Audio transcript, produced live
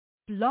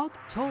Blog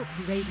Talk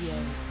Radio.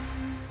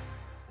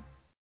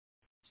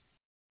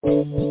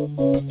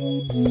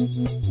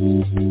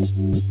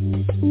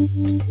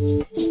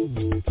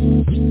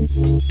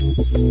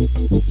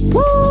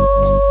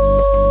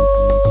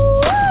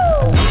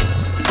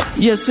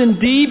 Yes,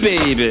 indeed,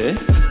 baby.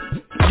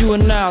 You are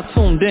now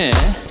tuned in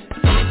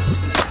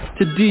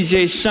to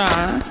DJ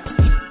Shine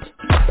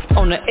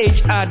on the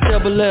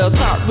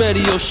Hilltop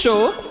radio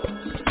show.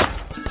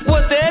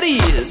 What that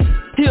is?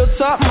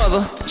 Hilltop,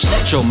 mother.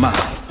 Shut your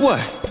mouth. What?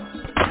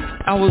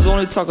 I was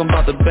only talking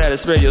about the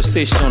baddest radio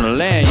station on the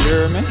land, you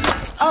heard me?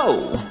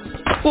 Oh,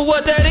 well,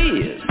 what that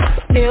is?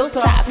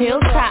 Hilltop,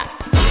 Hilltop.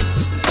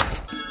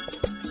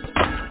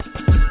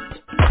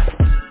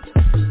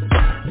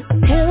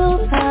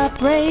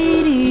 Hilltop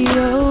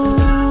Radio.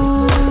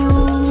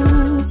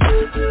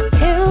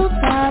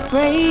 Hilltop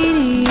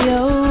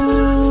Radio.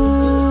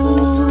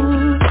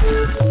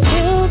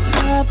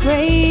 Hilltop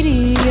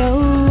Radio.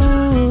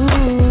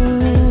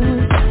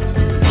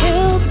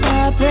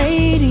 Hilltop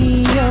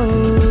Radio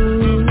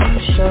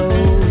Show.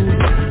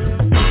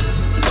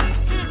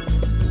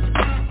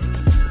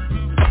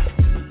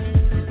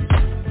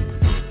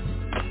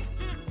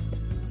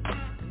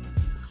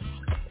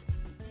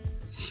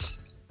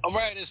 All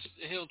right, it's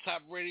the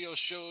Hilltop Radio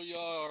Show. Y'all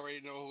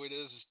already know who it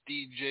is. It's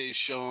DJ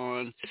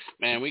Sean.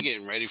 Man, we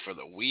getting ready for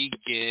the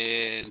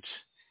weekend.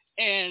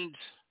 And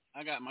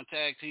I got my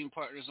tag team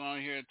partners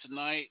on here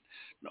tonight.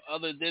 No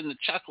other than the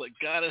chocolate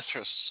goddess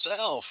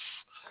herself.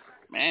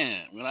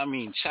 Man, when I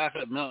mean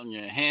chocolate melt in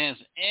your hands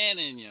and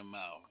in your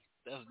mouth,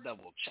 that's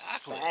double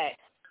chocolate. Right.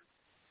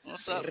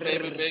 What's up,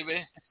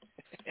 baby?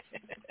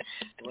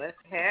 What's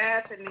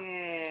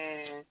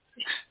happening?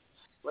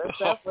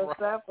 What's up?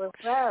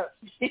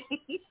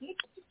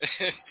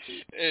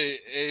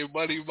 Hey,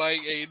 Money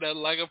Mike, ain't nothing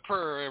like a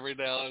purr every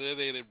now and then,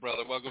 ain't it,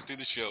 brother? Welcome to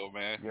the show,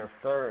 man. Yes,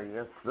 sir.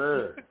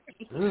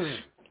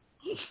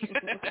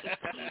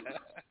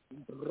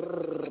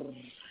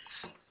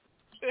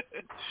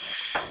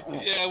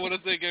 Yeah, I want to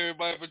thank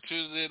everybody for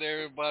tuning in,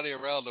 everybody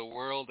around the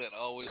world that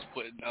always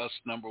putting us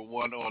number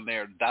one on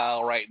their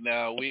dial right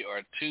now. We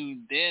are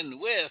tuned in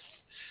with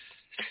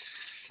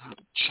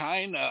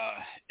China,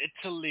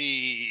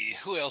 Italy.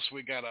 Who else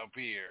we got up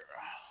here?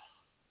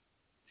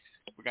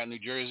 We got New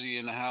Jersey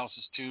in the house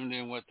is tuned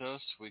in with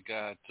us. We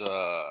got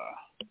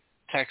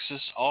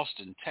Texas,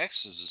 Austin,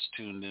 Texas is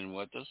tuned in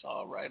with us.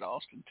 All right,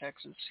 Austin,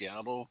 Texas,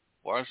 Seattle,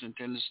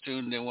 Washington is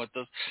tuned in with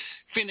us.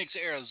 Phoenix,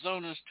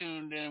 Arizona is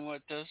tuned in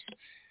with us.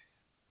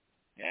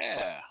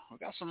 Yeah, we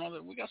got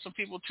some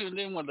people tuned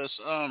in with us.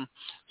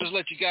 Just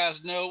let you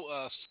guys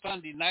know,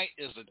 Sunday night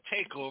is a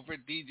takeover.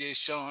 DJ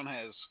Sean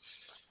has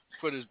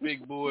put his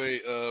big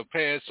boy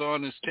pants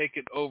on, is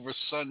taking over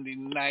Sunday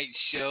night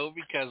show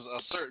because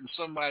a certain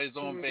somebody's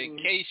on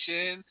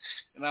vacation,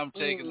 and I'm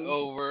taking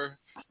over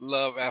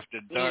Love After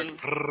Dark.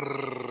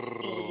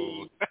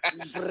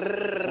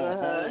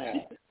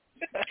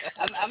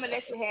 I'm gonna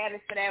let you have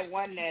it for that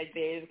one there,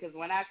 baby, because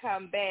when I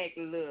come back,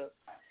 look,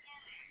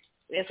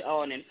 it's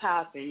on and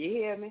popping. You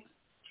hear me?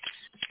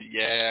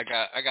 Yeah,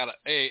 I got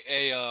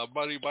a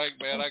Buddy Mike,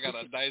 man. I got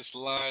a nice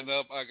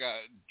lineup. I got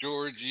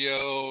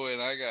Giorgio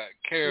and I got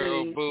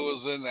Carol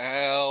Boo's in the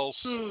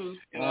house.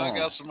 I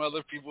got some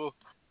other people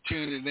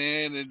tuning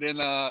in, and then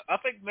I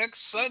think next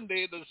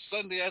Sunday, the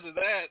Sunday after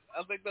that,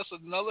 I think that's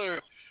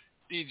another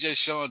DJ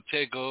Sean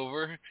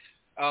takeover.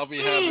 I'll be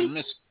having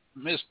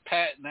Miss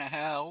Pat in the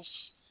house.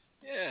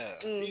 Yeah.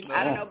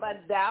 I don't know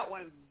about that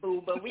one,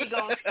 boo, but we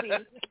gonna see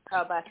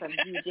how about some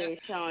DJ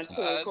Sean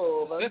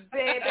takeover,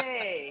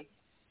 baby.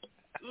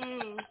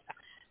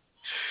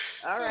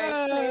 All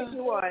right, play if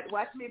you want.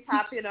 Watch me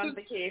pop in on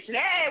vacation.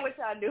 Hey, what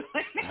y'all doing?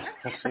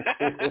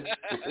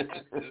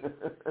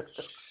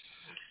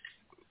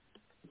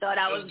 Thought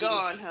I was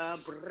gone, huh?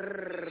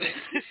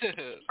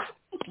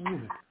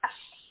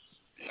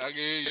 I can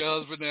hear your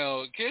husband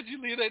now. Can't you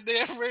leave that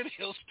damn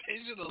radio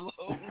station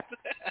alone?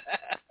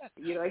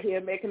 You don't hear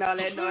making all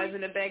that noise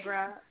in the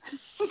background?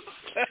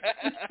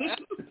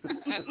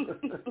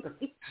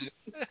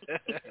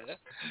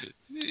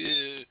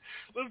 Yeah.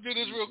 Let's do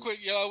this real quick,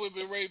 y'all. We'll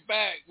be right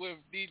back with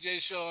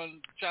DJ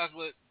Sean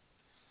Chocolate,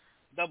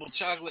 Double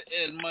Chocolate,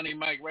 and Money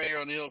Mike right here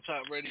on the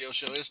Hilltop Radio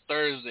Show. It's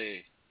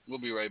Thursday. We'll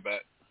be right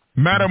back.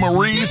 Madame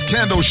Marie's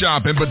Candle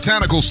Shop and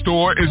Botanical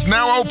Store is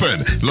now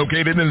open.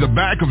 Located in the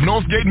back of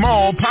Northgate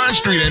Mall, Pine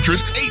Street entrance,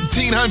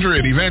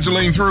 1800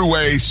 Evangeline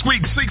Thruway,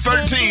 Suite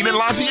C13 in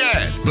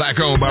Lafayette. Black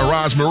owned by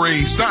Roz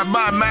Marie. Stop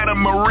by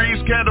Madame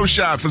Marie's Candle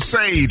Shop for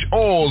sage,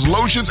 oils,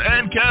 lotions,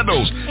 and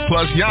candles.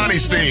 Plus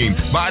Yanni Steam,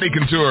 body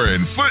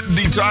contouring, foot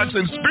detox,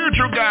 and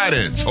spiritual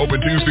guidance.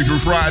 Open Tuesday through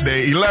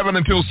Friday, 11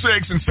 until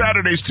 6, and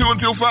Saturdays 2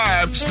 until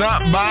 5.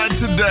 Stop by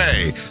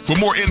today. For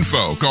more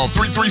info, call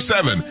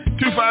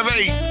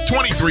 337-258-2354.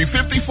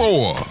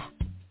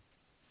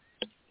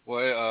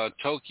 Boy,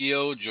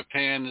 Tokyo,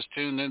 Japan is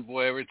tuned in.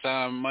 Boy, every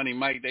time Money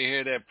Mike, they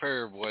hear that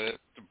purr, boy,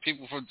 the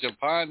people from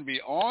Japan be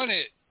on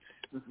it.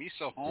 Be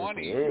so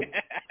horny.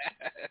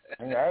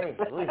 Yes,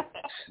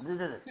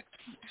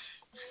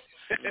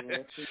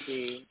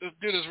 Let's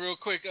do this real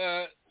quick.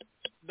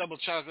 Double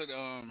Chocolate,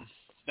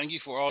 thank you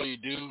for all you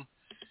do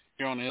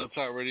here on the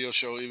Hilltop Radio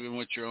Show, even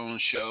with your own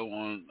show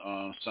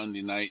on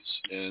Sunday nights.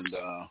 And,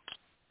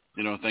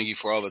 thank you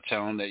for all the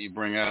talent that you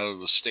bring out of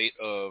the state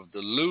of the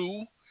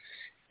Lou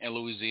in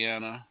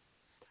Louisiana.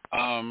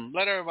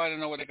 Let everybody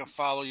know where they can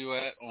follow you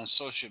at on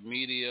social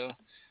media.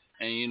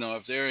 And,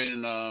 if they're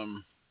in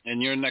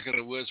your neck of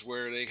the woods,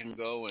 where they can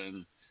go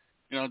and,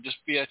 just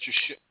be at your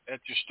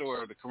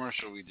store, the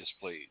commercial we just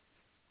played.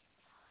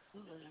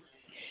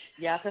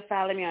 Y'all can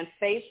follow me on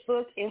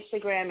Facebook,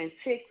 Instagram, and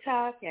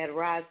TikTok at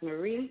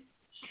Rosemarie.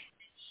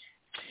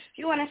 If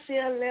you want to see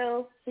a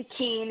little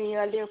bikini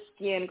or a little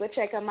skin, go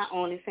check out my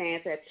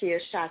OnlyFans at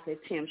Tears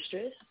Chocolate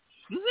Temptress.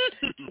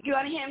 If you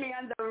want to hear me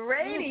on the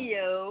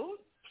radio,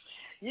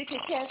 you can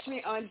catch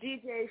me on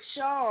DJ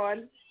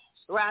Sean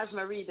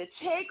Rosemarie, the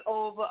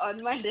Takeover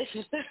on Monday.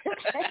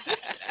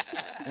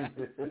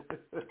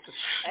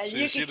 And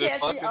you can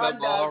catch me on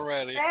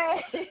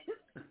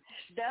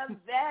the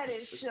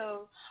Baddest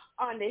Show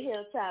on the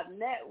Hilltop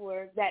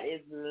Network. That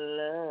is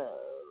Love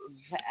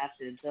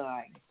After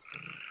Dark.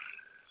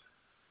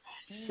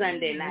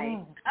 Sunday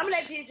night. I'm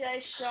going to let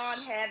DJ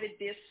Sean have it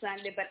this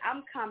Sunday, but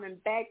I'm coming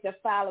back the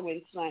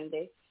following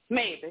Sunday,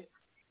 maybe.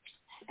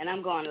 And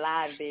I'm going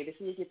live, baby,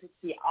 so you get to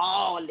see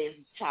all this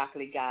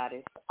chocolate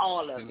goddess,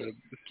 all of it.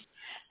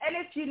 And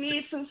if you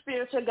need some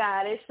spiritual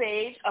goddess,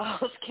 sage,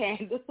 oils,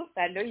 candles,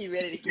 I know you're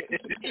ready to get me.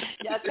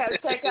 Y'all come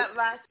check out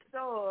my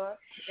store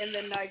in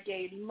the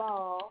Northgate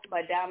Mall,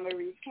 Madame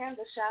Marie's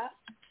Candle Shop.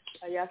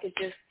 Or y'all could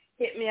just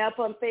hit me up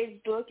on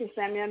Facebook and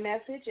send me a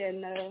message,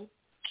 and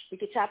we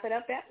could chop it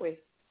up that way.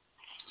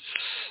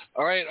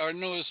 All right, our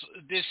newest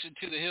addition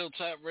to the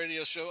Hilltop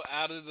Radio Show,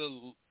 out of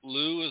the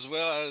Lou as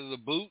well, out of the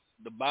boot,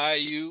 the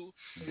Bayou,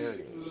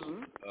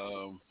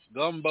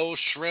 gumbo,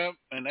 shrimp,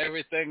 and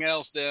everything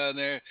else down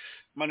there.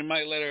 Money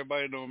might let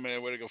everybody know,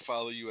 man, where they can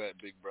follow you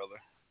at, big brother.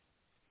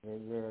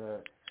 Yeah,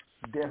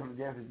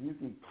 definitely. You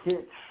can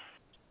catch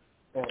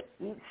at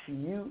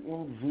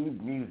HUNG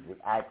Music,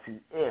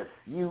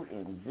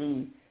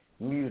 ITSUNG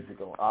Music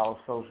on all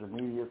social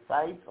media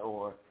sites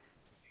or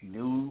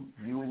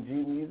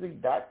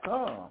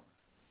newungmusic.com.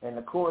 And,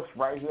 of course,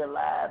 right here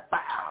live,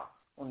 pow,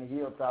 on the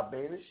Hilltop,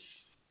 baby.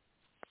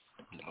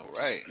 All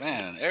right,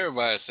 man.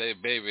 Everybody say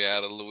baby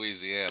out of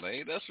Louisiana.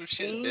 Ain't that some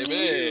shit,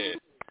 baby?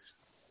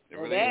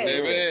 Everything,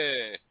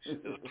 baby.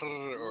 Just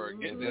put it or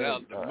getting it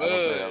out the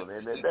mud.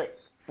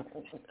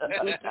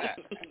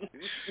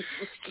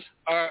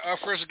 Our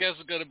first guest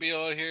is going to be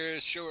on here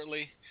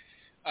shortly.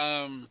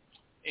 And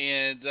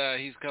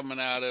he's coming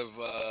out of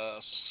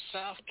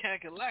South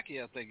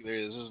Kakalaki, I think it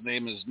is. His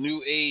name is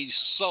New Age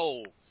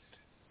Soul.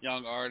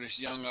 Young artist,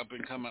 young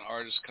up-and-coming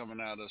artist coming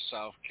out of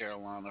South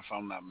Carolina, if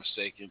I'm not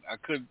mistaken. I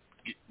could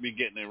be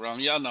getting it wrong.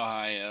 Y'all know how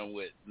I am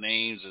with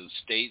names and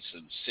states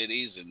and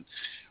cities and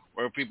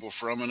where people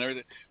from and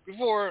everything.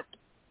 Before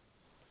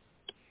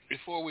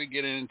we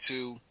get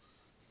into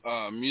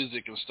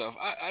music and stuff,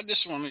 I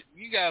just want to,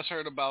 you guys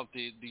heard about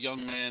the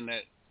young man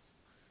that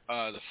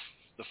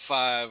the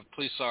 5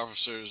 police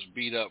officers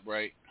beat up,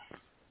 right,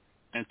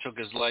 and took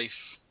his life?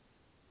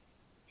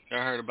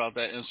 Y'all heard about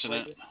that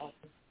incident?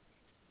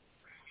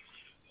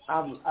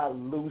 I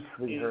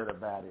loosely heard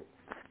about it.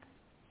 A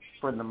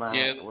friend of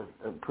mine was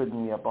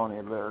putting me up on it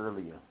a little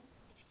earlier.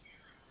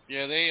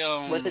 Yeah, they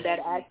Was it that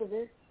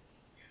activist?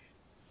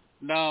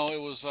 No, it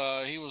was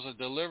he was a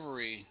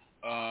delivery,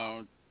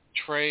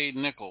 Trey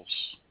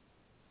Nichols.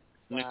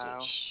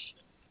 Wow.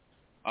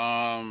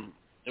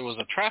 It was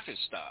a traffic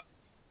stop,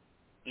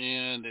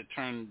 and it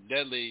turned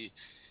deadly.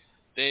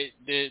 They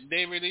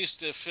released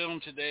the film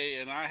today,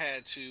 and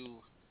I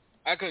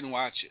couldn't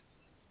watch it.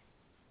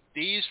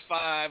 These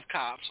 5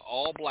 cops,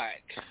 all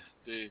black.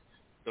 The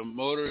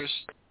motorist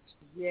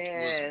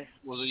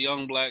was a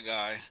young black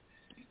guy.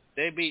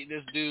 They beat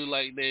this dude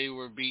like they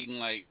were beating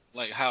like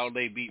how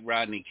they beat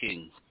Rodney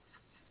King.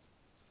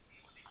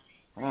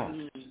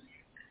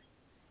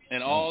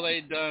 And all they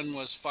done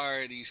was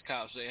fire these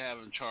cops. They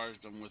haven't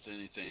charged them with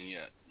anything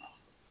yet.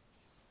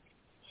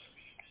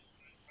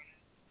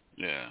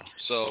 Yeah.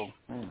 So.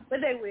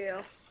 But they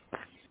will.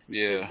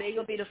 Yeah. They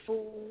gonna be the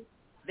fools.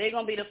 They're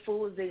gonna be the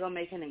fools. They're gonna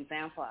make an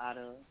example out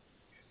of.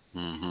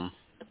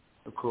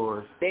 Of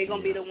course. They're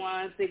gonna be the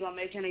ones they're gonna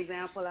make an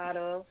example out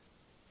of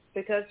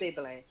because they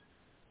black.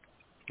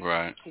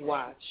 Right.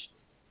 Watch.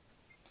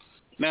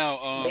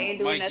 Now, they ain't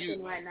doing Mike,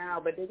 nothing right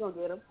now, but they're gonna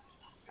get them.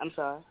 I'm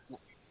sorry.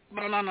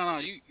 No.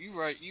 You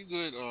right. You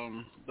good,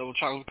 Double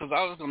Chocolate? Because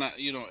I was gonna,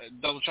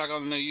 Double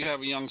Chocolate. I know you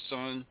have a young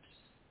son,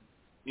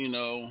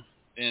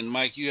 and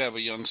Mike, you have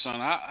a young son.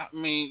 I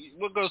mean,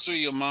 what goes through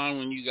your mind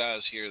when you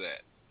guys hear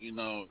that?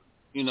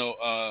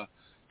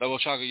 Double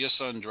Chocolate, your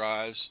son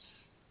drives,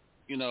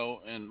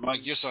 and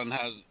Mike, your son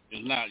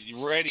is not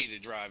ready to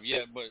drive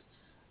yet, but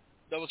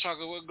Double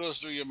Chocolate, what goes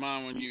through your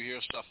mind when you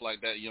hear stuff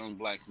like that, young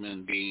black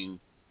men being,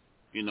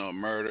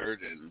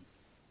 murdered and,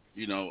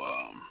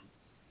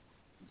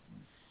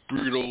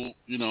 brutal,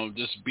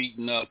 just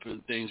beaten up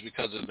and things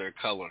because of their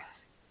color,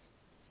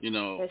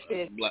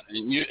 black,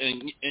 and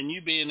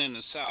you being in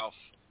the South,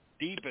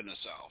 deep in the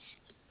South,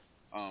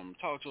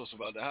 Talk to us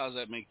about that. How does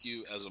that make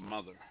you as a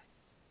mother?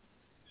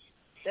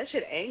 That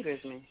shit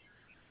angers me.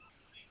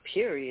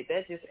 Period.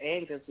 That just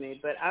angers me.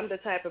 But I'm the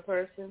type of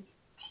person,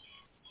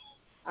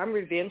 I'm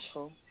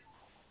revengeful.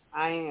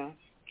 I am.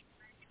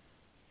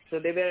 So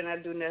they better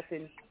not do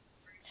nothing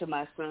to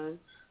my son,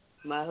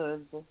 my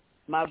husband,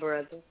 my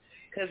brother.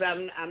 Because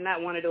I'm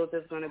not one of those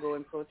that's going to go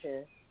and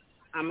protest.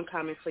 I'm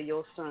coming for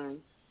your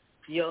son,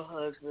 your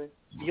husband,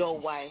 your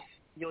wife,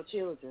 your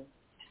children.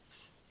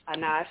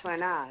 An eye for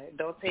an eye.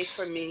 Don't take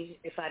from me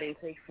if I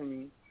didn't take from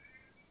you.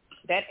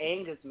 That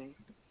angers me.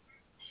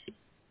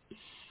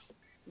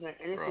 Like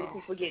innocent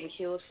people getting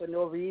killed for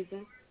no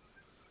reason.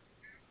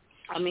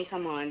 I mean,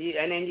 come on.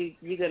 And then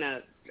you're going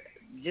to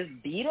just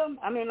beat them?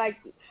 I mean, like,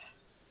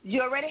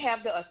 you already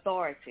have the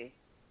authority.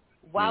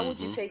 Why would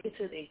you take it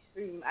to the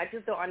extreme? I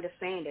just don't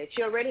understand that.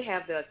 You already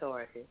have the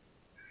authority.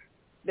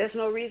 There's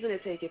no reason to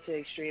take it to the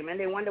extreme. And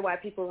they wonder why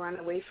people run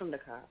away from the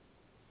cops.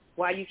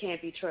 Why you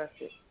can't be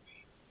trusted.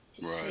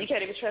 Right. You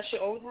can't even trust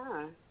your own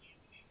time.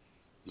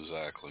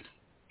 Exactly.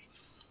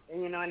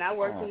 And, and I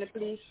worked in the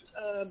police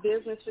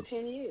business for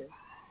 10 years.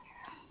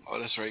 Oh,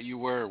 that's right. You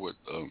were with,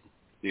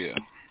 yeah.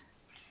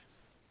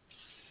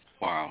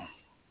 Wow.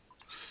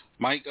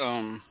 Mike,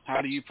 how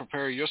do you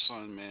prepare your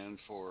son, man,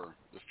 for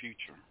the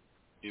future,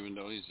 even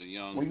though he's a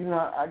young...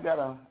 Well, I got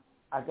a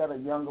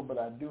younger, but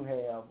I do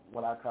have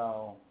what I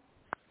call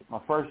my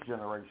first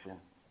generation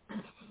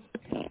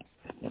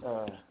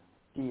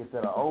kids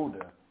that are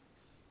older.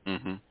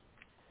 Mm-hmm.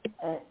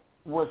 And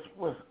what's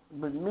with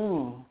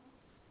me,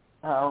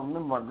 I remember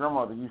my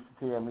grandmother used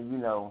to tell me,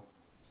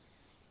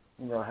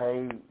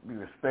 hey, be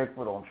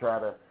respectful. Don't try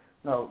to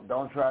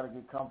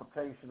get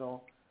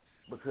confrontational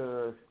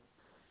because,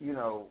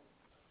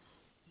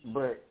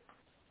 but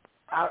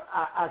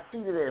I see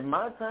that in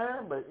my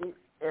time, but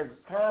as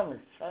time has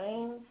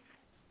changed,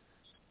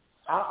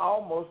 I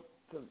almost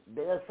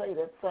dare say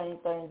that same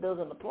thing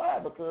doesn't apply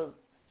because,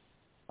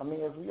 I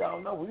mean, as we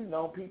all know, we've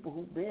known people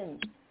who've been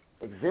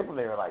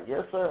exemplary, like,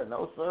 yes, sir,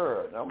 no,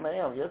 sir, no,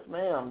 ma'am, yes,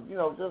 ma'am,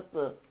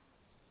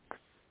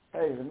 hey,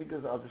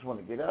 I just want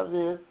to get out of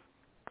this,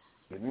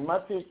 give me my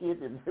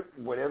ticket, and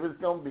whatever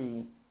it's going to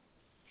be,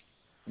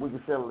 we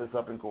can settle this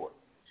up in court.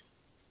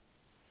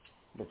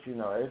 But,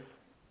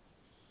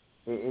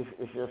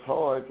 it's just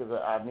hard because,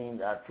 I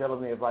tell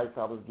them the advice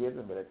I was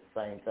given, but at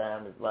the same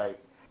time, it's like,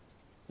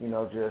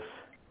 just,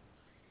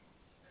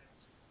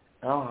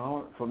 I don't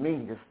know, for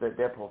me, just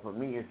that part for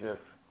me is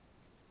just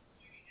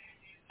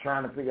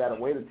trying to figure out a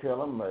way to tell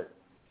them, but,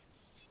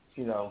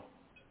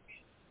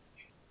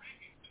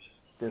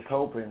 just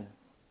hoping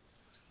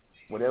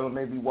whatever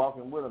may be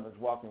walking with them is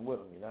walking with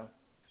them,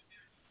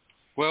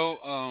 Well,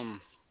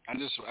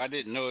 I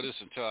didn't know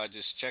this until I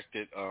just checked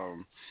it.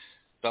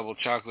 Double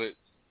chocolate.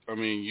 I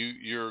mean,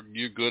 you're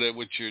good at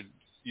what you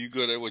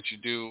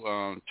do.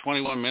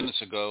 21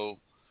 minutes ago,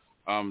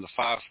 the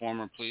 5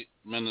 former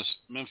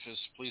Memphis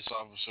police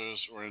officers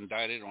were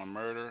indicted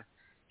on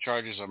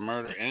charges of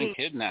murder and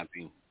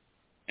kidnapping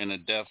in the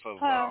death of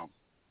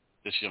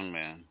this young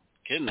man.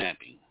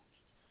 Kidnapping.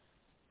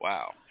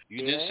 Wow.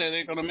 You did say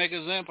they're going to make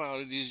an example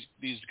out of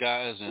these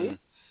guys, and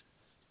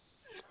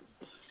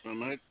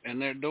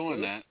they're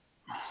doing that.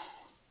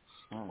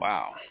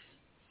 Wow.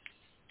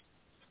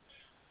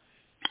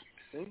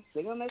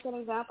 They're going to make an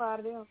example out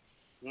of them.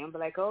 They're going to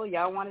be like, oh,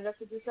 y'all wanted us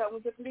to do something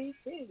with the police?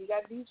 See, we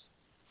got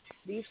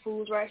these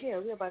fools right here.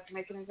 We're about to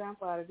make an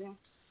example out of them.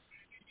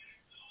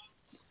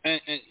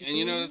 And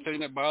the thing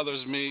that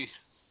bothers me,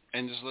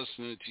 and just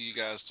listening to you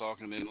guys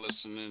talking and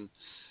listening,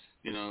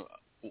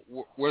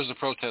 where's the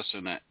protest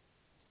in that?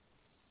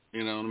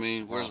 You know what I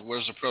mean?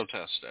 Where's the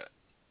protest at?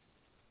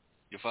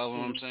 You follow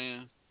what I'm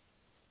saying?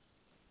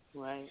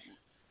 Right.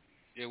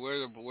 Yeah,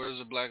 where's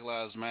the Black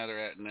Lives Matter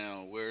at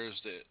now?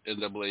 Where's the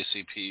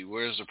NAACP?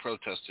 Where's the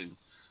protesting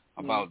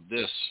about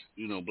this?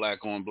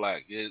 Black on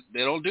black. They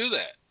don't do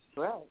that.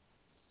 Right.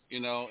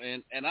 And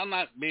I'm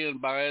not being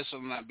biased.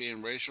 I'm not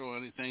being racial or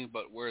anything.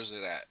 But where's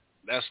it at?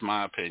 That's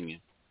my opinion.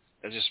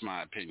 That's just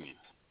my opinion.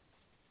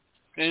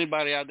 If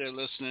anybody out there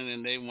listening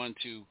and they want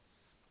to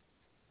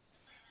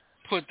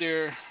put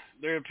their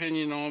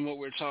opinion on what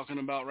we're talking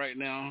about right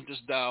now,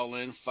 just dial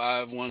in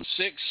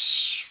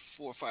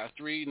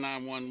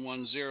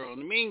 516-453-9110. In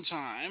the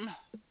meantime,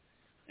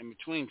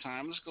 between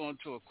time, let's go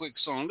into a quick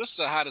song. This is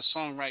the hottest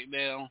song right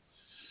now.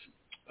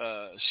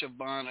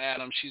 Siobhan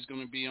Adams, she's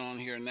going to be on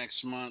here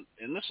next month,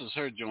 and this is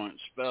her joint,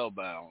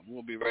 Spellbound.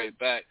 We'll be right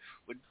back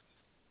with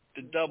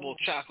the double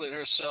chocolate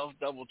herself,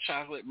 double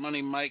chocolate,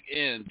 Money Mike,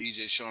 and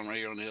DJ Sean right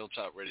here on the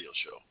Hilltop Radio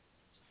Show.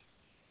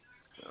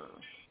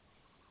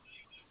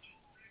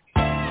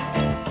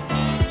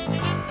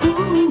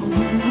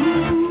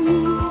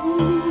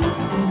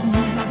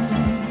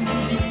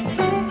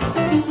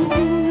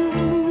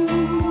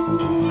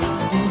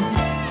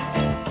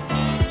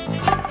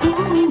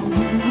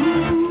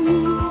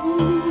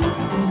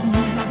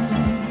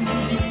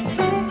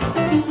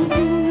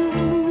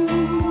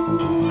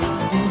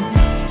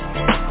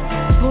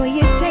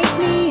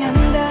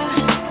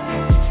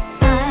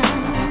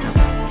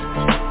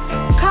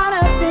 Caught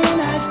up in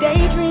a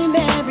daydream.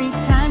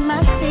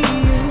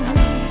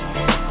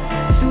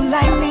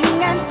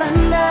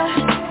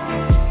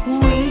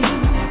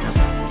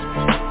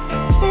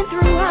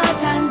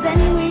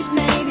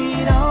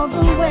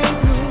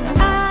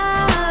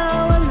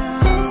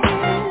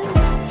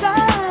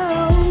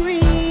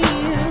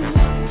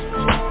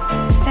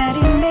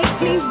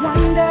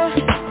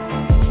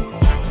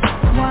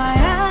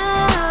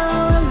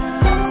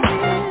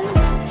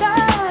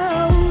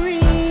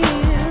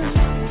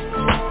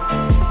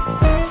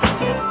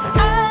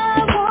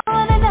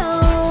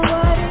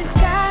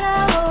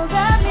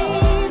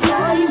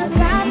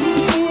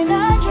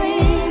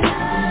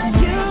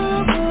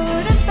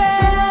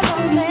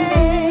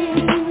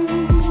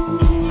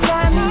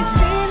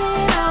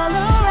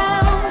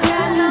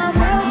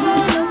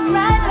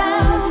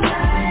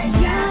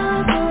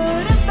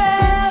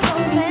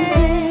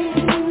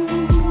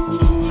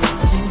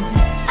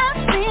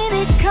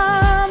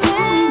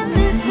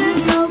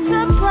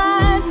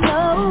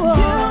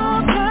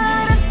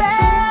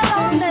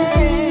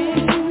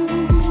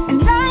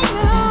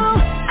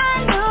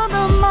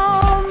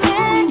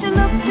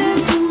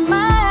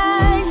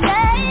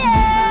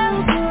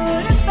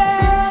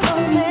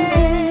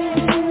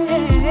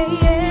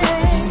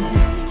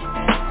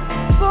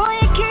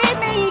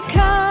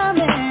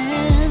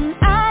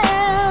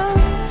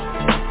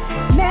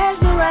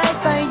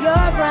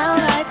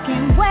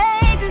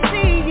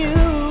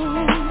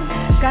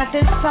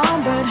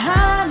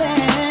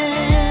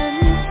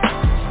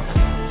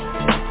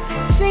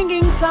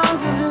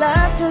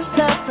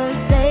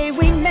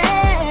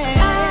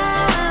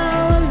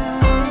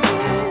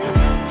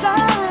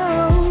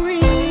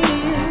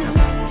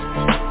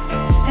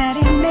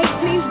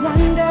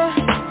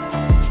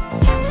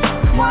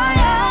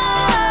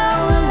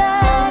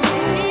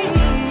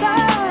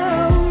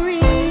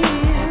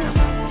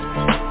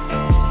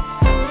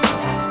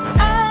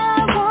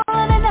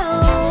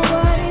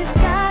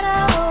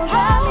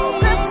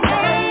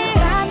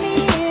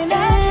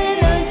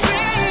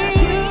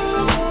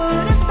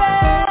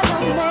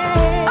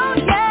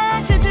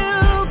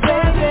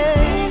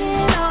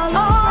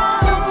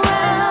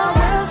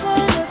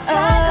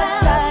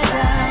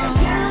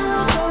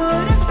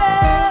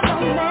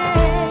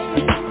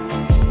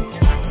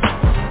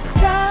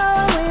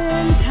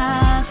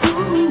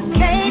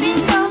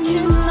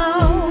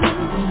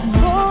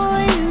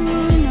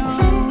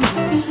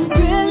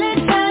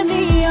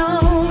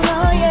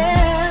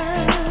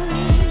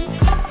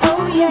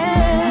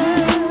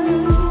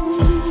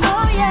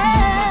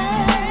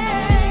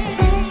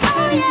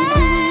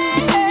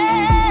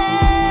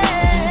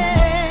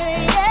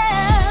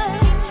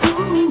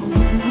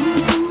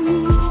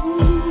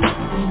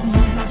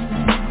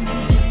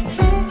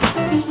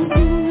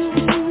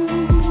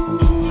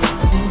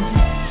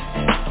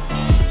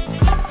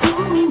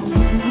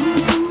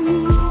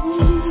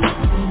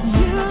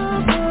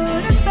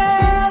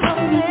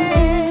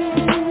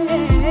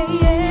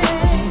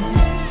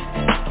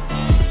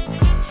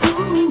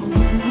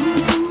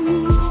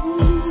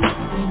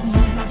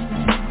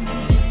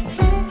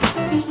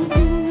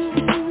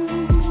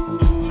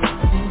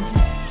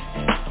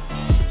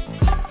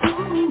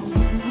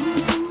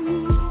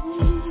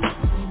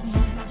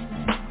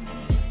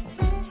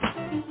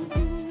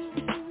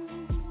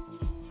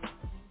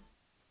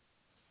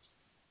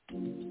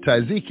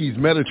 Taziki's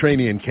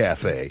Mediterranean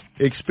Cafe.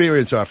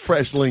 Experience our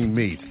fresh lean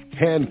meat,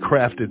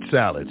 handcrafted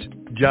salads,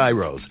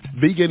 gyros,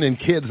 vegan and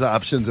kids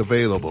options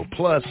available,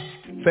 plus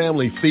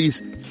family feast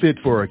fit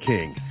for a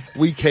king.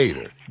 We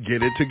cater,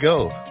 get it to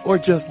go, or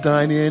just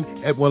dine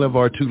in at one of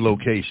our 2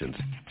 locations.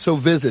 So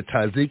visit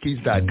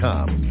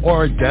Tazikis.com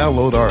or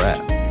download our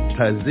app.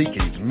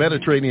 Taziki's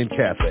Mediterranean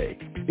Cafe.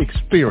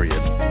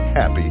 Experience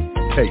happy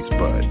taste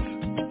buds.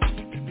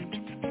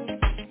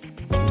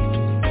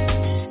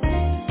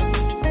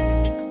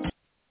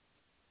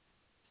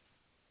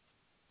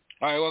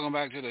 All right, welcome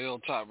back to the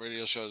Hilltop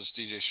Radio Show. This is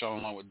DJ Sean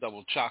along with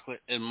Double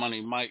Chocolate and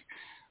Money Mike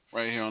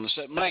right here on the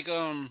set. Mike,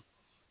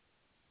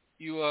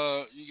 you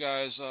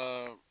guys,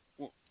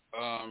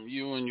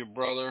 you and your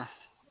brother,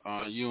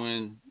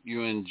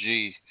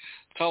 UNG.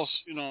 Tell us,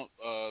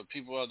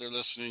 people out there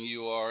listening,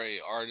 you are a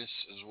artist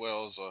as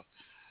well as a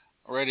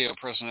radio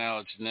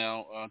personality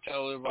now.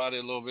 Tell everybody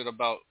a little bit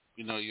about,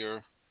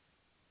 your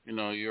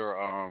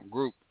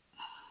group.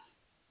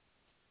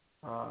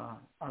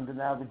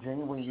 Undeniable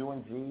Genuine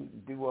UNG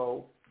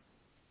duo.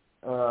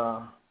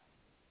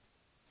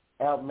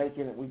 Out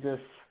making it. We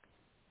just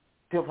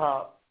hip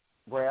hop,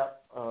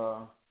 rap,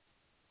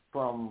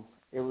 from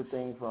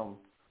everything from,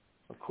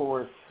 of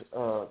course,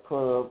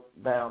 club,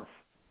 bounce,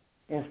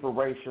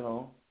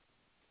 inspirational.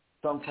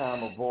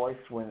 Sometimes a voice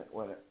when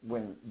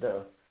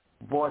the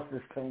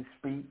voices can't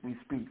speak, we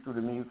speak through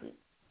the music.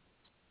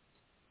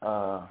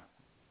 I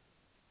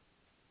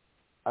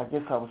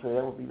guess I would say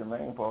that would be the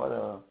main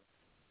part.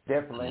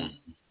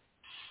 Definitely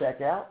back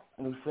out,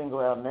 new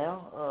single out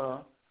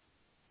now.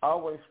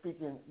 Always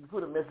speaking, we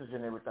put a message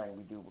in everything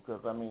we do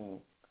because,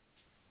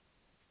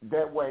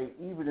 that way,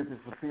 even if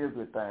it's a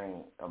feel-good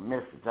thing, a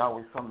message,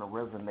 always something to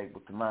resonate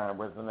with the mind,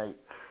 resonate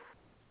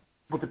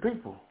with the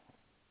people.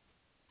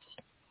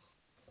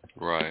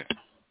 Right.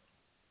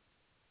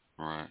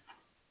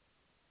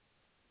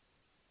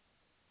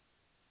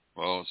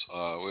 Well,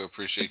 we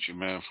appreciate you,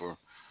 man, for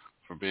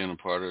being a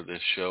part of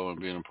this show and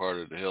being a part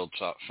of the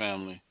Hilltop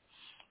family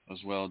as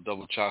well.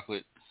 Double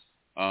Chocolate.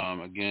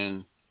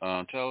 Again,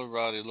 tell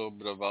everybody a little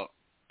bit about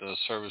the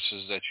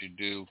services that you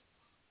do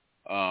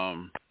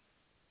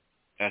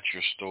at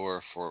your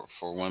store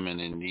for women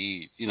in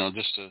need.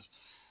 Just to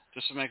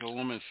make a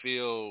woman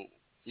feel,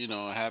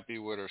 happy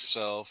with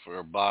herself or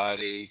her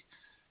body,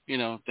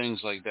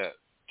 things like that.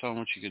 Tell them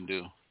what you can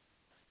do.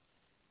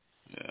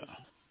 Yeah.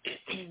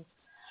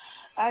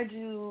 I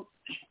do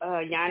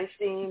Yanni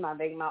Steam. I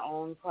make my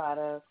own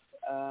products,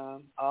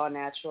 all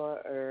natural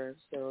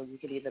herbs. So you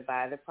can either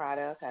buy the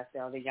product. I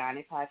sell the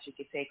Yanni pots you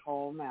can take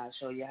home. I'll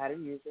show you how to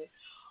use it.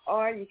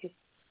 Or you can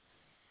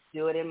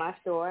do it in my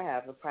store. I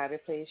have a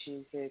private place.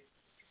 You could,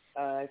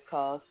 it's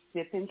called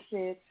Sip and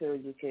Sit. So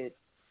you could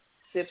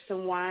sip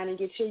some wine and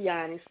get your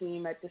Yanni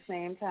Steam at the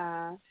same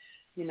time.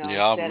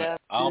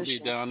 I'll be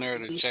down there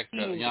to check the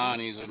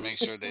Yannis and make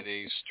sure that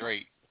they're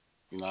straight.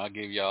 I'll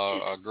give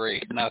y'all a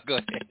grade. Now go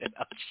ahead.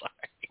 I'm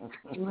sorry.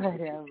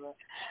 Whatever.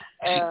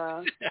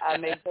 I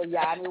make the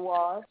Yanni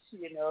wash,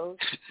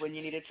 when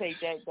you need to take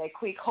that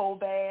quick whole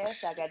bath.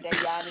 I got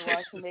that Yanni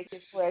wash to make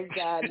it fresh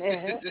down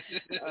there.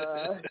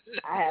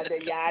 I have the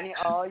Yanni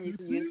oil you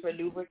can use for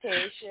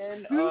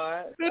lubrication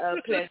or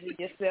pleasure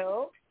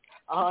yourself.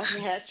 All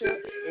natural.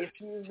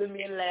 Excuse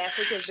me and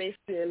laughing because they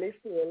silly.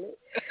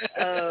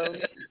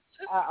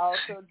 I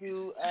also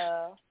do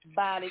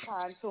body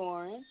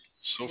contouring.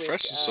 So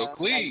fresh and so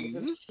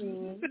clean.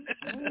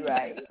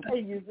 Right. I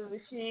use the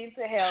machine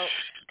to help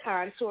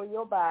contour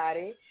your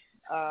body.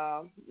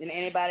 And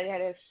anybody that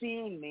has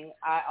seen me,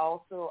 I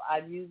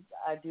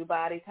do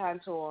body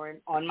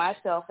contouring on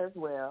myself as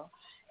well.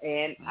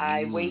 And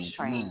I waist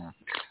train.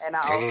 And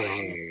I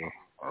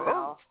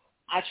also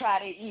I try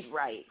to eat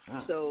right.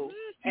 So,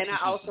 and I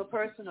also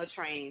personal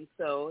train.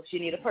 So if you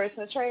need a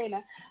personal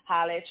trainer,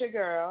 holler at your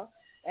girl.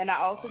 And I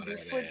also do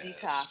foot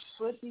detox.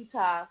 Foot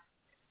detox.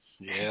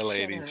 Yeah,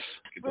 ladies.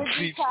 Get the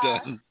feet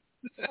done.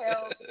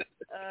 Help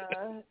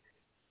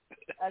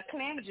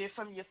cleanse you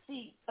from your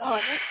feet on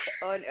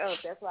up.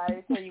 That's why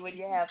I tell you when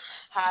you have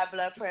high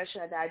blood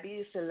pressure and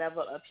diabetes to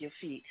level up your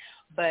feet.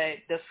 But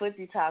the foot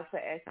detox will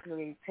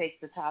actually take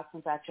the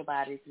toxins out your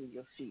body through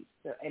your feet.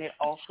 So, and it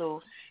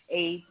also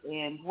aids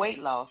in weight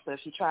loss. So if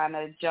you're trying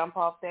to jump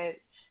off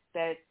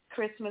that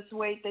Christmas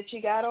weight that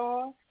you got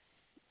on,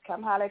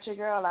 come holler at your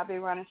girl. I'll be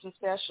running some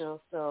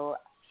specials. So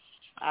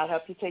I'll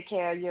help you take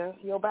care of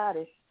your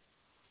body.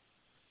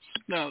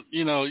 Now,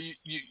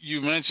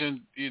 you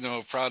mentioned,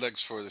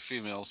 products for the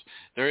females.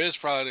 There is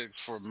products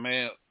for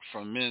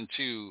men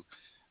too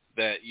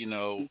that,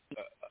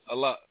 a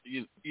lot,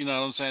 you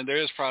know what I'm saying? There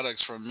is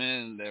products for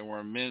men that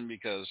were men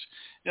because,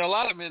 a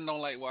lot of men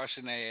don't like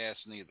washing their ass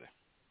neither.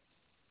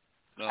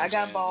 I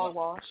got ball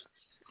wash.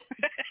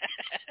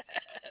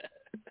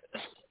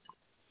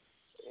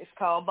 It's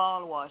called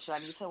ball wash. I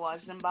need to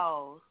wash them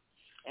balls.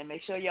 And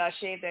make sure y'all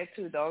shave that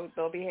too.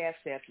 Don't be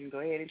half-stepping. Go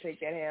ahead and take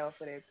that hair off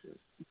of that too.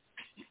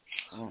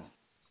 Oh.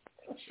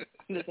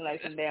 Looking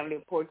like some damn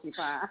little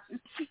porcupine.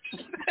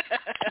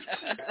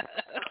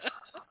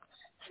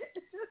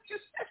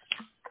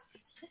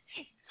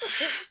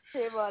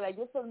 Trayvon, like,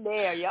 get some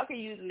Nair. Y'all can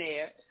use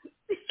Nair.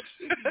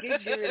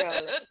 Get rid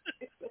of it.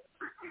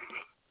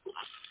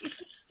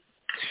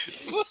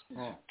 Put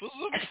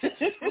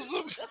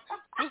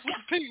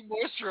some pink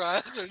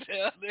moisturizer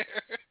down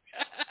there.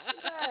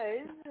 Right, I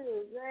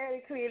had to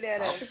clean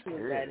that up.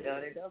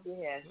 Don't be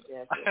happy.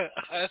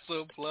 That's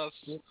a plus.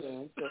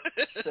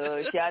 So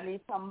if y'all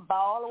need some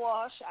ball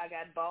wash, I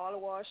got ball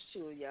wash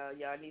too.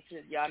 Y'all need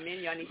to be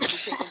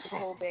taking the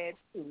whole bed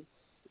too.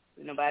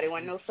 Nobody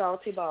want no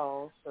salty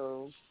balls,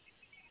 so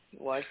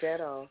wash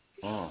that off.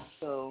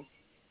 So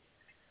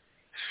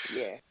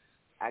yeah,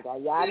 I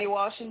got Yanni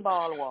wash and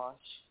ball wash.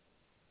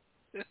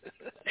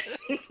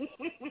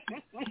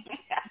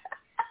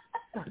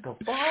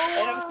 And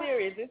I'm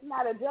serious. It's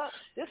not a joke.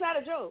 It's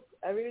not a joke.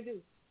 I really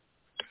do.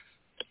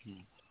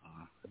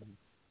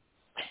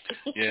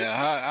 Yeah,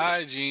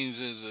 hygiene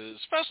is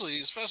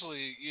especially if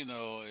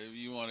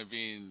you want to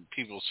be in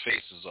people's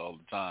faces all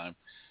the time.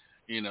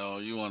 You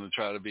want to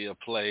try to be a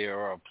player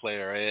or a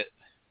playerette.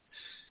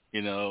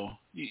 You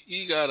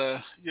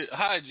gotta.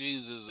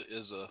 Hygiene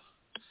is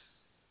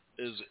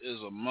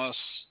a must.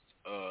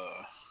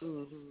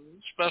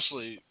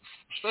 Especially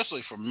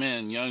for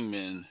men, young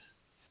men.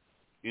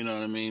 You know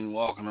what I mean?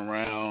 Walking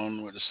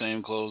around with the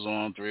same clothes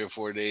on 3 or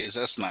 4 days,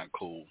 that's not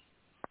cool.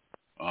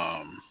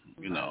 It's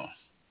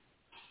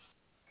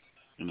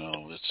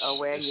or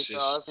wearing your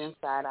drawers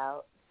inside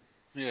out.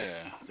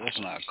 Yeah, that's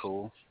not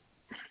cool.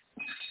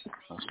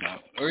 That's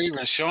not, or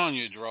even showing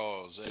your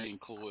drawers. That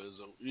ain't cool.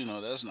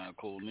 That's not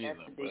cool neither.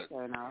 That's a big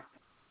turn off.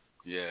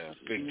 Yeah,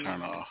 big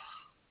turn off.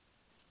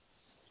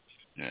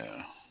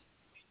 Yeah.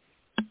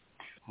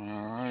 All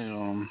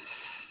right.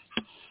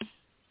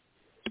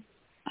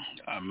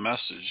 I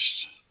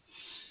messaged,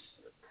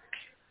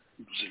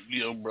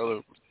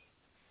 brother,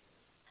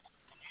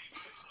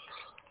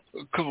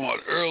 come on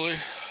early.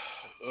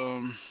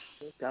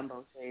 This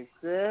gumbo tastes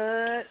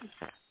good.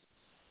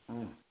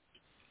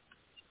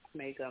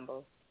 Made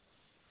gumbo.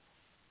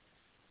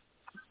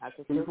 I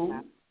could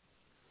still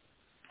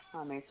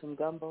I made some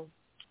gumbo.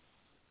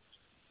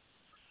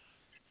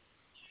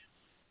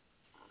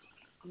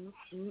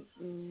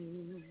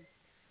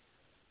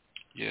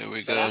 Yeah,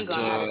 we got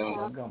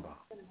gumbo.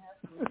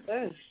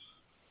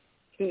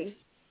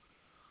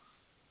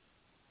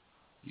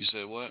 You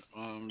said what?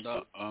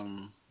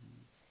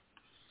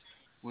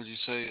 What'd you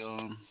say?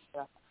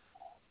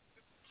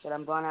 That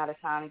I'm going out of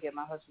town to get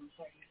my husband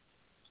pregnant.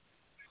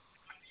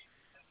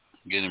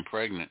 Getting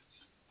pregnant?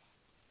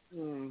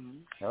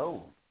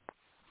 Oh.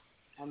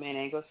 I mean,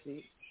 ain't go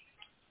see.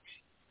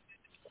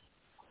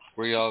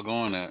 Where y'all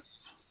going at?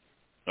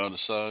 Y'all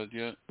decided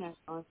yet?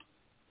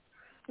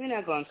 We're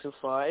not going too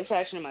far. It's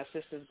actually my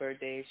sister's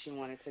birthday. She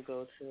wanted to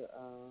go to.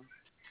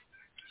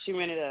 She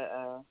rented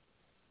a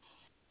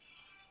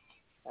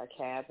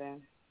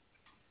cabin.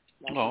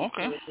 Like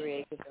okay. 2 or 3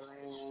 acres of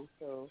land,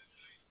 so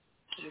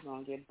we're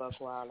gonna get buck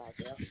wild out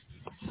there.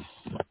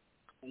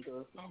 And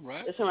go. All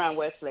right. It's around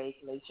Westlake,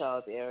 Lake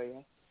Charles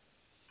area.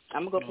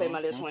 I'm gonna go play my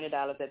little $20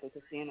 at the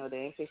casino. They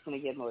ain't fixing to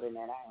get more than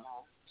that. I ain't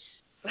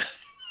lying.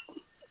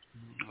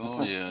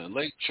 Oh yeah,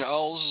 Lake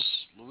Charles,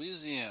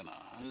 Louisiana.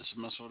 I just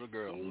messed with a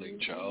girl in Lake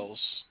Charles.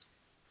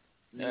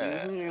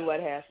 Yeah. And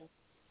what happened?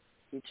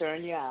 You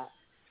turned you out.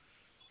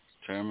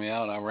 Turned me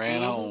out. I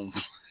ran home.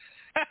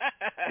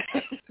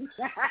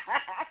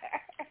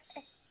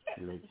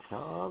 Lake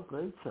Charles.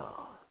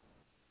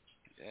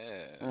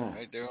 Yeah,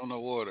 right there on the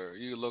water.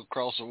 You look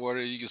across the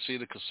water, you can see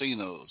the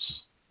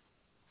casinos.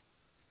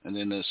 And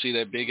then see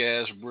that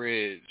big-ass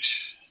bridge.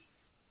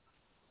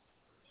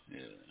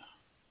 Yeah.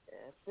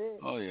 That's it.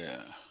 Oh,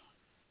 yeah.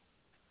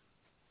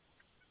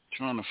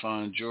 Trying to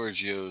find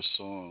Giorgio's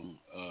song.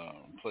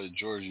 Play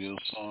Giorgio's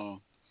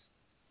song.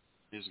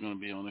 He's going to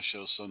be on the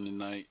show Sunday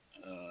night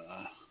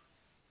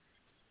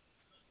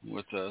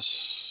with us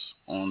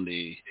on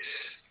the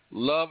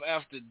Love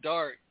After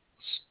Dark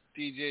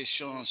DJ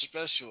Sean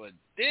Special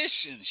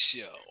Edition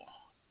show.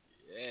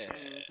 Yeah.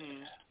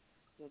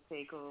 The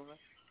takeover.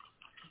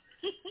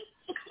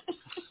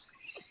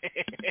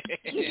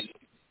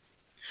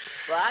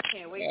 Well, I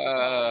can't wait to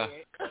call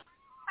it.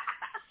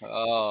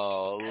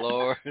 Oh,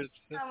 Lord. I'm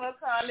going to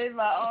call it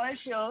my own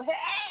show.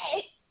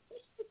 Hey!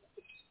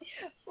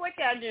 What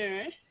y'all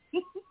doing?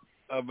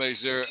 I'll make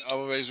sure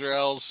I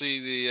don't see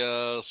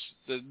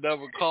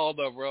the call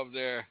number up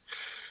there.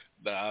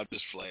 Nah, I'm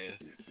just playing.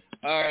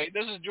 All right,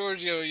 this is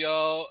Giorgio,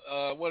 y'all.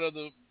 One of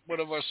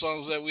our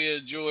songs that we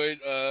enjoyed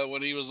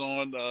when he was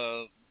on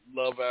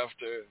Love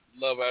After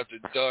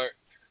Dark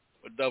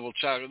with Double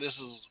Chocolate. This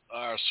is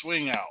our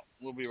swing out.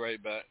 We'll be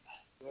right back.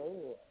 Yeah.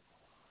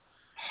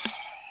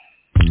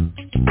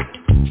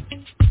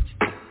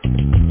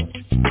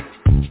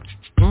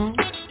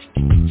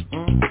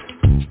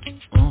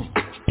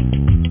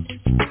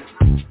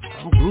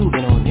 I'm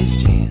grooving on this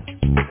jam.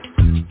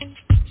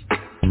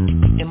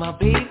 And my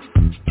babe,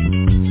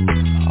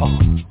 oh,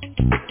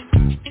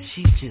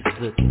 she's just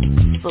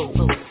looking so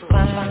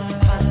fine.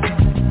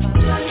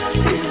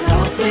 This is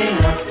our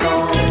swing-up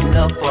song,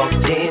 enough for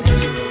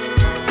dancing.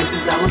 This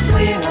is our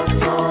swing-up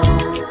song.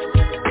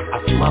 I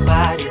feel my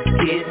body's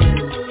getting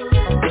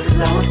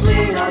is our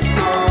swing our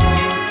song.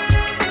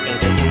 And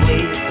that's the way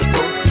it's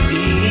supposed to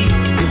be.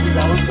 This is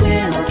our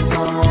swing our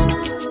song.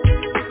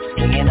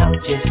 Swinging out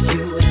just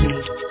you and me.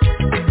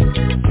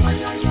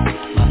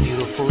 My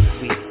beautiful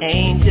sweet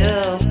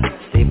angel,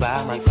 stay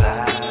by my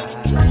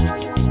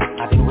side.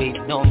 I've been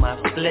waiting on my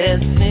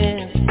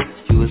blessings.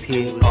 You was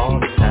here all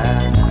the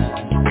time.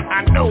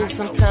 I know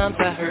sometimes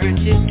I hurt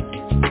you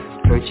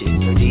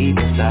deep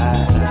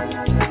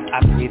inside. I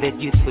pray that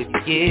you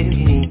forgive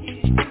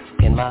me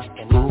in my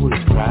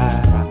foolish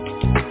pride.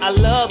 I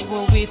love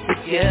when we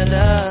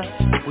together,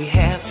 we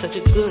have such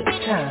a good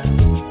time.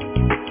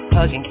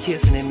 Hugging,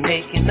 kissing, and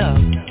making up.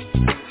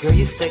 Girl,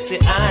 you sexy,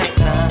 I ain't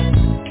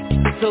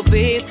lying. So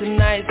babe,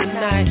 tonight,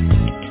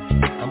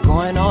 I'm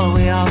going all the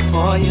way out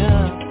for you.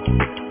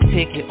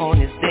 Take me on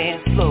this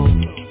dance floor.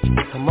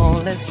 Come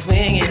on, let's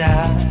swing it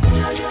out.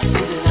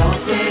 This is our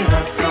swing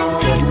our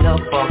song. Cutting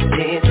up off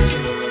dancing.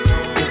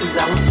 This is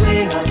our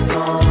swing our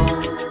song.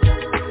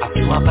 I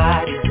feel my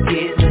body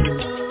getting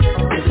loose.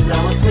 This is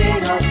our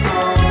swing our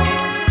song.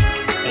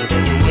 Ain't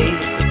that the way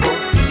it's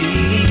supposed to be?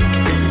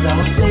 This is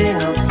our swing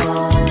our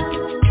song.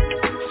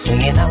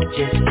 Swinging out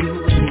just you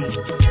and me.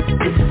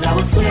 This is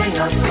our swing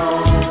our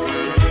song.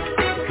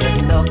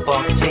 Cutting up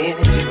off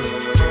dancing.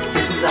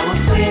 This is our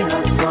swing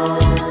our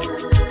song.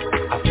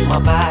 I feel my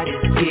body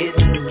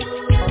getting loose.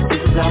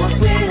 This is our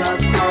swing our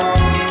song.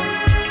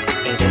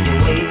 Ain't that the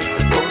way it's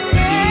supposed to be?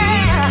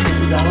 This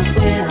is our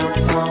swing our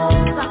song.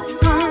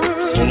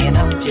 Swinging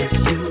out just you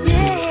and me.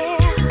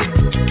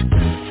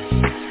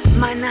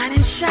 My knight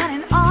in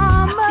shining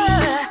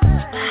armor.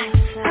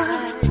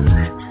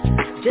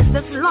 Just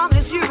as long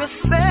as you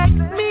respect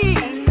me,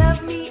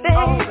 love me,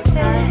 baby,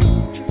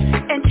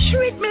 and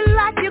treat me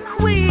like your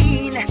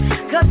queen,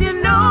 'cause you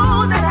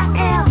know that I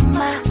am,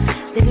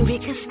 then we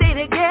can stay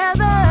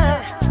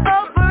together,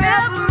 oh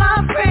forever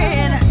my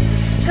friend.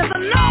 'Cause I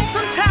know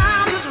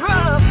sometimes it's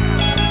rough,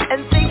 and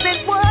things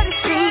ain't what it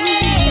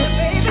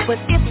seems, but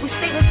if we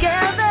stay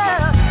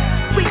together,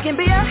 we can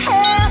be a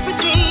happy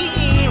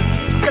team.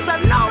 'Cause I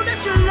know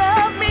that you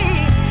love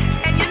me,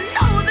 and you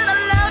know that I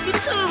love you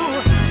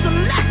too, so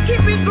let's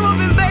keep it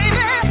grooving,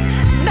 baby.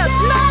 There's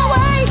no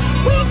way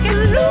we can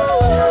lose.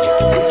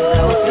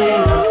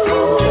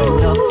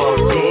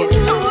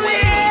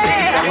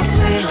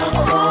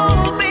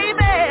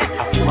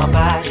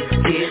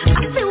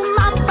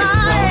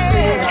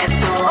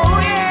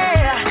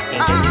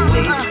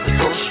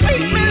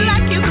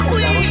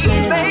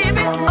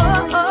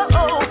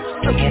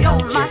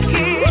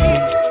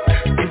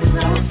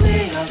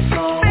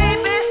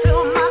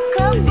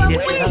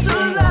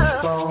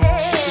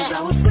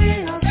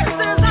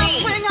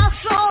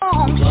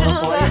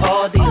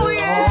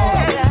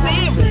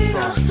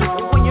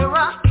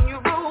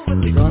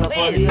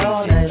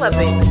 What,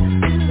 baby?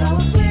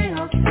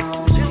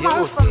 What you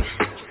want from me?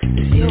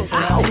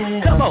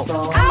 Come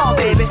on,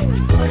 baby. Bring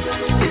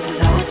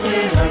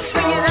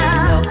it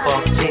out.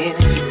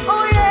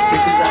 Oh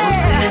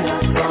yeah.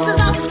 This is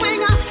our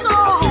swing our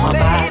song,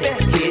 baby. I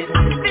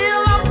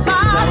feel our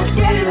body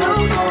getting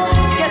loose.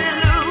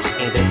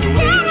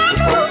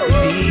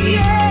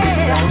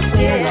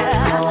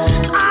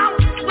 Yeah. I'm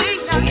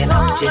swing our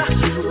song.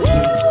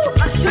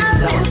 My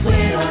shirt is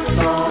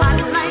my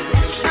night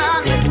is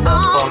shining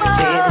armor.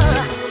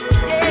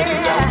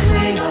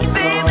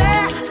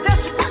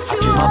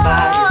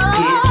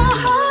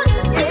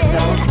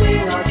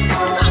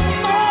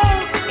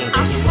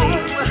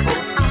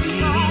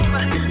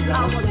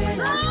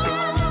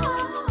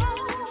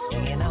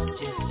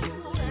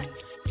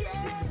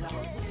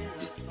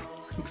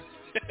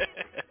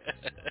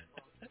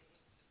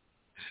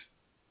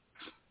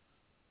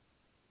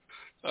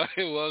 All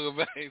right, welcome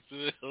back to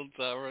the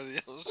Hilltop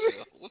Radio Show.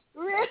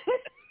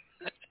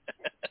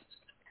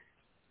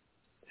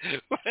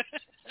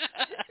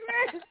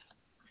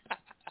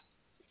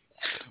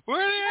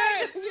 Where are you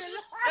at?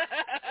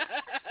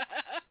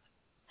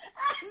 I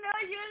know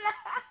you're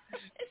lying.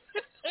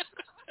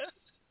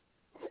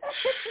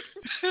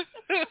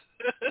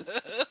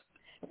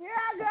 Here I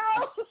go.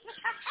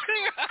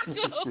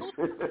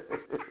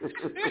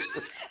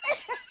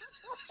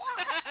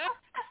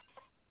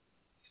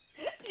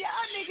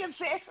 Y'all niggas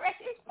say right.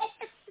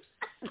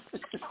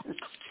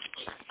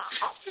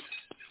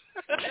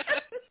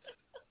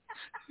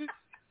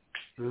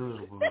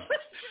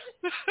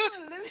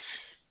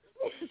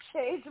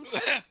 Change them.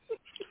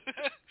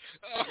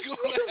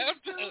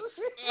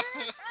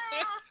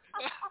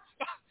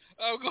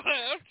 I'm gonna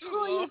have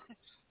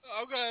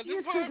to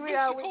find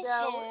this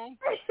song.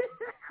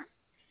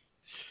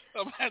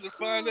 I'm gonna have to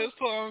find that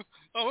song.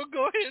 I'm gonna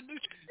go ahead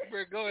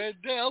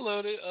and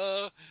download it.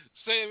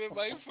 Save it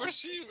before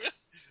she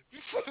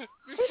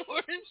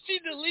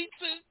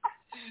deletes it.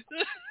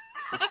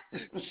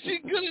 She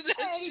good at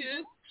that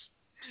shit.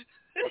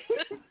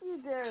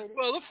 You dirty.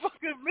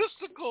 Motherfucking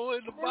mystical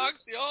in the box,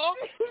 y'all.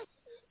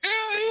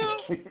 Hell yeah.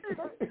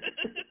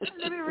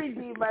 Let me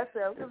redeem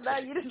myself, because now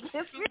you just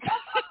pissed me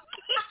off.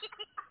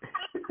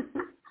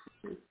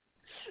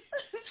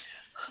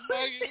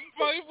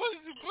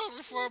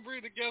 Before I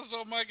bring the guests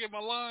on, I might get my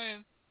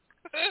line.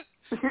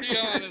 Be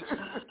honest.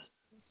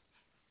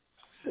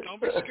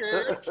 Don't be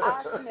scared.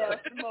 I smell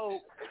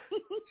smoke.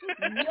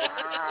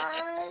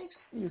 Yikes.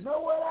 You know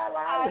what I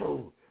like?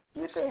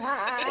 Get the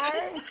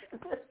high.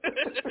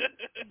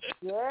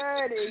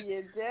 Dirty,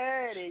 you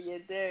dirty, you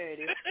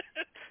dirty.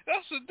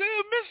 That's a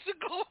damn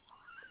mystical.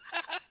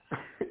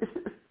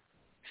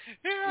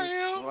 Here I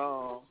am.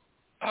 Wrong.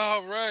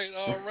 All right,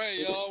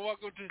 y'all.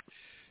 Welcome to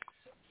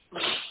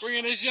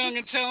bringing this young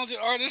and talented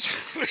artist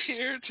over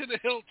here to the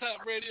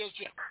Hilltop Radio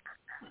Show.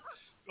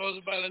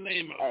 Goes by the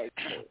name of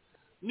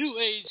New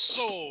Age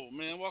Soul,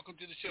 man. Welcome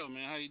to the show,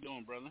 man. How you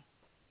doing, brother?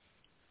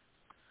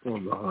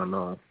 What's going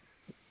on?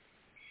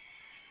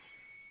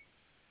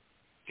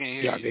 Can't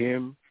hear Y'all you. can hear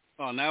me?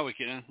 Oh, now we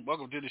can.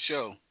 Welcome to the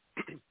show.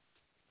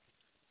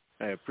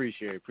 I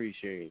appreciate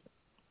it.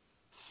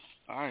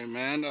 All right,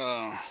 man.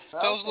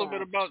 Tell us a little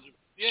bit about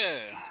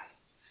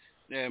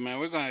Yeah, man.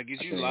 We're gonna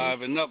get you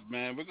live and up,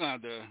 man. We're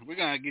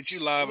gonna get you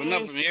live and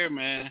up in here,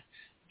 man.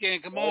 You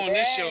can't come on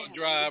this show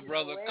dry,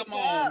 brother. Come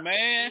on,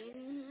 man.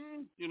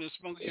 You done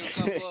smoke your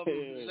cup up.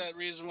 Is that the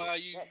reason why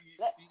you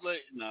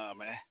late? Nah,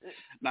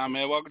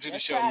 man. Welcome to the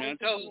show, man.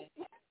 Tell us.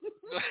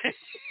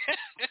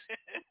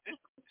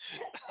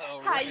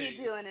 How you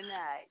doing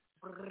tonight?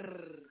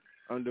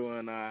 I'm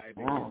doing all right.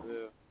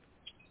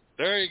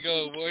 There you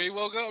go, boy. He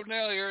woke up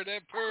now. He heard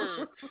that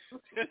purr.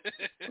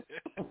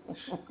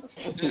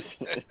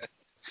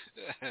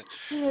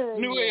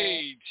 New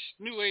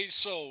Age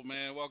Soul,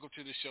 man. Welcome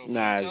to the show,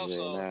 man.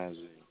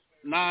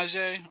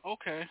 Najee.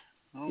 Okay.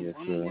 Yes,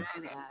 sir.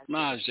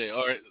 Najee.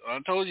 All right. I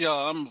told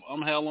y'all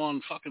I'm hell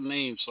on fucking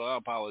names, so I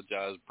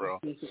apologize, bro.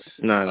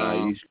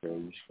 No, you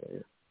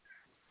straight.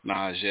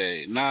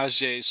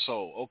 Najee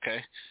Soul.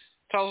 Okay.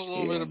 Tell us a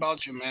little bit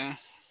about you, man.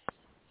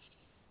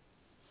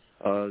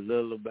 A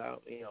little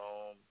about me.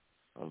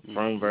 I'm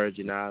from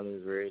Virgin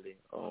Islands, really.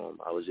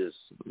 I was just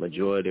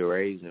majority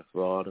raised in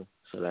Florida,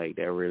 so like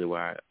that really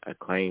why I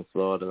claim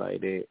Florida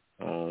like that.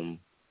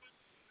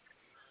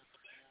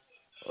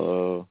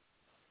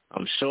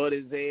 I'm short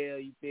as hell,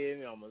 you feel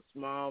me? I'm a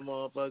small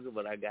motherfucker,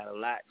 but I got a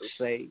lot to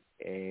say,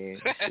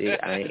 and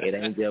it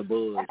ain't just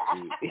bullshit.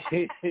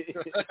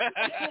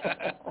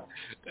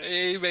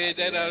 He made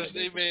that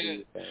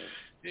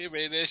He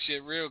made that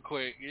shit real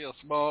quick. He a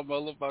small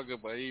motherfucker,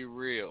 but he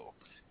real.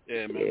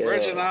 Yeah, man. Yeah.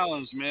 Virgin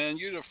Islands, man.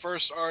 You're the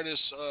first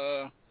artist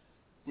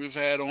we've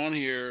had on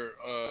here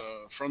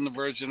from the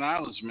Virgin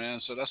Islands,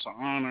 man. So that's an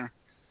honor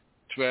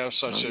to have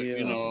such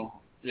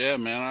yeah,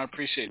 man. I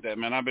appreciate that,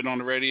 man. I've been on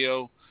the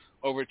radio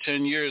over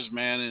 10 years,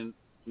 man, and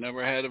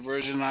never had a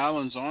Virgin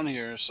Islands on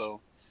here.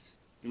 So,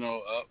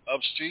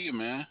 ups to you,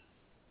 man.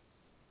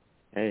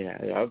 Hey,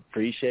 I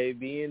appreciate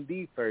being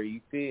deeper.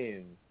 You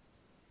feel me?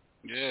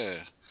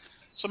 Yeah.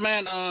 So,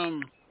 man,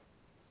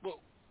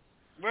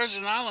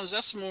 Virgin Islands,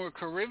 that's more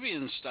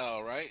Caribbean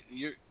style, right?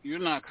 You're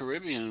not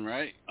Caribbean,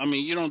 right? I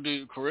mean, you don't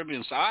do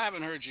Caribbean style. I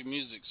haven't heard your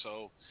music,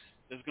 so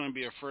it's going to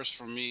be a first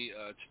for me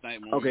tonight.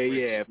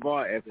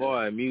 As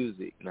far as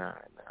music, nah.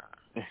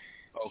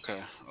 Okay.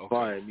 As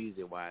far as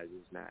music-wise,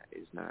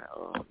 it's not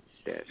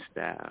that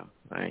style.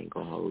 I ain't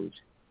going to hold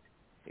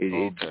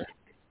you.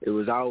 It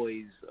was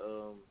always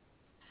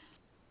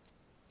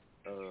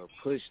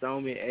pushed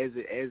on me as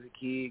a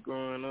kid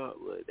growing up,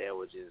 but that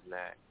was just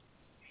not.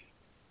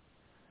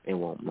 It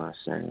wasn't my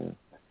sound.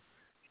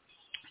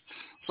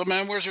 So,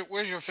 man, where's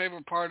your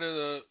favorite part of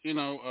the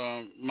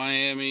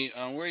Miami?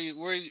 Where is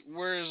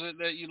it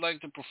that you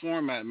like to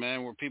perform at,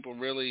 man? Where people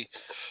really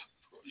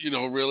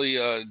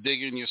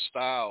digging your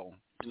style,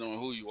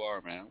 who you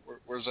are, man.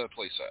 Where's that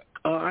place at?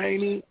 I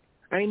ain't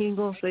even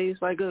gonna say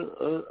it's like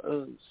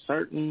a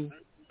certain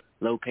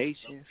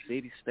location,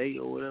 city, state,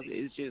 or whatever.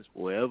 It's just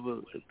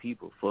wherever the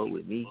people fuck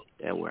with me,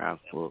 that's where I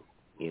fuck.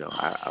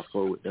 I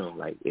fuck with them.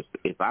 Like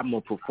if I'm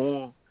gonna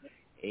perform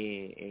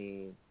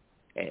and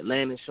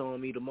Atlanta's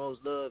showing me the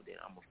most love, then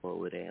I'm gonna fuck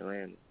with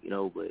Atlanta.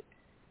 But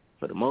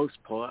for the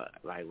most part,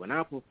 like when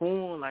I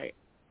perform, like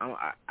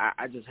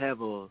I just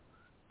have a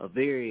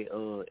very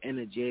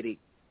energetic,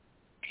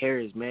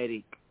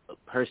 charismatic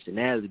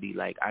personality.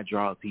 Like I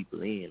draw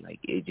people in. Like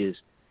it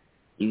just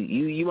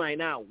you might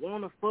not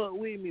want to fuck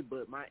with me,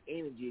 but my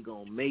energy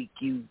gonna make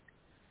you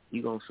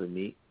gonna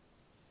submit.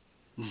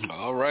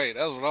 All right,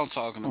 that's what I'm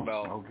talking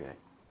about. Okay.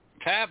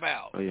 Tap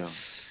out. Oh yeah.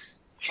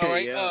 All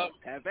right.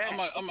 Tap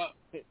out.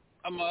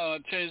 I'm gonna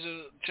change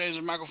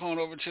the microphone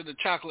over to the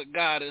chocolate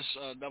goddess,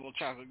 Double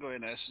Chocolate. Go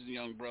ahead and ask the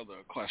young brother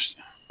a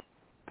question.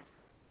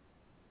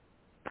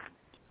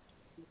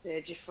 You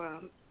said you're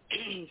from.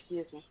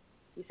 Excuse me.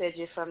 You said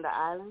you're from the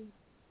island.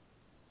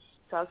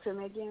 Talk to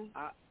me again.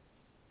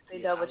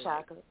 Say Double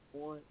Chocolate.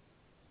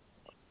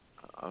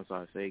 I'm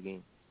sorry. Say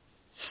again.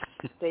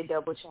 Say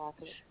Double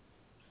Chocolate.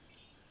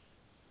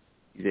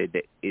 You said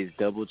that is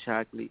Double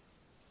Chocolate.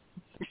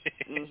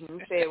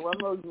 Say it one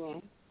more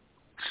again.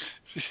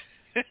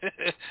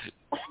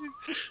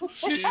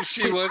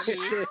 she wants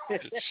you.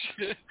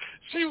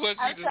 She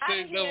wants you to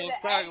say Double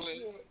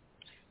Chocolate.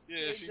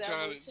 Yeah, she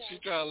trying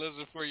to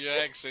listen for your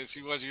accent.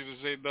 She wants you to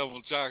say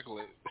Double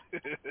Chocolate.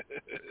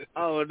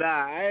 Oh, nah,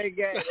 I ain't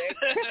got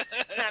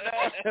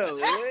that.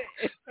 What?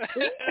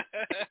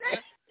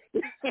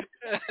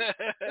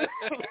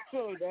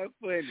 Oh, that's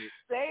funny.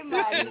 Say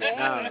my name.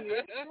 Nah,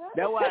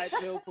 that's why I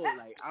tell folks,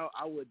 like,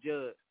 I would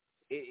judge.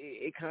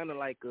 It kind of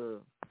like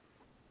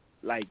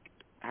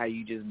how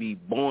you just be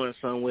born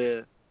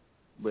somewhere,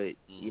 but,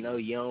 you know,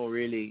 you don't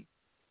really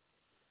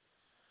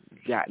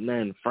got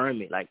nothing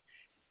from it. Like,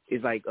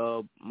 it's like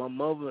my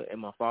mother and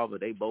my father,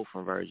 they both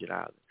from Virgin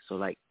Islands. So,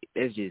 like,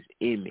 that's just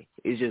in me.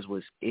 It's just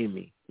what's in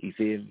me. You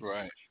feel me?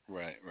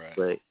 Right.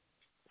 But,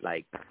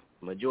 like,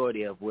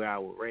 majority of where I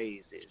was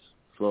raised is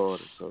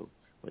Florida. So,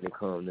 when it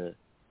comes to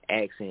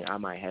accent, I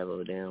might have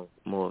a damn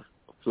more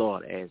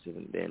Florida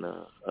accent than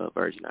a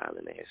Virgin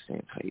Island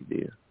accent. How you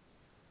feel?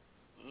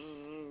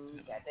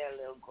 Got that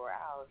little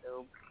growl,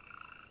 though.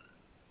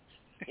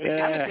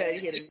 Yeah. I'm trying to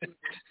hit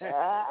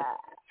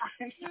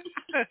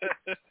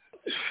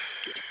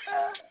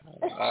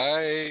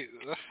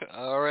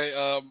All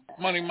right.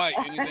 Money Mike,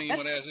 anything you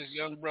want to ask this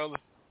young brother?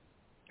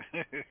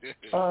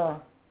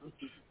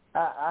 I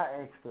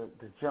asked the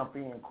jump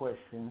in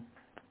question,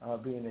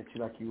 being that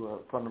you were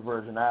from the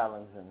Virgin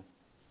Islands, and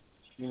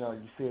you know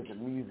you said the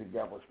music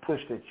that was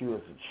pushed at you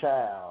as a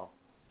child.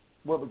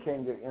 What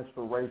became your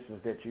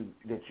inspirations that you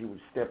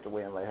stepped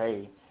away and like,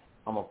 hey,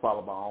 I'm gonna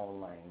follow my own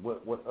lane?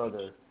 What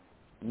other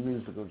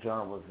musical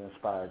genres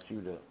inspired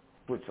you to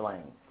switch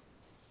lanes?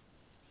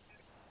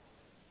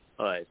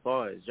 As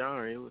far as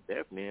genre, it was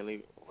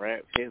definitely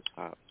rap, hip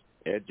hop.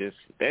 That's just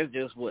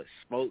what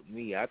spoke to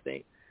me. I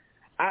think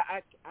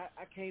I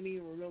can't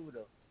even remember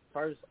the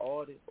first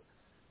artist.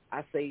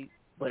 I say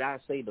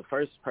the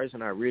first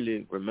person I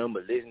really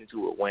remember listening to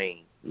was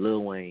Wayne,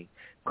 Lil Wayne,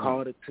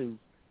 Carter 2.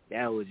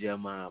 That was just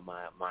my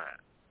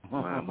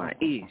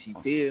itch. You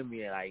feel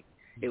me? Like,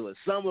 it was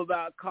something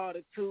about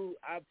Carter 2.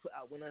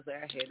 When I say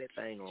I had that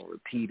thing on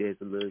repeat as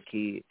a little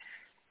kid,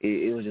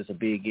 it was just a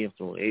big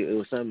influence. It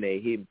was something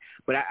that hit me.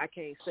 But I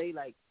can't say,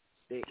 like,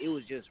 that it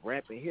was just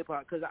rap and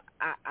hip-hop, because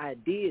I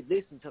did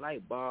listen to,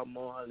 like, Bob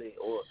Marley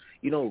or,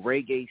 you know,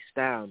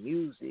 reggae-style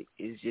music.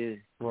 It's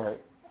just right.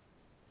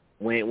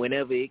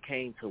 Whenever it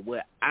came to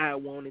what I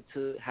wanted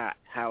to,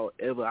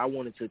 however I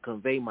wanted to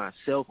convey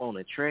myself on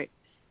a track,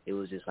 it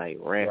was just like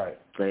rap. Right.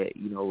 But,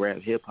 you know,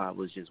 rap hip-hop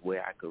was just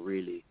where I could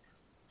really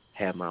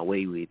have my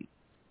way with it.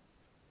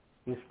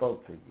 He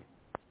spoke to you.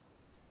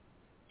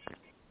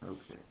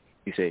 Okay.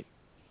 You say?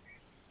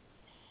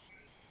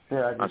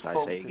 Yeah, I just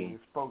spoke to you.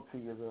 Spoke to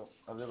you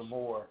a little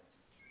more.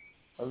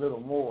 A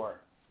little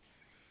more.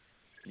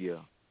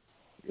 Yeah.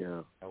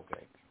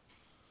 Okay.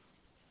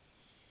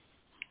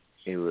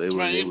 It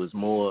was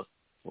more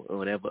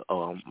whenever.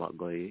 Oh, I'm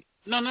go ahead.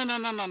 No.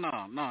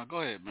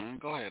 Go ahead, man.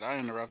 Go ahead. I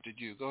interrupted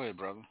you. Go ahead,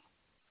 brother.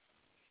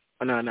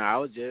 No. I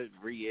was just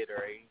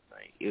reiterating.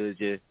 Like, it was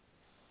just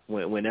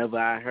whenever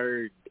I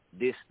heard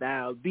this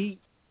style beat,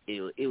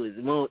 it was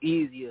more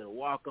easier to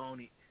walk on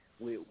it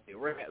with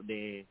rap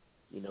than,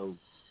 you know,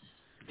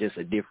 just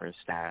a different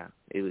style.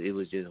 It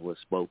was just what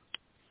spoke.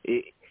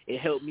 It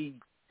helped me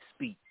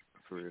speak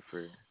for.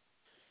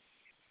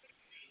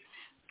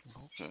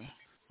 Okay,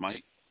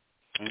 Mike.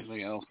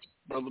 Anything else,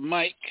 brother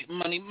Mike?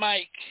 Money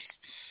Mike.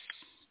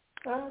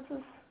 I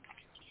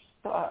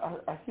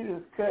hear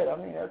this cut. I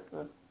mean, that's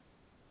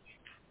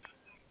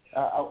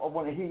I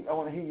want to hear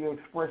your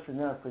expression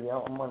now, so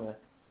I'm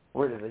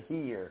ready to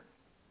hear.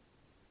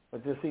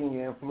 But just seeing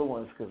your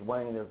influence, because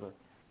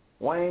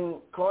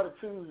Wayne Carter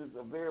 2 is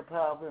a very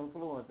powerful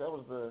influence. That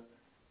was the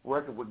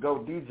record with Go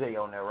DJ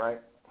on there,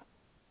 right?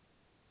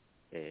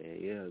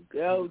 Yeah,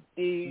 Go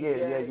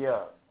DJ.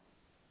 Yeah.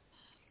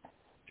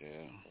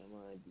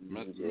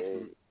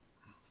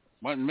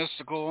 Wasn't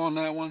Mystical on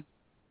that one?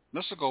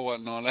 Mystical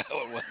wasn't on that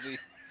one, was he?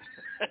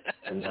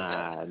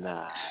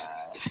 Nah.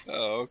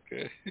 Oh,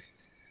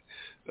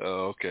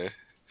 okay.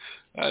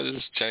 I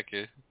just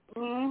checking.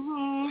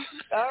 All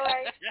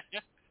right.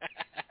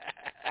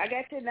 I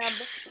got your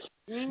number.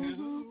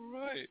 All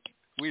right.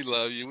 We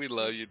love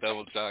you,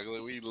 Double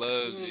Chocolate. We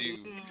love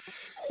you.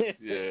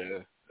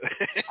 Yeah.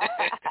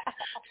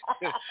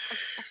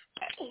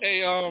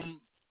 Hey,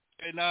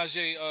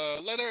 Najee,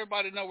 let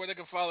everybody know where they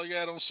can follow you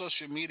at on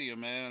social media,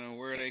 man, and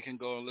where they can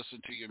go and listen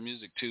to your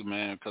music too,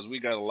 man, because we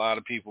got a lot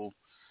of people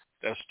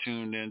that's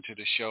tuned into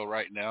the show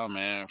right now,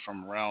 man,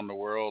 from around the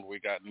world.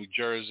 We got New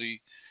Jersey,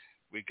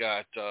 we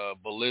got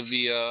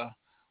Bolivia,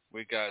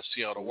 we got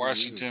Seattle,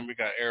 Washington, we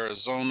got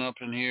Arizona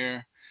up in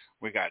here,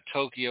 we got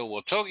Tokyo.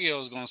 Well,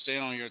 Tokyo is going to stay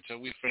on here until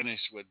we finish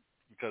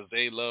because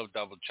they love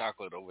Double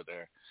Chocolate over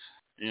there.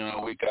 You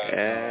know, we got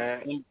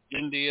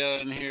India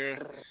in here.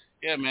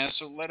 Yeah, man,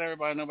 so let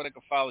everybody know where they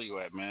can follow you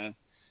at, man.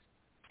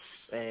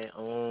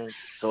 And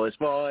so as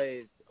far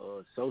as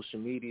social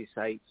media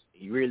sites,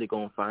 you really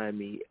going to find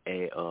me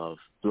at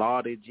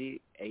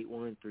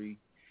FloridaJit813.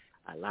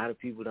 A lot of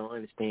people don't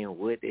understand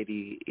what that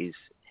is. It's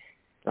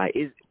like,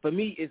 for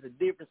me, it's a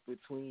difference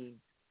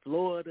between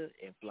Florida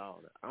and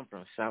Florida. I'm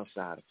from south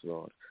side of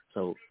Florida,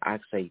 so I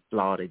say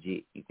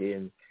FloridaJit. You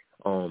feel me?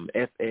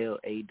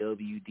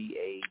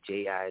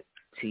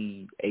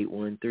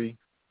 FLAWDAJIT813.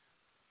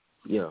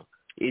 Yeah.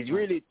 It's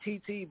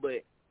TT,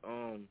 but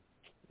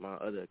my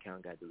other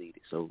account got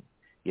deleted. So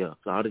yeah,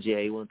 Florida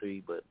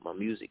J813, but my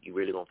music, you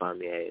really gonna find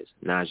me as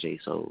Najee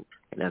Soul,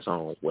 and that's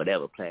on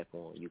whatever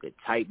platform. You could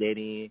type that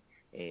in,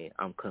 and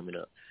I'm coming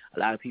up. A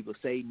lot of people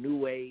say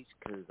new age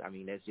because I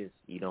mean that's just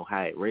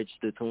how it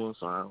registered to them.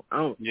 So I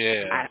don't.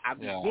 Yeah. I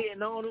be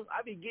getting on them.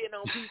 I be getting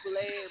on people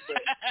ass,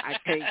 but I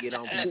can't get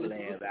on people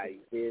ass. You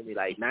feel me?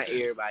 Like not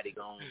everybody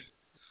gonna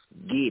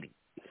get it.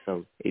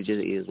 So it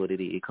just is what it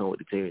is. It comes with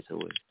the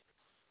territory.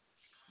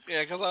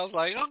 Yeah, because I was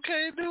like,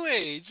 okay, new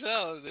age.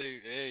 I was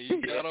like, hey,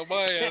 you got on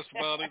my ass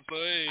about it, so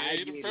hey,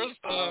 ain't the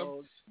first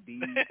time.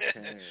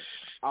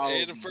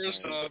 Ain't the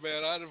first time,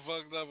 man. I done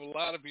fucked up a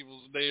lot of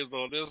people's names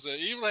on this. And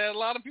even had a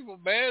lot of people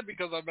mad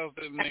because I messed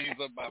their names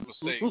up by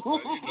mistake.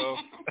 But,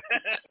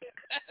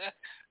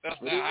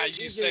 that's not how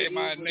you say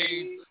my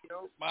name.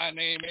 My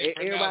name ain't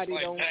pronounced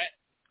like that.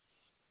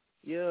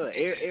 Yeah,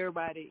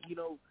 everybody,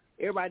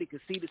 everybody can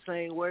see the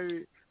same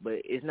word,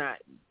 but it's not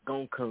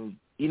gonna come.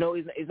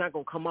 It's not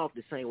gonna come off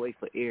the same way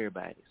for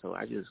everybody. So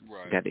I just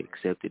got to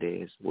accept it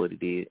as what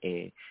it is,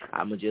 and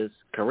I'ma just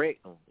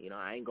correct them.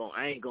 I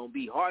ain't gonna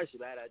be harsh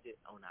about it. I just,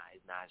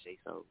 it's Najee,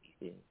 so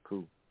yeah,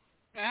 cool.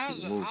 How's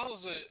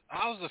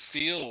it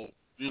feel?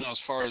 As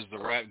far as the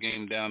rap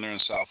game down there in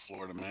South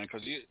Florida, man,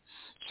 because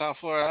South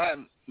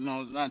Florida,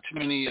 not too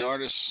many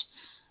artists.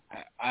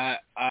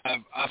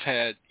 I've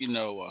had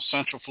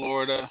Central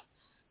Florida,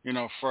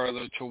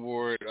 further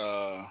toward.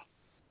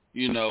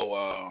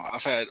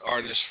 I've had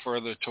artists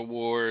further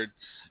toward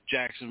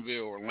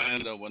Jacksonville,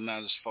 Orlando, but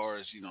not as far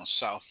as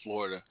South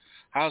Florida.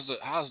 How's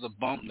the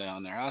bump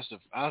down there?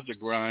 How's the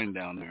grind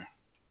down there?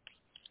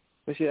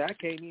 Well, shit, I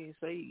can't even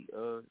say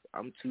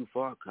I'm too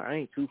far. I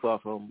ain't too far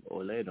from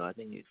Orlando. I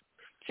think it's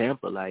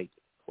Tampa, like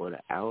an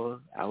hour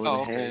and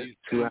a half,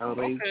 2 hours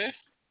maybe.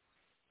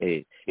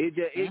 Okay. It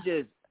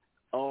just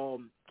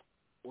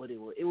what it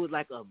was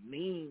like a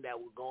meme that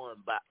was going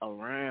by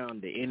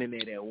around the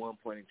internet at one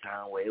point in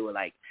time where it was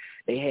like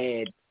they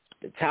had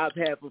the top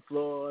half of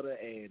Florida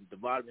and the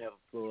bottom half of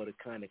Florida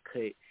kind of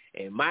cut,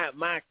 and my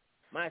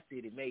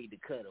city made the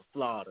cut of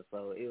Florida,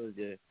 so it was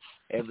just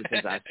ever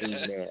since I seen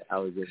that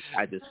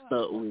I just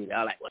stuck with it.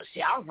 I was like, well,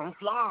 shit, I'm from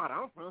Florida.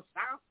 I'm from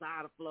South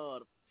Side of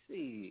Florida.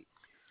 Shit.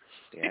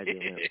 Yeah,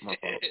 my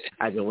fault.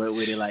 I just went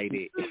with it like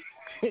that.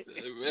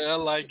 Man, I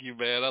like you,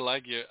 man. I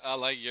like your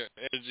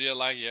energy. I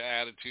like your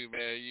attitude,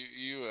 man.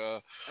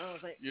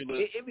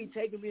 It be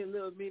taking me a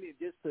little minute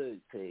just to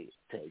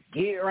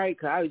get right,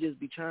 cause I would just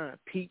be trying to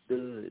peep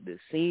the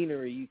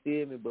scenery. You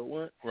feel me? But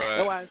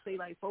that's why I say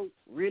like folks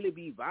really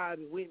be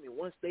vibing with me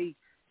once they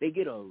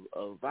get a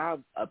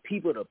vibe, a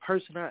people, the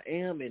person I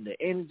am, and the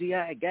energy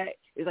I got.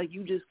 It's like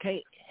you just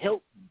can't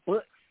help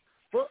but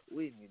fuck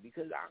with me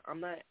because I'm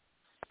not.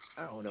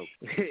 I don't know.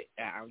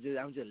 I'm just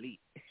elite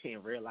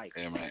in real life.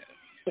 Hey man,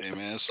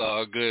 it's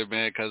all good,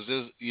 man. Cause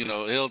this,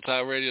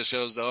 Hilltop Radio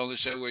Show is the only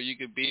show where you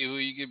can be who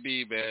you can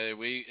be, man.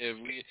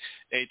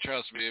 Hey,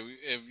 trust me,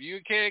 if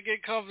you can't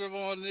get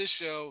comfortable on this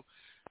show,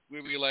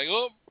 we'll be like,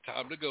 oh,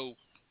 time to go.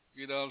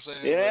 You know what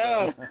I'm saying?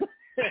 Yeah. But,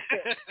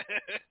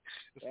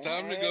 it's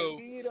time to go.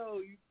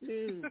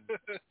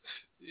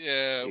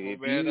 Yeah, if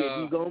man. If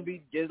you gonna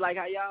be just like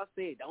how y'all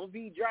said, don't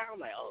be dry. I'm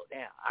like, oh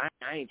damn,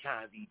 I ain't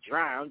trying to be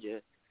dry. I'm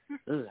just.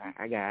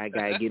 I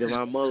gotta get in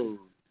my mode.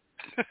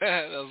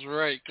 That's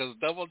right, because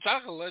Double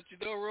Chocolate let you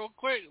know real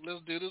quick.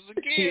 Let's do this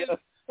again.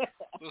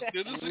 Let's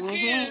do this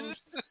again.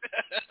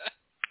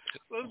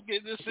 Let's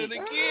get this in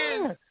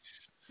again.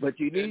 But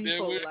you need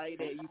folks like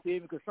that, you feel me?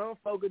 Because some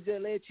folks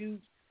just let you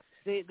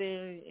sit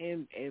there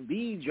and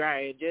be dry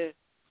and just,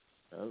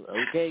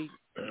 okay.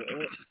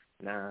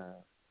 Nah,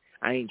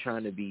 I ain't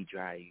trying to be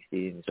dry, you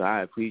feel me? So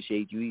I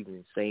appreciate you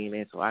even saying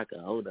that so I can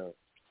hold up.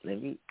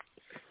 Let me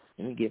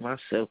get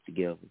myself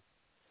together.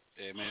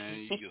 Hey,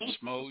 man, you can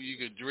smoke, you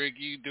can drink,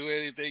 you can do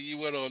anything you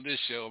want on this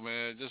show,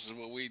 man. This is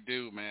what we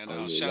do, man.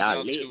 Shout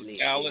out to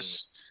Dallas.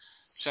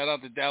 Shout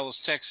out to Dallas,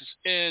 Texas,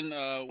 and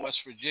West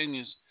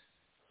Virginia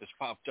that's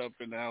popped up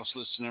in the house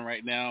listening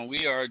right now.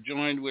 We are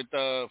joined with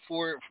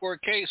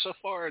 4K so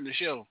far in the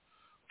show.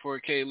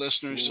 4K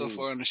listeners so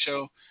far in the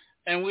show.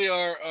 And we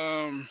are,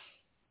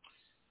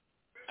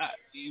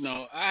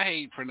 I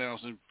hate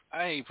pronouncing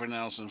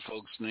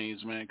folks'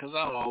 names, man, because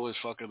I'm always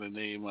fucking the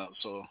name up.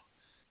 So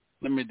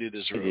let me do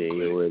this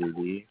real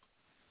quick.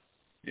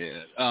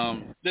 Yeah.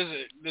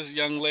 This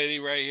young lady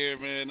right here,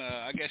 man.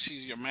 I guess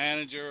she's your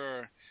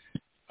manager,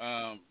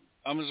 or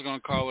I'm just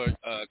gonna call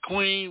her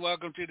Queen.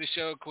 Welcome to the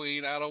show,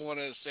 Queen. I don't want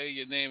to say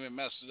your name and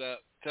mess it up.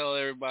 Tell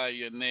everybody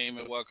your name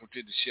and welcome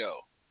to the show.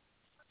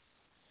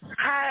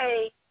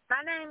 Hi,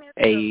 my name is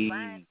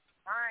Savannah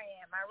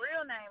Brian. My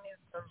real name is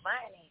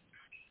Savannah.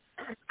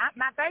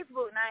 My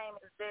Facebook name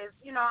is this.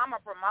 I'm a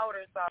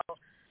promoter, so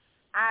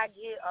I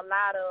get a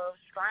lot of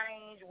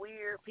strange,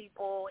 weird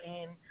people,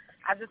 and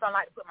I just don't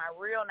like to put my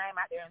real name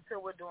out there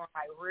until we're doing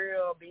like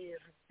real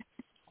business.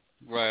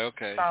 Right.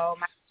 Okay. So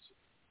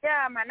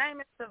my name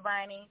is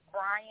Savannah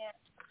Bryant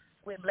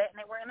with Black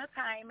Network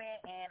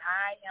Entertainment, and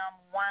I am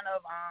one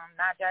of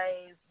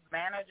Najee's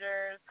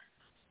managers.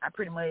 I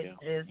pretty much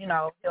just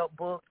help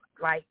book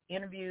like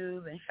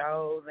interviews and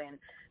shows, and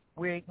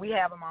we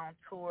have him on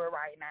tour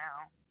right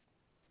now.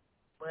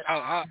 But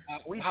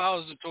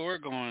how's the tour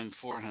going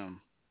for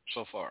him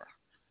so far?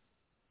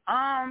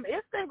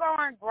 It's been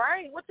going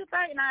great. What you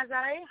think,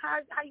 Najee? How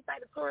you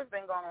think the tour's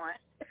been going?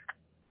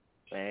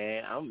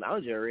 Man, I'm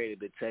just ready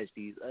to touch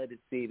these other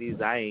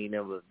cities I ain't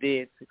never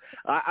been to.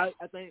 I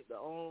think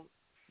the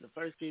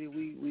first city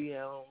we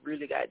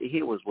really got to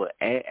hit was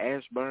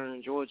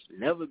Ashburn, Georgia.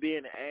 Never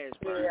been to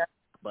Ashburn. Yeah.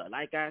 But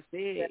like I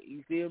said,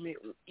 you feel me?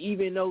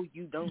 Even though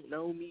you don't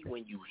know me,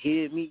 when you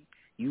hear me,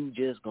 you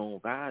just gonna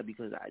vibe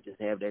because I just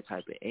have that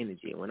type of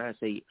energy. And when I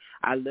say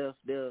I left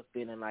there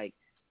feeling like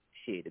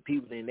shit, the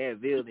people in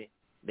that building,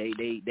 they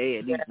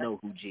at least know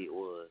who Jit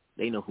was.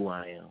 They know who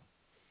I am.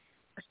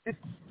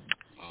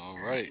 All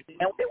right.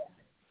 And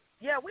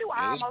we were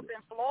almost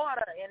in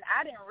Florida, and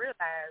I didn't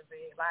realize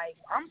it. Like,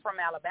 I'm from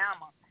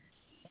Alabama,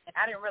 and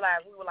I didn't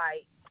realize we were,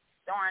 like,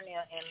 darn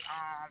near in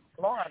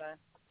Florida.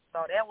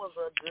 So that was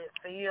a good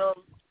feel.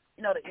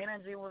 You know, the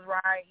energy was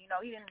right. You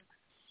know,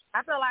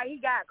 I feel like he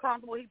got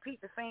comfortable. He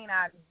peeked the scene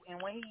out,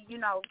 and when he, you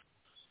know,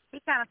 he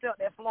kind of felt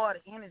that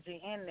Florida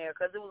energy in there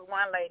because it was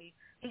one lady,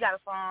 he got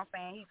a song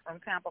saying he's from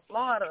Tampa,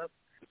 Florida.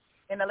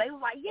 And the lady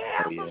was like,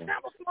 yeah, I'm from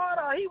Tampa,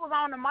 Florida. He was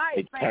on the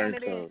mic saying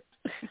it.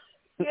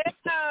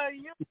 Yeah,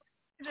 you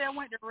just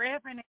went to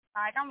riffing it.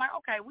 Like, I'm like,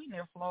 okay, we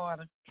near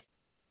Florida.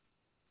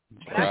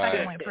 But I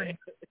think it went pretty.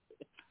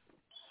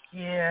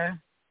 Yeah.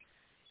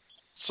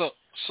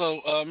 So,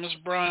 Miss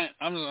Bryant,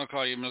 I'm just gonna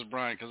call you Miss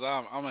Bryant because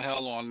I'm a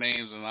hell on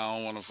names and I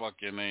don't want to fuck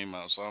your name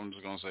up. So I'm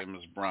just gonna say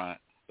Miss Bryant,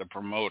 the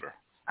promoter,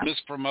 Miss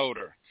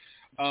Promoter.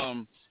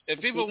 If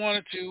people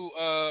wanted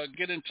to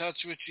get in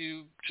touch with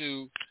you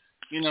to,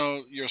 you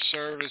know, your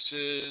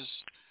services,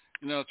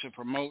 you know, to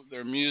promote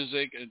their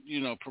music and, you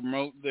know,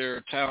 promote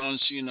their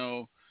talents, you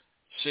know,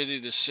 city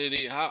to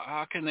city,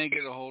 how can they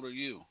get a hold of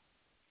you?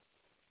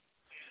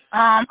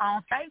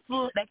 On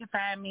Facebook, they can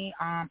find me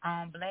on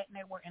Black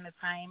Network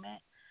Entertainment.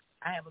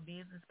 I have a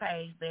business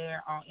page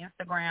there. On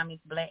Instagram,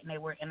 it's Black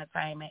Network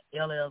Entertainment,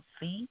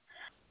 LLC.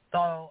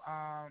 So,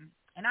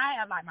 and I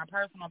have, like, my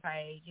personal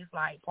page. It's,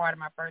 like, part of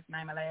my first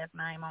name and last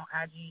name on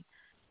IG.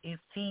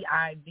 It's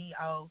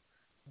TIVOBRYA.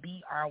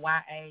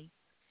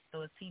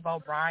 So it's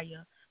Tivo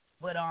Brya.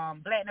 But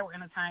Black Network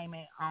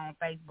Entertainment on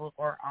Facebook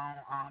or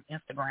on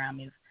Instagram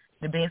is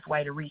the best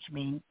way to reach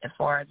me as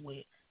far as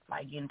with,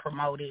 like, getting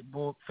promoted,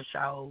 booked for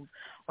shows,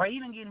 or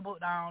even getting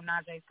booked on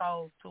Najee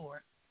Soul's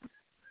tour.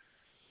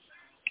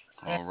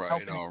 All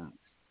right. All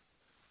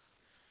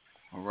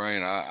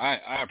right.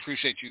 I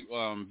appreciate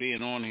you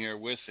being on here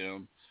with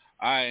him.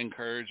 I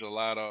encourage a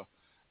lot of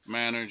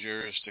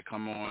managers to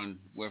come on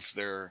with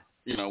their,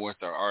 you know, with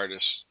their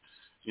artists,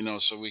 you know,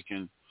 so we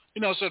can,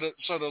 you know, so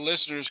the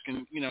listeners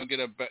can, you know, get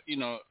a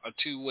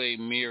two-way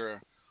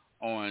mirror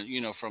on,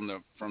 you know, from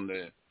the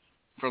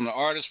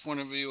artist's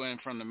point of view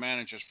and from the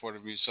manager's point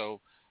of view.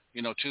 So,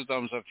 you know, 2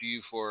 thumbs up to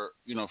you for,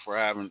 you know,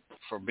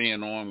 for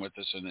being on with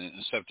us and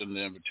accepting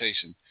the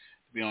invitation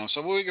to be on.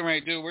 So what we're going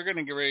to do, we're going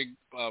to get ready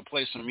to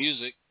play some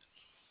music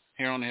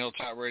here on the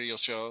Hilltop Radio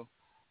Show.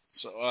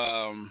 So,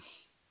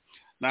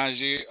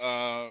 Najee,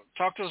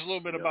 talk to us a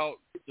little bit about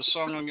the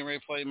song I'm getting ready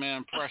to play,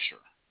 man, Pressure.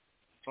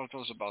 Talk to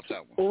us about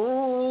that one.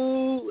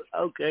 Ooh,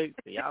 okay.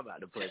 So y'all about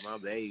to play my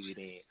baby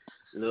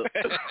then. Look,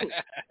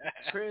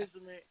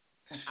 Pressure, man,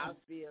 I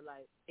feel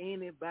like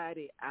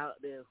anybody out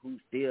there who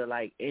feel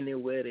like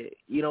anywhere that,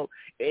 you know,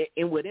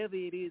 and whatever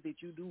it is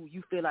that you do,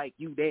 you feel like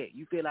you that.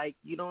 You feel like,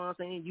 you know what I'm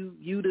saying?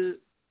 You the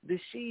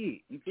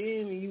shit. You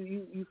feel me?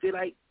 You feel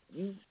like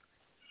you,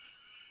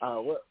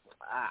 what?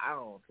 I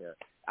don't care.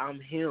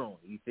 I'm him.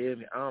 You feel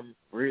me? I'm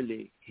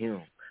really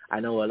him. I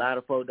know a lot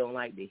of folks don't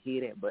like to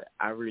hear that, but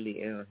I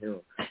really am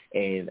him.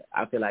 And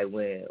I feel like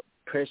when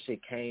Pressure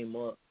came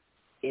up,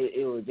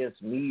 it was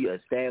just me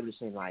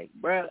establishing, like,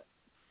 bruh,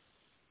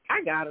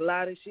 I got a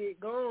lot of shit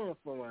going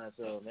for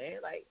myself,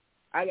 man. Like,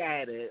 I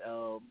had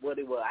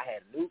I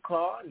had a new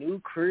car, new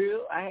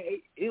crib.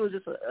 It was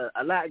just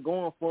a lot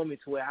going for me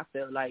to where I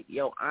felt like,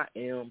 yo, I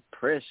am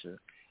Pressure.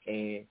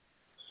 And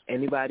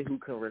anybody who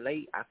can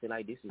relate, I feel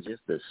like this is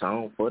just the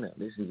song for them.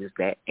 This is just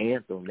that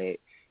anthem that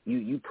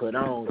you put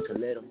on to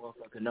let a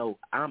motherfucker know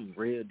I'm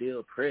real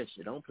deal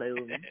Pressure. Don't play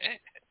with me.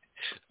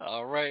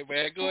 All right,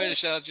 man. Go ahead and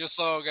shout your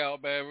song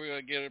out, man. We're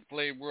going to get it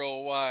played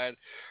worldwide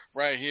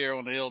right here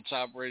on the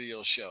Hilltop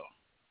Radio Show.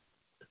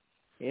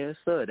 Yes,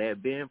 sir.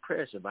 That Being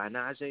Pressure by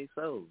Najee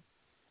Soul.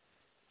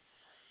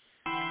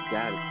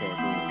 Gotta tap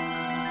in.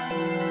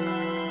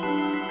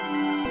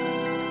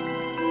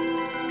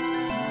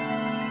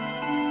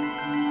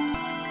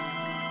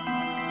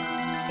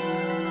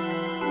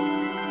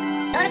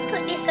 I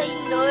put this so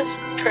you know it's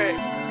true.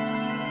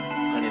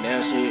 Honey,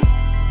 that shit.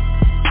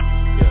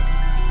 Yeah.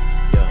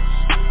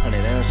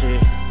 Honey, that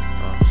shit.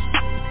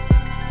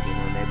 Get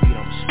on that beat,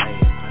 I'm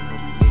slaying. I know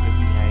you niggas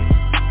be hating.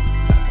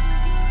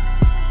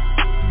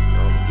 I'm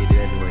gonna get it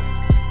anyway.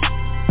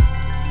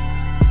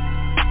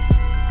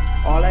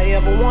 All I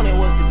ever wanted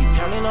was to be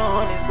counting on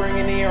hundreds,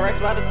 bringing in racks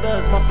by the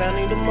thugs. My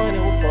family the money,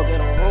 well fuck it,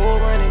 I'm roll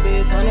running,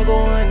 bitch. Time to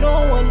go on,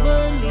 no one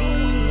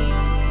believe.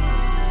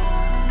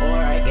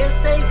 guess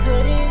they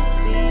couldn't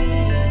see.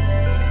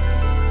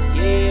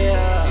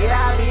 Yeah, I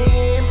be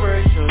in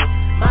pressure,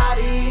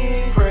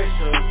 mighty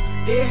pressure.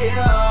 This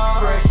here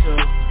pressure,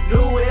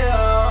 new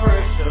air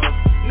pressure,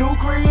 new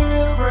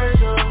crib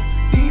pressure,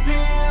 deep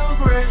hills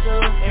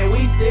pressure, and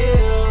we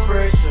still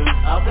pressure.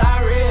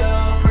 Apply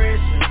real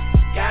pressure,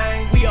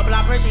 gang. We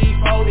apply pressure, he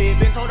folded.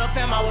 Been told the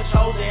fam I was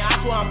chosen, I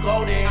swear I'm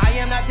golden. I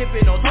am not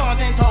tipping no tongues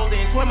and toes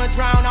in. Swim or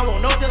drown, I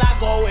won't know till I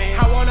go in.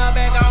 I want her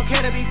back, I don't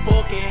care to be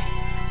fucking.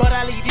 But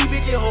I leave these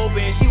bitches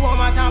hoping. She want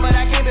my time, but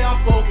I can't be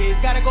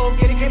unfocused. Gotta go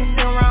get it, can't be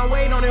sitting around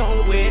waiting on it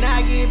home. When I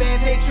get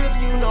back, take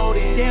trips, you know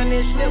this. Damn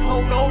this slip,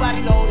 hope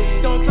nobody know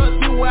this. Don't trust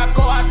me where I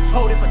go, I just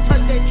hold it. If I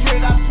touch that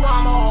trigger, I swear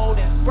I'ma hold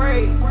it.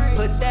 Spray,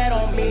 put that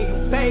on me,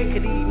 you fake.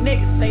 Cause these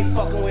niggas stay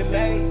fucking with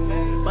me,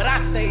 but I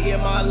stay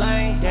in my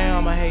lane.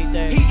 Damn, I hate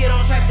that. He get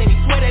on tracks and he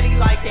swear that he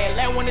like that.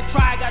 Let one to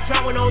try, got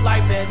drowned with no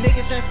life vest.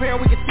 Niggas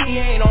transparent, we can see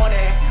he ain't on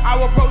that.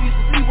 Our pro used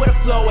to see where the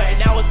flow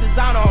at. Now it's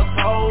designer on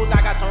toes.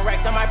 I got some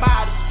racks, I might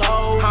buy the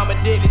stove. I'm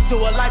addicted to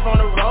a life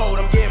on the road.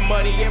 I'm getting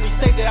money every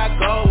state that I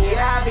go. Yeah,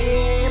 I be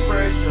in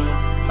pressure,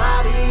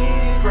 mighty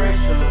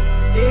pressure.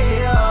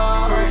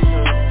 Yeah,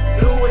 pressure,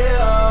 new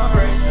air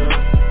pressure,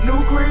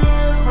 new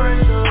crib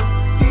pressure,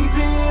 deep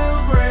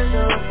hills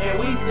pressure, and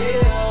we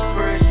still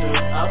pressure.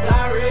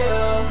 Apply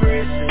real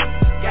pressure,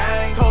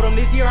 gang. Told him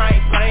this year I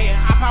ain't playing.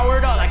 I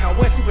powered up like I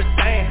went Super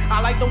Saiyan. I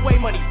like the way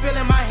money feel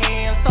in my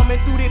hands. Thumbing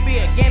through this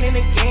beat again and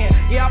again.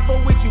 Yeah, I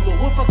fuck with you, but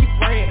what fuck you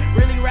friend?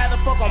 Really rather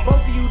fuck on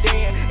both of you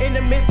then. In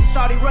the midst of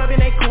shawty rubbing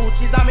they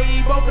coochies, I'ma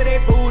eat both of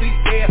their booties,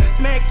 yeah.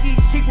 Smack each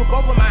cheek with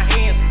both of my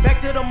hands.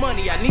 Back to the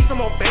money, I need some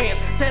more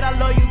bands. Said I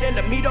love you, then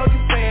to meet all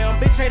you fam.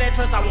 Bitch, say that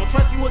trust, I won't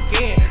trust you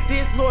again.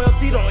 This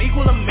loyalty don't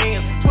equal a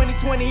man's.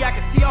 2020, I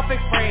can see all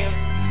fake friends.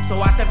 So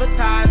I sever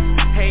ties,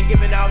 ain't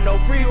giving out no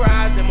free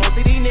rides. And most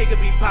of these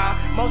niggas be pop.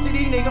 Most of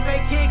these niggas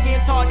fake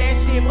kicking, talk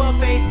that shit, but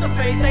face to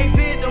face they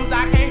victims.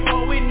 I can't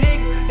fuck with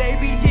niggas,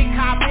 they be dick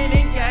copping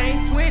and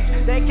gang switch.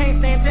 They can't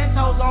stand 10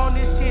 toes on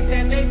this shit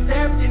that they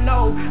stepped to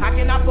know. I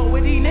cannot fuck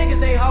with these niggas,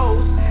 they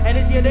hoes. And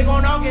this year they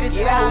gon' all get it.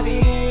 Yeah, I be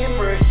in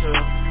pressure,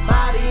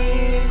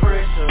 mighty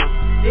pressure.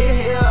 This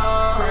here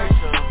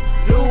pressure,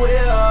 new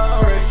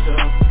air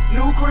pressure,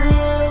 new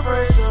crib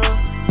pressure,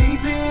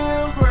 deep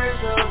hills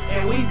pressure,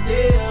 and we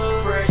still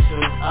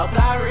pressure.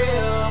 Apply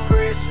real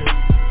pressure,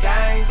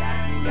 gang,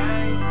 gang,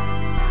 gang.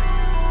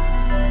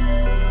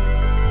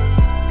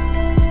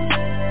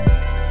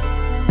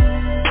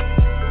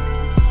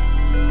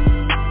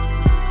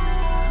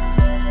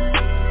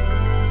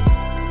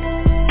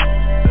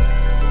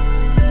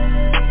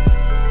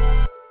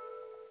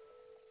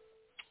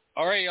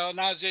 All right, y'all.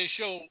 Najee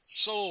Show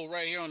Soul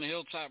right here on the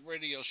Hilltop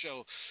Radio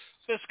Show.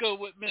 Let's go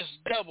with Miss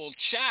Double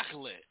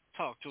Chocolate.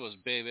 Talk to us,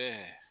 baby.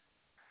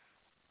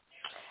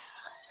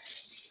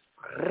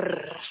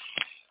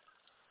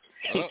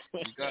 Oh,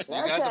 you got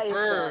the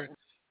bird.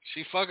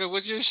 She fucking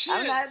with your shit.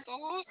 I'm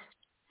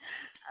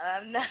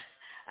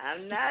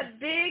not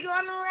big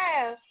on the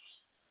rap,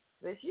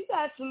 but you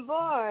got some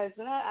bars,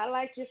 and I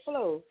like your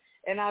flow,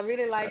 and I'm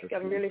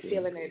really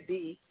feeling that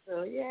beat.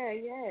 So yeah.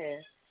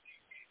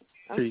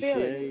 I'm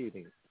feeling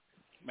it.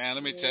 Man,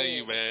 let me tell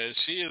you, man,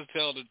 she is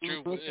telling the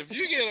truth. If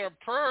you get a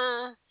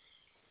purr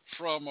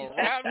from a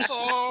rap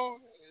song,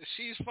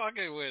 she's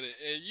fucking with it,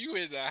 and you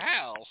in the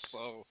house.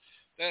 So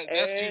that's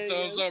two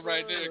thumbs up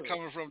right there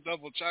coming from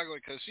Double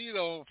Chocolate, because she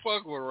don't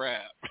fuck with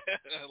rap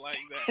like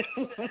that.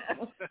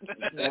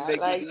 That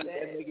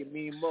make it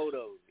mean more,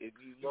 though. It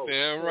means more.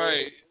 Yeah,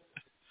 right.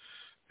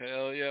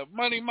 Hell yeah.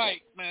 Money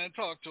Mike, man,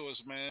 talk to us,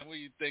 man. What do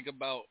you think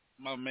about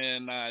my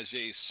man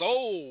Najee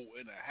Soul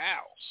in the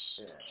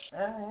house?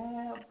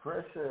 Yeah,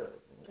 pressure.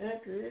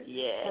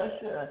 Yeah.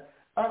 Pressure.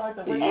 I like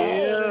the way you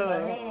in my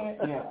hand.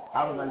 Yeah,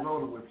 I was like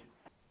rolling with you.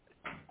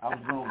 I was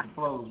going with the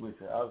flows with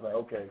you. I was like,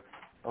 okay.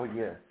 Oh,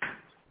 yeah.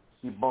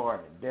 He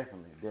barred it.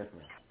 Definitely.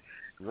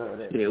 Love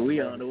that. Yeah, we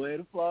on the way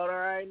to Florida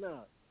right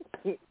now.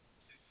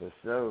 For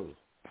sure.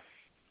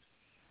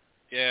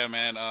 Yeah,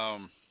 man.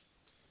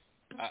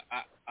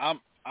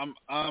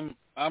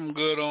 I'm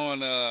good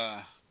on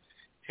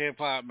hip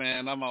hop,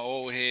 man. I'm an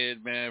old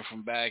head, man,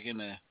 from back in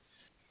the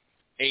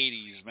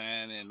 80s,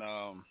 man, and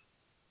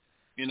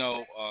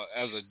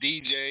as a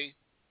DJ,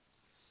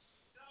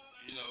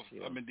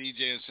 I've been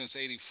DJing since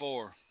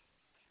 '84.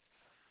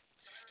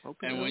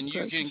 Okay. And when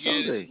you can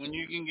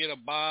get a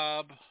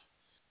bob,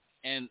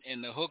 and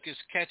the hook is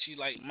catchy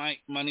like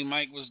Money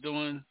Mike was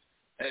doing,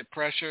 that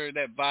pressure,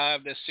 that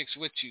vibe that sticks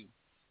with you.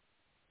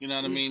 You know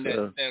what I mean?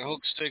 That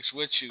hook sticks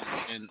with you,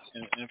 and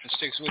if it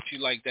sticks with you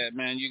like that,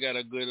 man, you got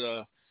a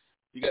good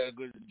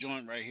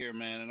joint right here,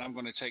 man. And I'm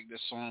gonna take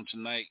this song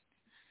tonight,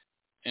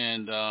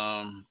 and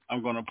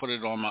I'm gonna put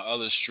it on my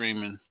other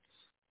streaming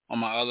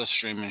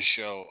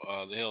show,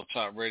 the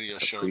Hilltop Radio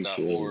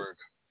Show.org,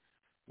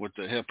 with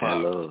the hip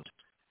hop.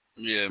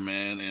 Yeah,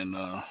 man. And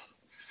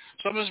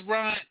so, Miss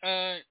Bryant,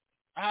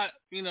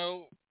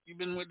 you've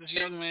been with this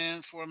young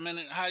man for a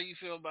minute. How do you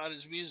feel about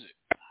his music?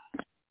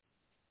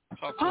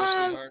 Talk to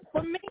us, sweetheart.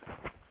 For me,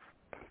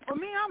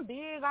 I'm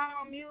big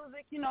on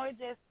music.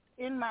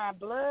 in my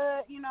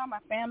blood, my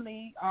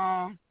family,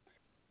 and,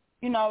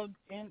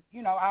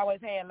 I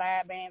always had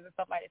live bands and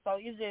stuff like that. So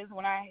it's just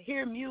when I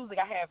hear music,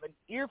 I have an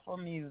ear for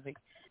music.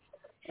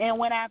 And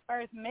when I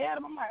first met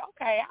him, I'm like,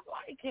 okay, I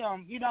like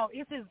him.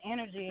 It's his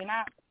energy. And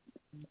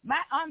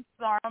I'm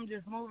sorry, I'm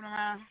just moving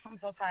around. I'm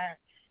so tired.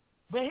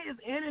 But his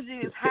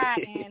energy is high,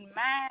 and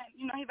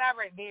mine, he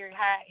vibrates very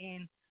high.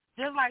 And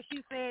just like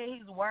she said,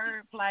 his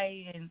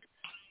wordplay, and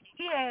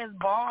he has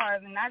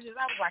bars. And I was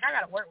like, I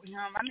got to work with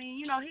him. I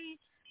mean,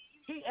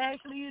 he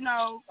actually,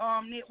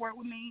 networked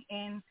with me.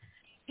 And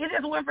it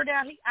just went for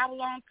that. I was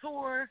on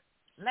tour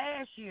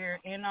last year,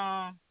 and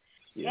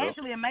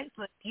actually, it makes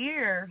a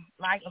year,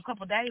 like a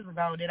couple of days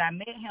ago, that I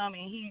met him,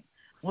 and he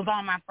was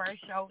on my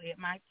first show at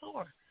my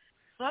tour.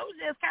 So it was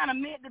just kind of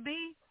meant to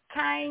be.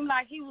 Came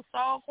like he was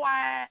so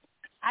quiet.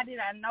 I did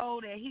not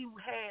know that he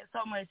had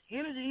so much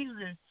energy. He was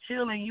just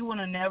chilling. You would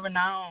have never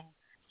known.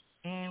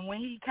 And when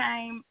he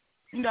came,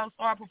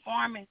 started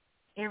performing,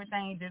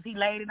 everything he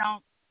laid it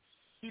on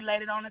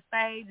the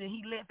stage, and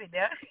he left it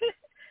there.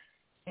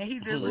 And he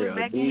just went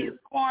back in his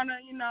corner.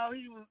 He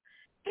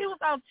was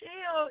so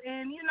chill,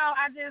 and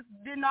I just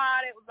didn't know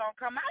how that was gonna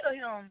come out of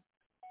him.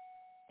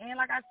 And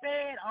like I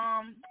said,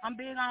 I'm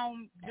big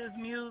on just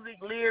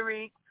music,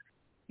 lyrics.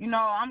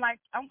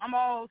 I'm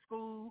old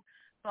school,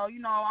 so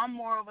I'm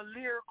more of a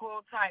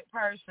lyrical type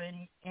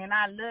person, and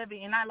I love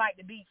it, and I like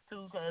the beats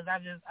too, because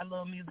I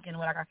love music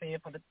anyway. Like I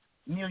said, for the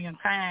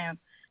millionth time.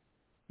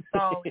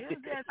 So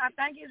it's just, I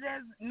think it's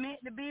just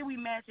meant to be. We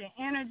matching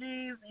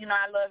energies.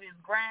 I love his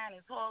grind,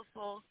 his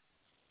hustle,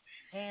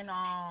 and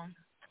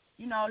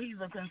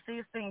he's a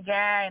consistent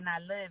guy, and I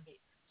love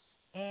it.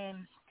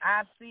 And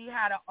I see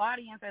how the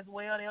audience as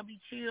well, they'll be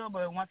chill,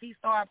 but once he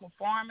started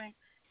performing,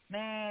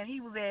 man,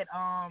 he was at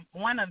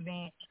one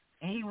event,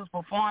 and he was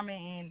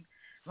performing, and,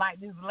 like,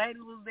 this lady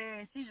was there,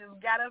 and she just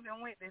got up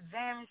and went to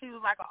jamming. She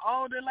was like an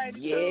older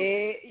lady,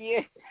 too.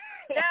 Yeah.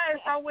 Yeah,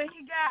 so when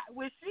she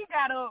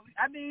got up,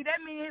 I mean, that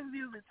means his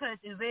music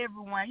touches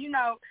everyone.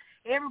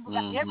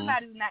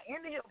 Everybody's not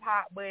into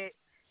hip-hop, but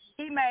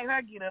he made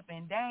her get up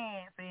and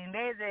dance, and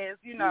they just,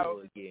 He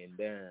was getting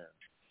down.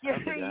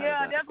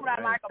 Yeah, that's what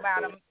I like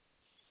about him.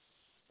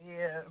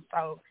 Yeah,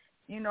 so,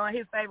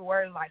 his favorite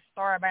word is like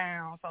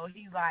starbound. So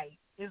he's like,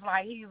 it's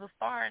like he's a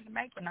star in the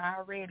making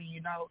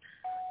already,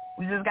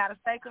 We just got to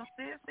stay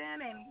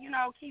consistent and,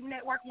 keep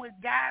networking with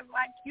guys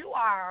like you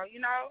are,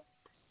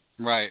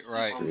 Right.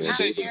 You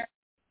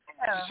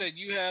said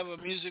you have a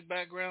music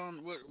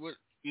background. What Well,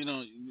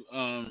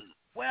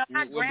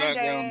 my granddad.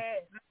 Background?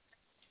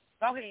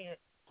 Go ahead.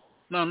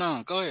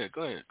 No, go ahead.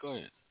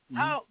 Mm-hmm.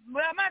 Oh,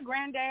 well, my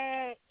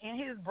granddad and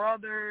his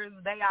brothers,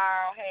 they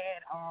all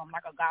had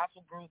like a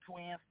gospel group,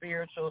 Twin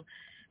Spiritual,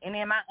 and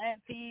then my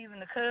aunties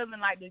and the cousin,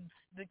 like the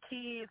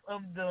kids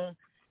of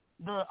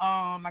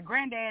my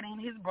granddad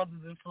and his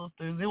brothers and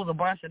sisters. It was a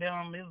bunch of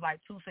them. It was like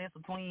 2 sets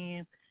of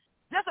twins.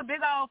 Just a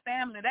big old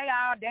family. They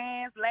all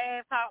dance,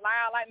 laugh, talk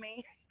loud like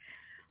me.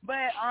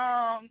 But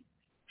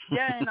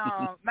yeah, and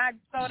my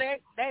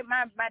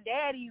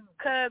daddy's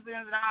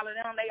cousins and all of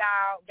them, they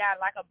all got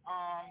like a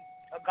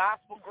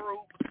gospel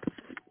group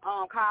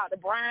called the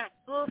Bryant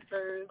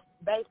Sisters,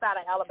 based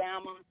out of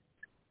Alabama.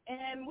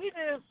 And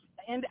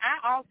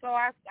I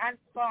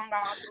sung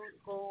all through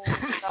school.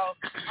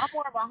 I'm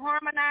more of a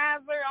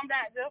harmonizer. I'm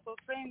not just a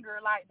singer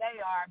like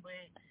they are,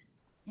 but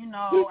I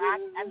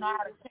know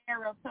how to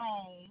carry a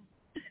tune.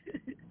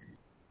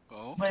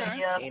 Okay. But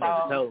yeah, Ain't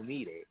never told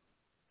me that.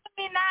 I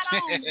mean, not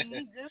on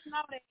me, just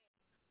know that.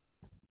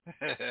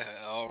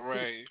 All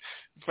right.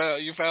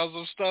 You found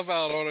some stuff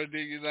out on it,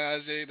 did you,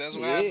 Najee? That's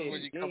what happens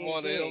when you come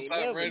on the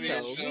Hilltop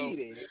Radio Show.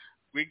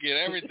 We get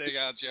everything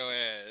out your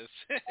ass.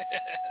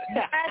 I'm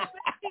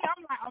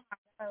like, oh my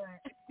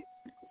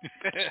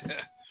God.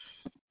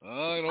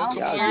 Oh, don't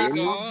come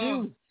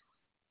on.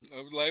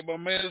 Like my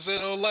man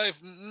said on life,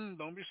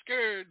 don't be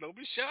scared, don't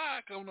be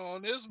shy coming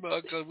on this,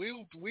 because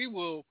we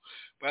will.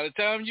 By the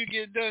time you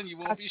get done, you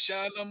won't be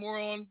shy no more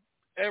on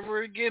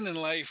ever again in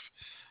life.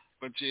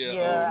 But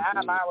yeah,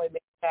 I've always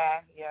been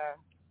shy. Yeah.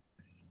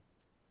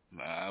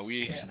 Nah,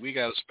 we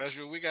got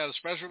a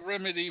special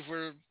remedy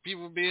for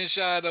people being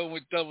shy though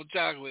with double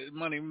chocolate,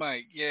 Money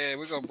Mike. Yeah,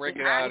 we're gonna break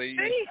it out of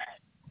you.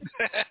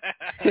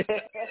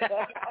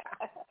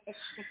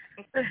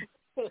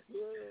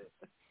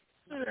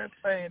 That's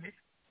funny.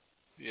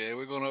 Yeah,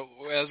 we're gonna,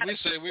 as we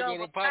say, we're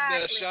gonna pop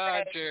that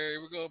shy cherry.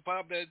 We're gonna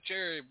pop that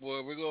cherry,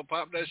 boy. We're gonna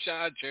pop that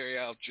shy cherry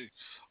out you.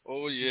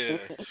 Oh yeah.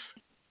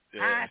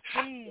 I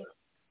see.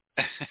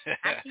 I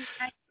keep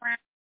thinking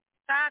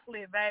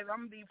chocolate, baby.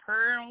 I'm gonna be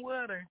purring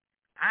with her.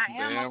 I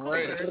am damn a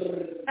right.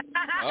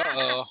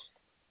 Uh-oh.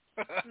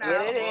 No.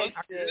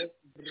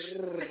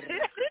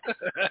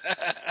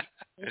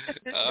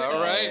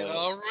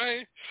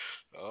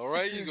 All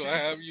right. You gonna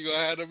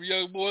have them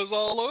young boys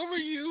all over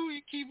you.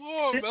 You keep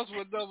on messing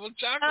with double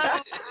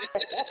chocolate.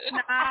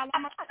 Nah, I'm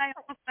gonna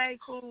stay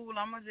cool.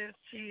 I'm gonna just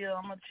chill.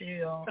 I'm gonna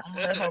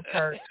let her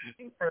purr.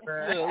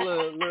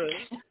 Look.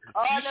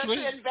 Oh, no,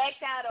 she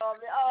backed out on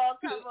me. Oh,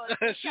 come on.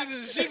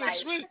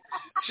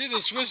 She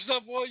done switched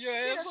up on your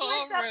ass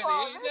already.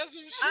 Ain't that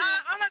some shit?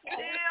 I'm a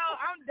chill.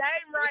 I'm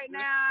dating right now.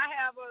 I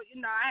have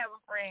a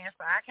friend,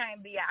 so I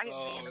can't be out here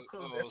being a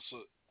cougar.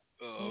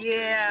 Okay.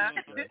 Yeah.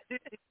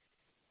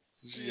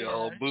 She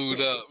all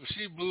booed up.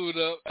 She booed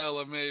up.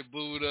 LMA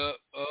booed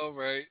up. All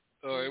right.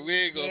 We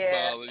ain't gonna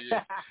bother you.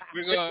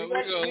 We gonna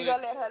let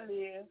her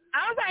live.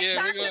 I was like,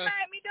 stop to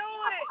make me do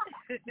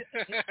it.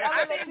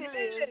 I'm gonna let you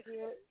live.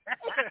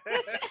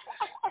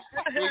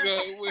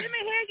 Let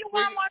me hear you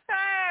one more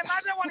time. I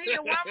just want to hear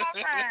you one more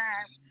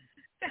time.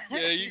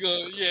 Yeah, you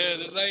go. Yeah,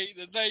 the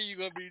night you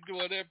gonna be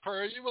doing that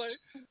purr. You like,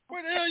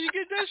 where the hell you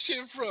get that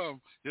shit from?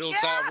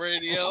 Hilltop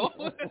Radio.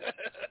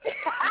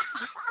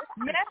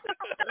 Mess with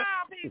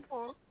some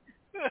people.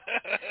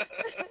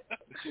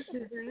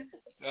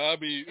 I'll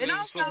be. And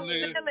I'm so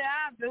silly,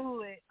 I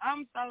do it.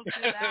 I'm so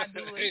silly, I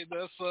do it. Ain't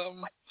that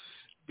something?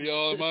 Be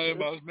all in my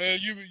mouth, man.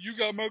 You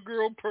got my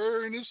girl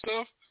purring and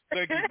stuff.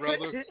 Thank you,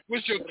 brother.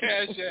 What's your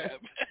Cash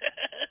App?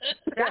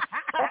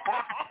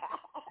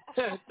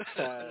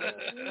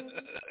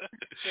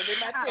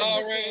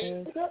 All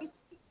right.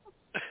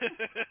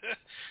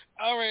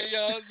 All right,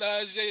 y'all.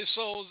 Najee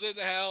Soul's in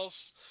the house.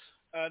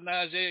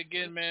 Najee,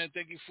 again, man,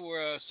 thank you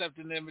for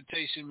accepting the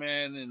invitation,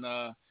 man, and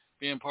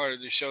being part of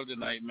the show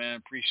tonight, man.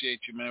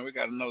 Appreciate you, man. We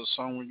got another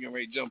song we're getting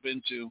ready to jump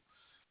into.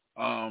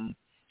 One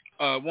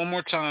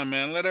more time,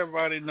 man. Let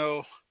everybody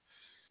know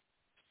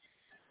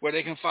where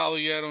they can follow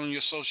you at on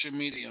your social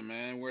media,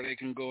 man, where they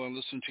can go and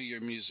listen to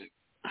your music.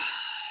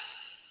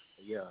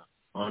 Yeah.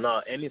 On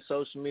any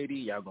social media,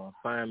 y'all going to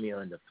find me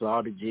under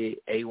Florida Jet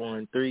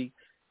A13.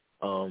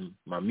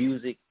 My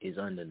music is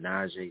under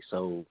Najee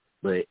Soul,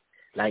 but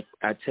like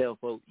I tell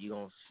folks,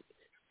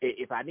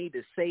 if I need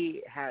to say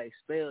it how it's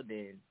spelled,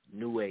 then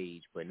New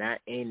Age, but not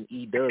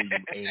NEWNUAGE.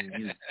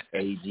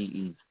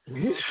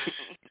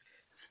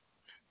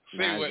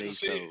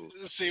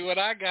 See what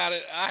I got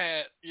it. I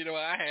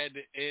had the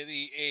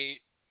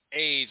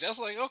NEAGE. That's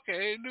like,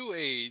 okay, New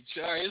Age.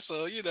 All right,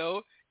 so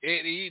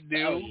NE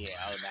new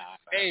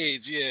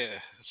age, yeah.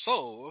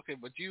 So okay,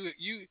 but you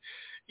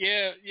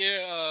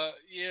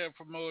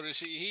promoter.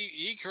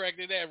 He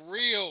corrected that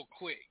real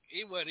quick.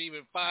 It wasn't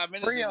even 5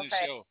 minutes in the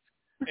show.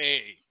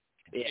 Hey.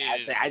 Yeah,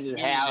 I just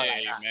have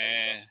like,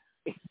 man.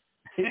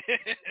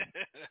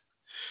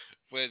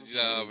 But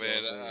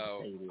man,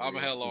 I'm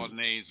hell on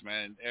names,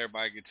 man.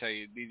 Everybody can tell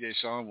you, DJ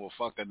Sean will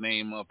fuck a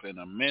name up in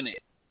a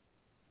minute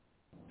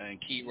and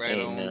keep right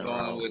on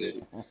going with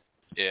it.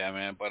 Yeah,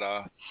 man. But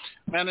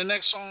man, the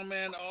next song,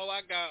 man, all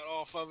I got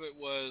off of it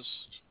was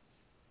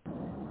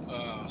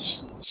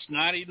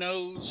Snotty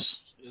Nose.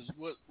 Is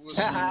what's the name of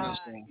that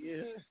song?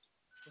 Yeah.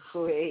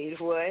 Wait,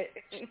 what?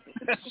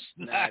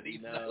 Snotty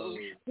Nose.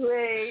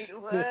 Wait,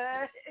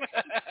 what?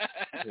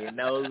 His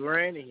nose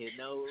running. They need to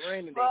go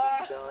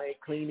and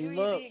clean him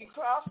up. You eating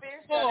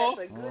crawfish? That's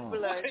a good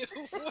blunt.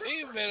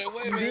 Wait a minute.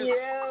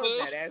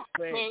 Yeah, that's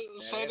funny.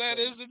 So that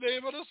is the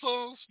name of the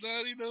song,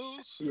 Snotty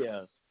Nose?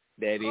 Yeah.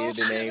 That is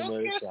the name of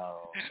the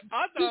song.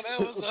 I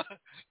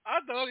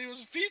thought he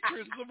was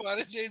featuring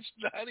somebody named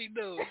Snotty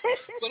Nose.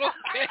 But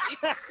okay.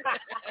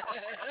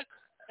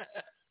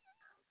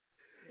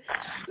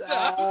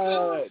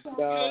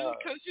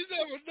 Because you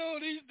never know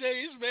these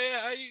days, man.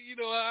 I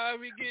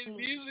be getting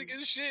music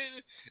and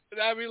shit,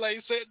 and I be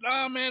like saying,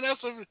 "Nah, man,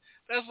 that's the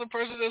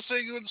person that's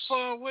singing the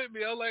song with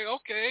me." I'm like,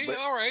 okay,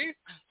 all right.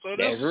 So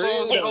that's the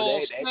song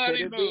called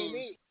Snotty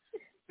Nose.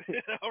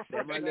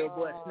 That my little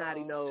boy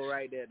Snotty Nose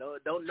right there.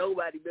 Don't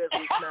nobody mess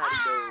with Snotty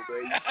Nose, bro.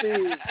 You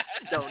see?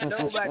 Don't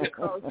nobody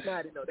call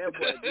Snotty Nose. That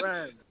boy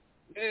grinding.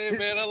 Hey,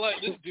 man, I like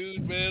this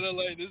dude, man. We're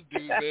going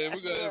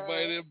to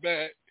invite him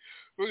back.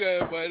 We're going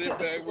to invite him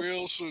back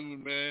real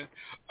soon, man.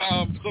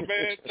 So,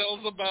 man, tell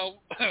us about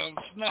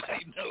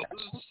Snotty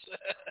Nose.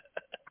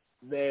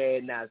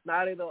 Man, now,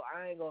 Snotty Nose,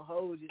 I ain't going to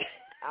hold you.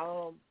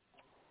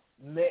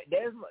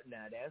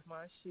 That's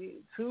my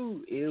shit,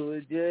 too. It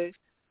was just,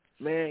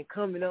 man,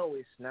 coming up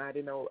with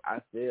Snotty Nose,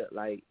 I felt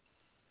like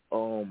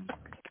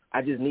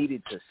I just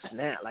needed to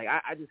snap. Like,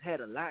 I just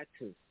had a lot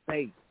to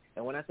say.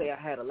 And when I say I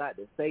had a lot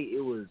to say,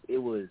 it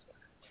was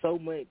so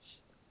much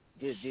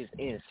just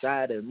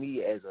inside of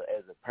me as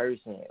a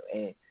person,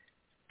 and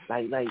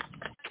like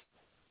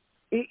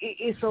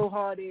it's so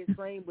hard to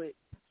explain.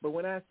 But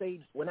when I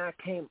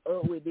came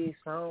up with this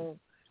song,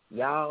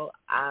 y'all,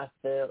 I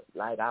felt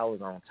like I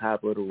was on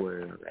top of the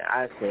world.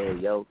 I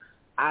said, yo,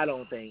 I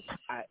don't think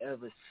I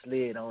ever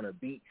slid on a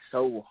beat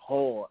so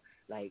hard.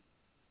 Like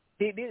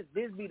this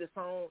be the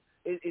song.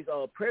 It's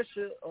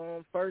Pressure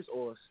first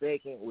or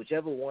second,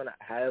 whichever one,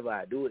 however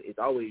I do it, it's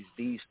always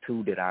these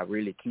two that I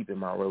really keep in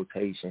my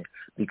rotation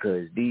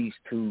because these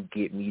two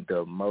get me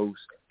the most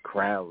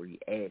crowd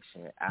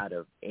reaction out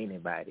of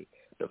anybody.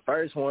 The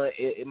first one,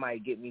 it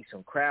might get me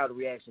some crowd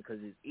reaction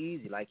because it's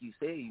easy. Like you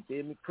said, you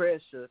feel me?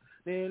 Pressure,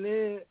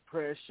 then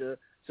pressure.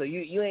 So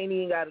you ain't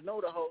even got to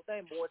know the whole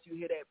thing, but once you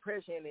hear that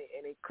pressure and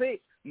it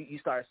click, you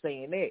start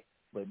saying that.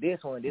 But this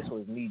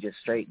was me just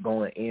straight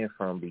going in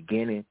from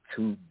beginning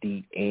to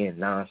the end,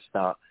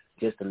 nonstop,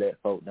 just to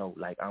let folk know,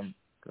 like I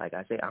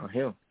said, I'm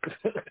him.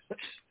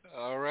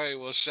 All right,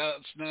 well, shout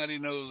Snotty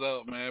Nose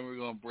out, man. We're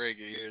going to break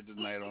it here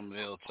tonight on the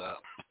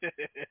Hilltop.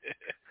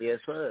 Yes,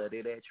 sir.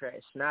 Did that track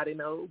Snotty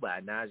Nose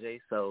by Najee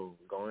Soul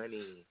going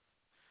in.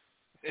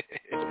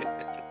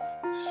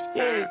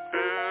 Yeah.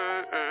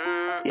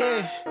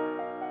 Yeah.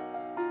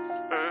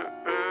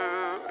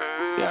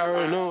 Yeah, I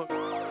already know it.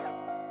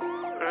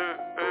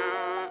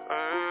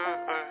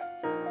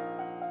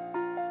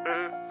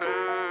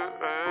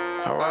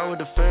 I ride with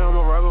the fam,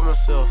 I ride with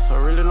myself. I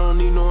really don't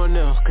need no one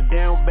else. Cause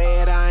damn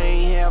bad I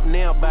ain't have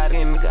now by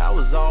then. Nigga, I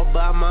was all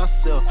by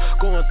myself.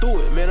 Going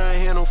through it, man, I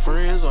ain't had no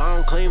friends. Or I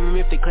don't claim them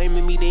if they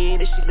claiming me then.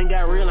 This shit done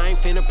got real, I ain't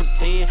finna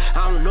pretend.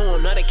 I don't know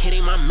another kid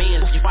ain't my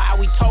man. Why are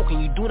we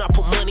talking? You do not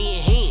put money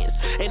in hands.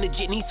 And the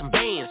jit need some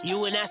bands.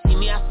 You and I see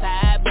me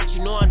outside, but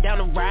you know I'm down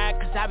to ride.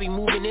 Cause I be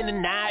moving in the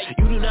night.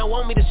 You do not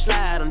want me to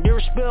slide. I'm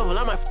disrespectful,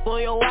 I might f***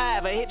 on your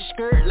wife. I hit the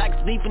skirt like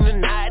it's deep in the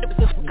night. If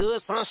it's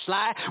good, sun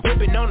slide.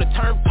 Whipping on the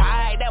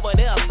turnpike, that what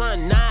else,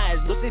 son, nice.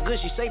 Look at good,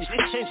 she say this shit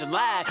change your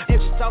life.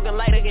 If she talking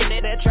like again,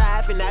 that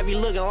tribe, and I be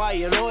looking like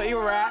you know you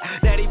right.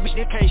 Daddy bitch,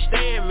 they can't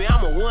stand me.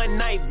 I'm a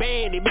one-night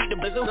band. They beat the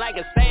bazoo like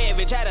a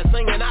savage. Had her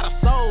singing out of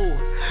soul.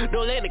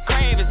 Don't let it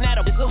crave, it's not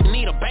a bazoo.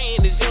 Need a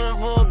band. This young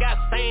fool got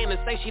stand and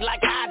say she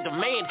like I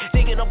demand.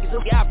 Digging up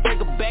bazoo, I break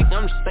her back.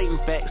 I'm just stating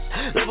facts.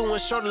 Living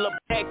with short little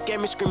back at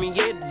me screaming,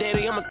 yeah,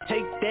 daddy, I'ma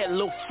take that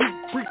little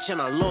freak,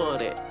 and I love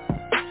that.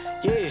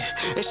 Yeah,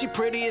 and she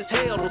pretty as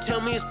hell. Don't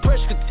tell me it's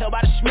pressure, could tell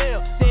by the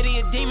smell. Said he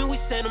a demon, we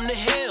send him to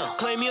hell.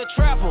 Claim he a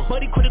trapper,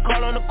 but he quit a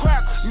call on the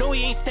crackers. No,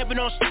 he ain't stepping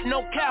on shit,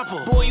 no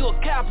capper. Boy, you a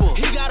capper,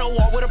 he gotta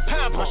walk with a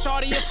pamper. My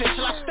shorty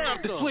official, I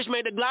stamped her. The switch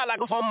made the glide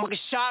like a fucking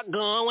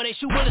shotgun. When they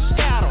shoot with a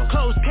scatter.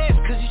 Close case,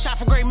 cause he shot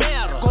for great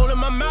matter. Gold in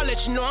my mouth, let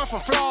you know I'm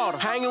from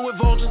Florida. Hanging with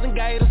vultures and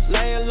gators,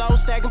 laying low,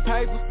 stacking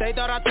paper. They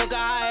thought I took a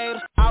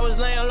hiatus, I was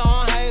laying low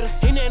on haters.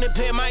 He named it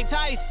Pit Mike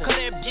Tyson, cause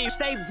that G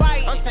stay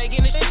biting. I'm taking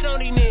the shit on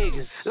these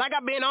niggas, like I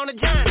been on a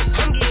journey.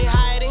 I'm getting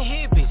higher than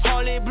hippies.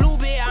 All that blue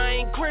bit,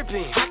 I ain't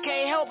crippin'. I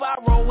can't help, I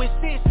roll with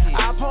 60.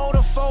 I pulled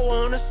a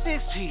 4 on a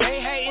 60. They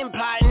hatin',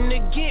 plotting to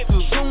get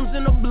me. Shrooms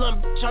in the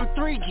blunt, bitch, I'm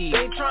 3G.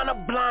 They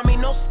tryna blind me,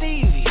 no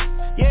Stevie.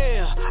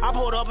 Yeah, I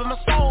pulled up in my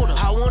soda.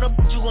 I want a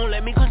bitch, you gon'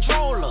 let me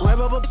control her. Wrap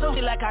up a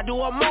pussy like I do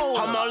a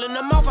molar. I'm all in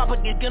the mouth, I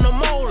put dick in a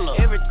molar.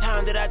 Every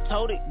time that I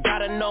told it,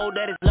 gotta know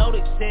that it's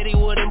loaded. Said he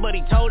wouldn't, but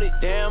he told it.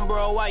 Damn,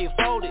 bro, why you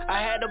folded? I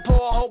had to pour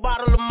a whole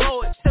bottle of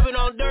Moet. Sippin'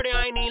 on dirty,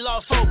 I ain't even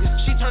lost focus.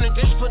 She turning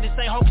bitch, put this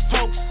ain't hocus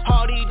pocus.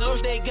 All these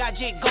lures, they got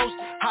jit ghosts.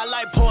 I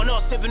like pouring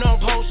up, sippin' on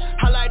post.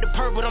 I like the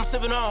purple, I'm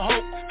sippin' on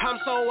hope. I'm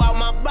so out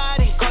my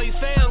body. Call you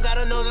fam,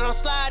 gotta know that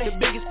I'm sliding. The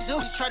biggest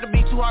pills try to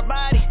be too hard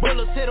body.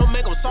 Bullets hit them,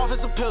 make them soft as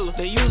a pillow.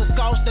 They use a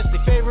scotch, that's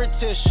their favorite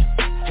tissue.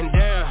 And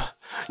damn,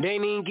 they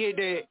ain't even get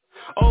that.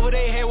 Over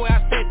their head where I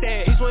sit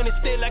that. He swing his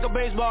stick like a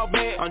baseball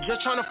bat. I'm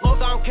just tryna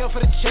fuck, I don't care for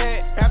the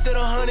check. After the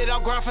 100,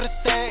 I'll grind for the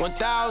stack.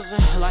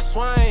 1,000, like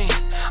swing.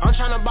 I'm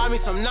tryna buy me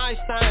some nice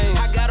things.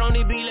 I got on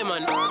the beat, let my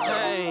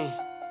thing.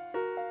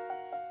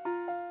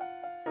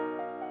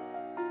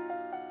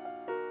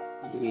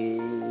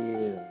 Yeah.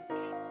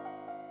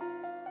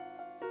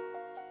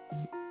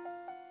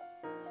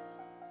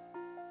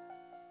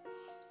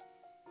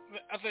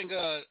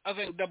 I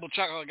think Double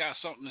Chocolate got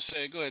something to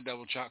say. Go ahead,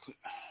 Double Chocolate.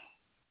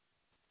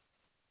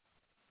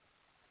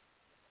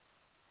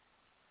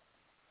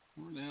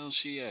 Where the hell's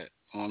she at?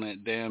 On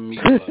that damn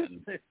mute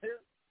button.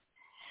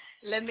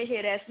 Let me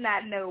hear that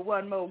snot note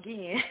one more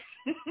again.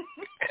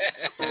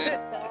 Yeah.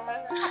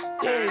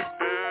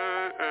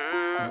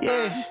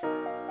 Yeah.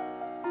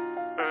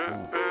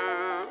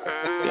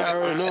 Yeah, I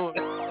already know it.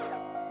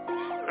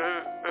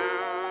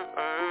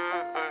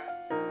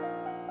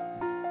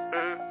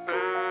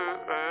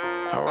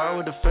 I ride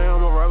with the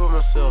fam, I ride with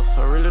myself.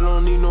 I really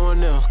don't need no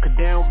one else. Cause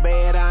damn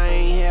bad I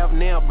ain't have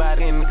now by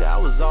then. Nigga, I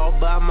was all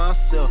by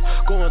myself.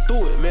 Going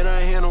through it, man,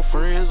 I ain't had no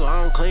friends. Or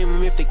I don't claim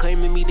them if they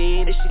claiming me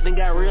then. This shit done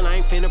got real, I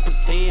ain't finna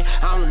pretend.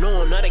 I don't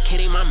know another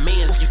kid ain't my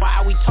man. Why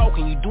are we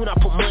talking? You do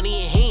not put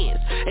money in hands.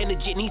 And the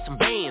jit need some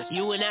bands.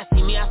 You and I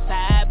see me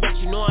outside, but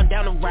you know I'm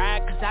down to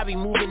ride. Cause I be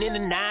moving in the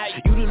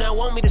night. You do not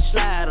want me to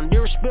slide. I'm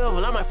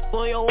disrespectful, I might f***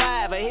 on your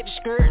wife. I hit the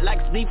skirt like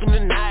it's deep in the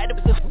night.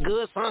 If it's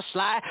good, sun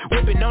slide.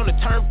 Whipping on the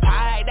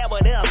turnpike, that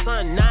what else,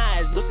 son,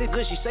 nice. Look at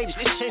good, she say this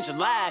shit change your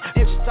life.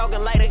 If she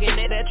talking like again,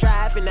 that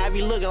tribe, and I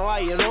be looking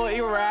like you know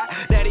you right.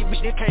 Daddy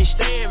bitch, they can't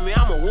stand me.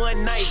 I'm a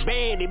one-night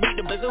band. They beat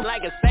the bazoo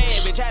like a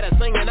savage. Had her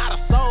singing out of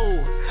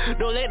soul.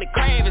 Don't let it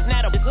crave, it's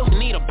not a bazoo.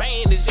 Need a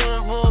band. This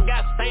young fool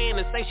got stand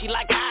and say she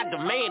like I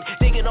demand.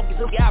 Digging up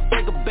bazoo, I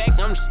break her back.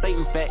 I'm just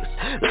stating facts.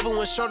 Living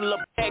with short little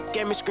back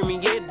at me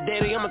screaming, yeah,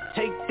 daddy, I'ma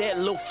take that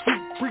little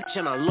freak,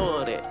 and I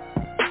love that.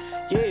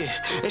 Yeah,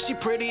 and she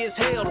pretty as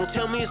hell. Don't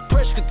tell me it's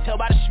pressure, could tell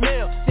by the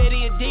smell. Said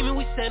he a demon,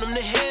 we send him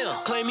to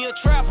hell. Claim he a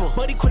trapper,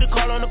 but he quit a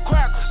call on the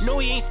crackers. No,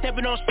 he ain't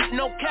stepping on shit,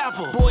 no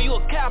capper. Boy, you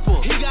a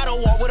capper, he gotta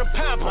walk with a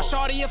pamper. My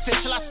shorty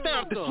official, I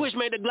stamped her. The switch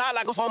made the glide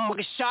like a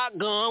fucking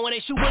shotgun. When they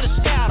shoot with a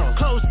scatter.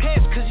 Close case,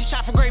 cause he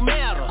shot for great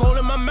matter. Gold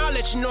in my mouth,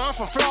 let you know I'm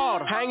from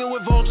Florida. Hanging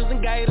with vultures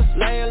and gators,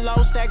 laying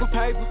low, stacking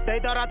paper. They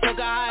thought I took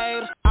a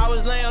hiatus, I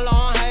was laying low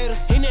on haters.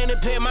 He Shannon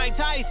Pitt, Mike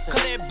Tyson. Cause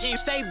that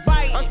bitch stay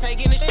biting. I'm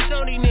taking the shit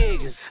on these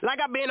niggas. Like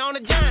I been on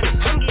a journey.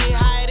 I'm getting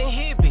higher than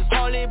hippies.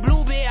 Call it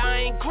blue bit,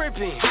 I ain't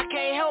gripping. I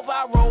can't help,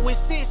 I roll with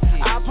 60.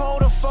 I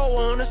pulled a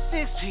 4 on a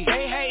 6P.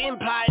 They hating,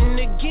 plotting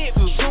to get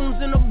me.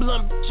 Shrooms in the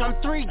blunt, bitch, I'm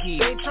 3G.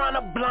 They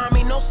tryna blind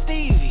me, no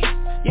Stevie.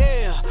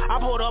 Yeah, I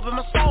pulled up in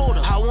my soda.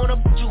 I want a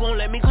bitch, you gon'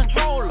 let me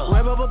control her.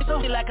 Grab up a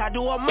bitch like I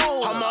do a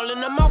molar. I'm all in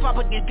the mouth, I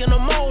put dick in a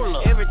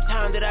molar. Every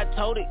time that I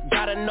told it,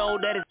 gotta know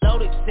that it's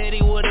loaded. Said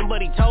he wouldn't,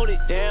 but he told it.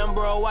 Damn,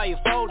 bro, why you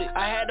fold it?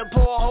 I had to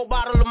pour a whole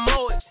bottle of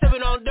Moet.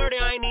 Sippin' on dirty,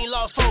 I ain't even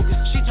lost focus.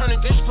 She turning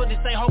bitch, put this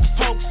say hocus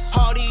pocus.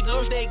 All these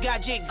looks, they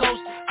got jit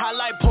ghosts. I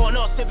like pouring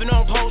up, sippin'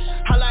 on post.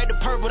 I like the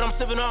purple, but I'm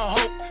sippin' on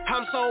hope.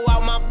 I'm so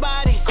out my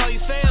body. Call you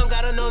fam,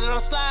 gotta know that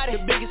I'm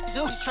sliding. The biggest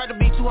dudes try to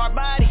be too hard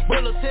body.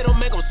 Bullets hit them,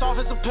 make them soft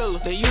as a pillow.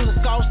 They use a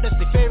scotch, that's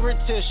their favorite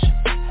tissue.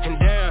 And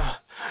damn,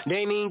 they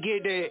ain't even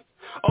get that.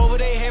 Over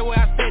their head where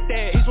I sit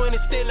that. He's winning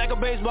stick like a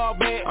baseball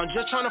bat. I'm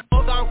just tryna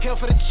fuck, I don't care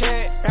for the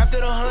chat. After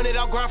the 100,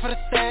 I'll grind for the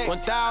stack.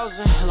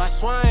 1,000, like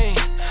Swain.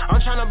 I'm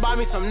tryna buy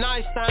me some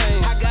nice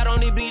things. I got on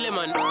the beat, let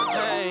my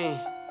thing.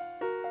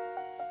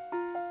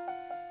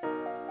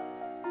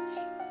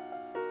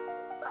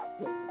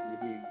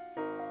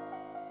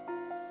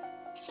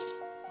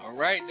 All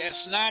right, that's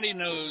Snotty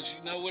Nose.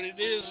 You know what it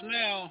is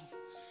now.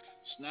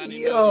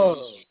 Snotty Nose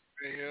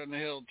right here on the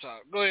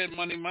Hilltop. Go ahead,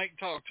 Money Mike.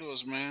 Talk to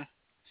us, man.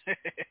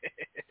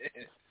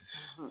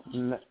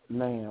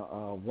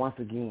 Now, once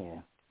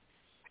again,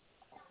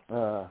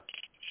 and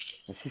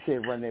she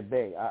said run that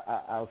back.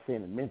 I was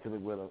saying it mentally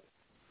with her.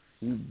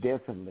 You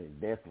definitely.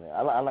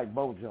 I like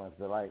both joints,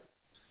 but like,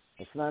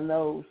 it's not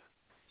nose.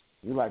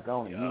 You like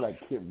on it. You like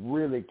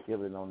really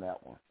killing on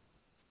that one.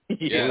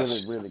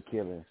 Yes. Really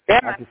killing.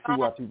 I can see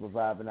why people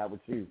vibing out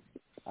with you.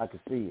 I can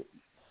see it.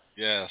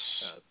 Yes.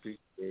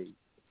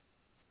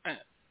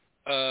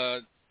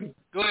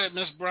 Go ahead,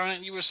 Miss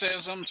Bryant. You were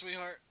saying something,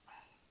 sweetheart?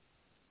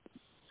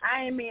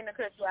 I ain't mean to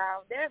cut you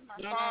off. That's my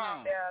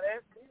song there.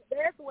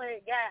 That's where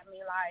it got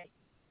me. Like,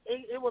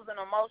 it was an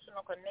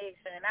emotional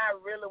connection, and I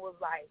really was,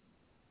 like,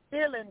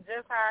 feeling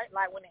just how,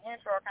 like, when the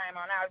intro came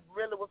on, I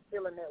really was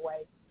feeling that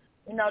way.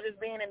 You know,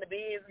 just being in the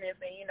business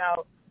and, you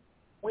know,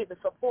 with the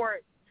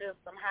support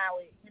system,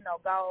 how it, you know,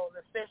 goes,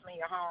 especially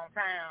in your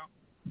hometown.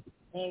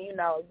 And, you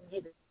know,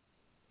 you get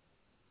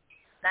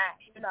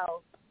that, you know,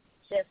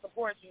 that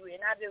supports you.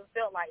 And I just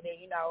felt like that,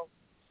 you know.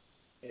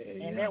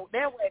 And that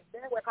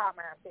what caught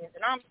my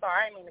attention. I'm sorry,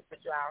 I didn't mean to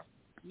cut you off.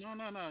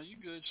 No. You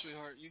good,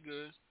 sweetheart. You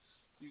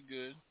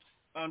good.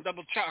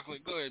 Double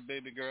chocolate. Go ahead,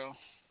 baby girl.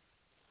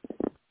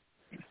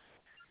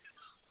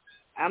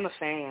 I'm a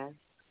fan.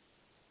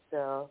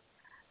 So,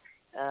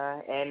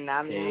 and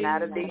I'm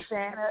not a big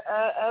fan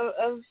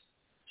of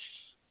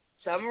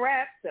some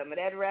rap. Some of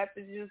that rap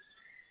is just,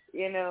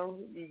 you know,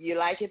 you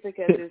like it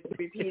because it's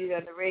repeated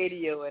on the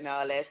radio and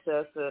all that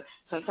stuff. So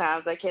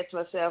sometimes I catch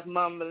myself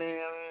mumbling,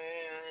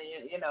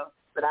 you know,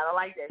 but I don't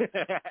like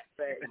that.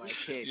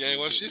 Yeah,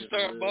 when she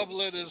started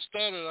bubbling and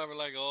stuttering, I was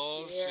like,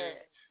 oh,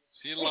 shit,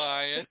 she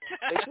lying.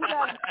 But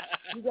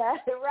you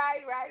got it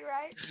right.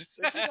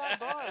 But you got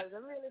bars.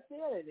 I'm really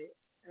feeling it.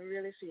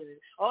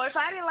 Or if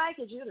I didn't like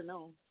it, you'd have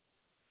known.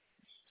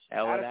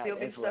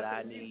 That's what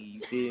I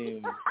need. You feel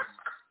me?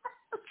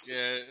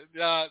 Yeah,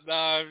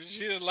 nah, she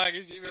didn't like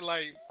it. She been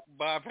like,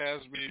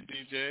 bypass me,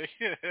 DJ.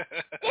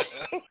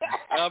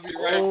 I'll be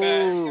right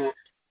back.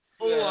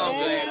 I'm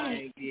glad I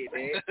ain't get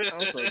that.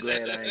 I'm so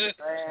glad I ain't.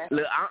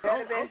 Look,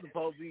 I'm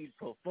supposed to be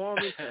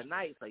performing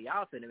tonight, so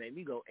y'all finna make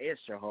me go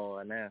extra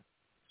hard now.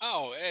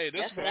 Oh, hey,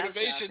 this is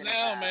motivation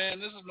now, man.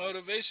 This is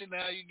motivation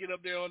now. You get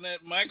up there on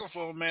that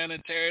microphone, man,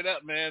 and tear it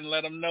up, man.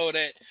 Let them know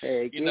that,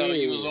 you know,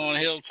 you was on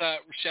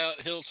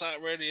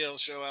Hilltop Radio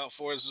show out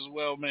for us as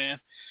well, man.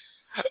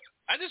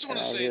 I just want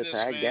to say this,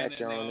 man. I got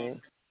you on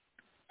there.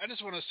 I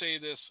just want to say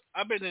this.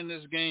 I've been in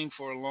this game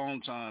for a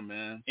long time,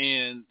 man,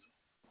 and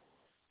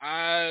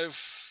I've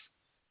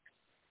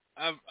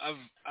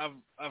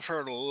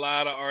heard a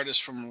lot of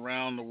artists from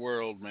around the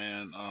world,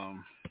 man.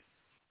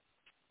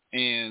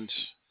 And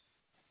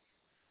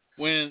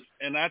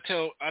I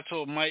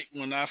told Mike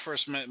when I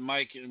first met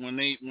Mike and when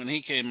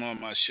he came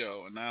on my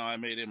show, and now I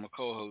made him a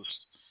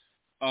co-host.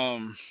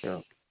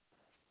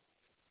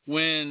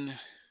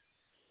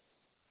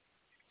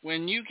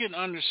 When you can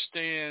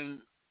understand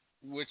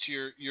with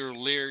your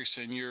lyrics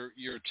and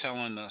you're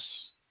telling us,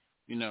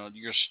 you know,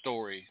 your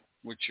story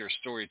with your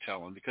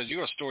storytelling, because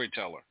you're a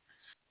storyteller,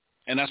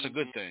 and that's a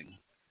good thing.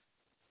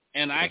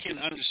 And I can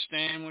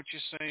understand what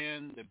you're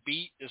saying. The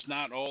beat is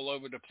not all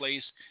over the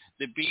place.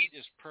 The beat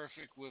is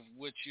perfect with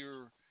what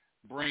you're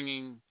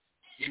bringing,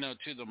 you know,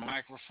 to the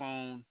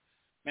microphone.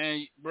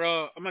 Man,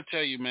 bro, I'm going to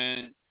tell you,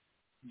 man,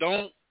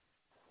 don't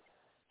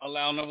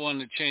allow no one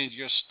to change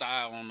your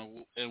style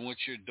and what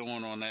you're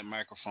doing on that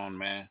microphone,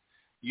 man.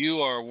 You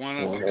are one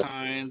of a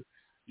kind.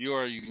 You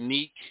are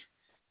unique.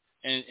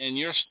 And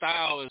your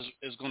style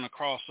is going to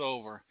cross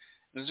over.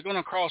 And it's going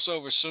to cross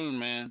over soon,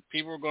 man.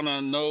 People are going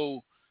to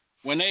know.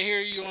 When they hear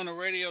you on the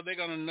radio, they're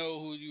going to know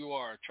who you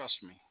are.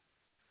 Trust me.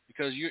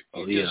 Because you're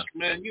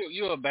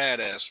a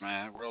badass,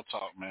 man. Real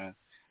talk, man.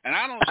 And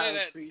I don't say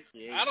that.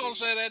 I don't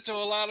say that to a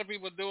lot of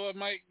people do it,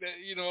 Mike. That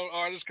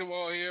artists come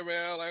on here,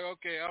 man. Like,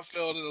 okay, I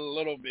felt it a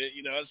little bit.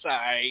 It's all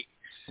right.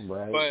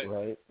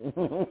 Right.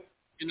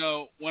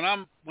 When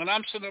I'm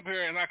sitting up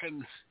here and I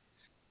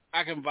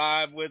can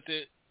vibe with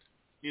it.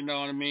 You know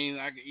what I mean?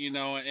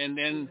 And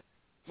then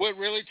what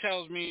really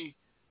tells me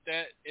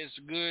that it's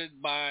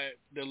good by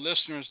the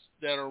listeners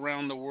that are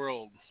around the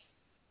world,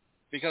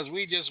 because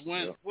we just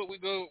went. Where we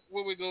go,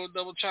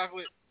 Double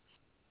Chocolate.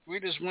 We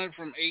just went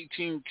from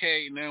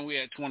 18K, now we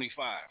at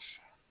 25.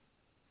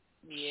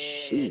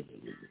 Yeah.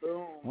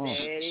 Boom.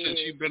 Since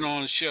you've been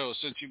on the show.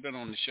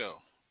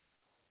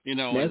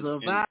 That's a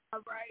vibe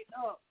right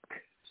up.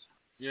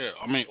 Yeah,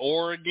 I mean,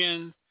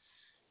 Oregon,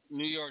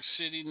 New York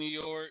City, New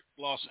York,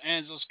 Los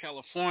Angeles,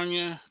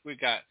 California. We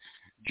got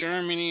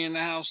Germany in the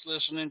house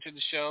listening to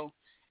the show.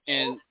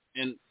 And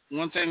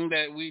one thing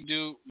that we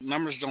do,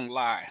 numbers don't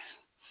lie.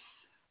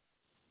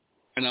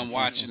 And I'm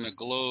watching the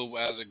globe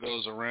as it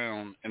goes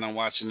around, and I'm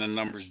watching the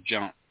numbers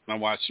jump. And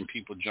I'm watching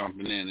people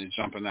jumping in and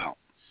jumping out.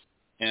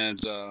 And,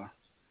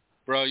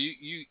 bro,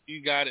 you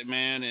got it,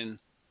 man. And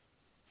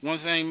one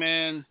thing,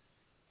 man,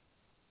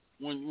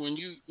 when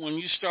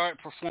you start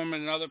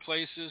performing in other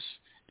places,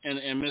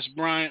 and Miss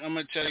Bryant, I'm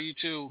going to tell you,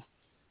 too,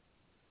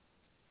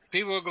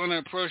 people are going to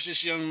approach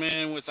this young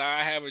man with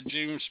I have a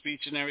dream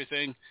speech and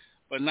everything.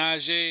 But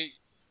Najee,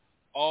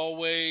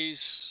 always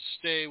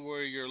stay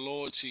where your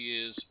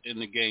loyalty is in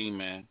the game,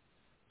 man.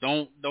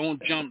 Don't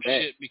jump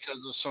shit because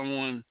of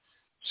someone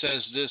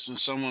says this and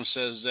someone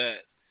says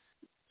that.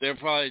 They're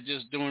probably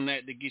just doing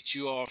that to get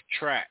you off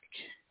track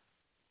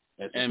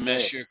and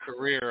mess your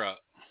career up.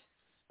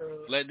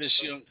 Let this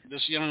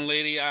young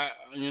lady, I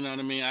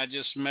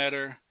just met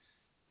her,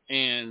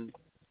 and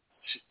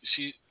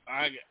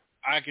I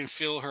can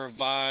feel her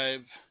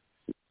vibe,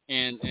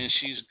 and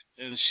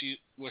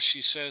what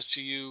she says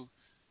to you,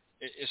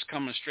 it's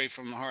coming straight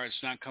from the heart.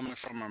 It's not coming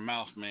from her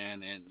mouth,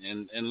 man.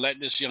 And let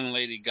this young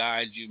lady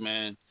guide you,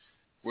 man,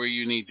 where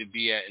you need to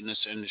be at in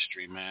this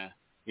industry, man.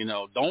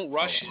 Don't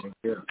rush it.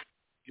 Yeah.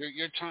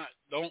 Your time.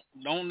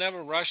 Don't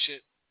never rush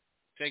it.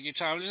 Take your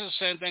time. This is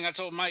the same thing I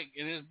told Mike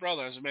and his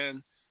brothers,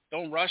 man.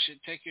 Don't rush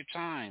it. Take your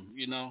time.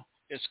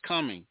 It's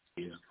coming.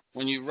 Yeah.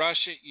 When you rush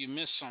it, you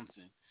miss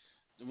something.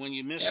 When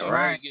you miss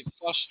something, you get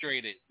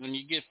frustrated. When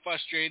you get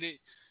frustrated,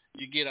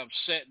 you get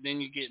upset.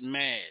 Then you get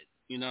mad.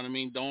 You know what I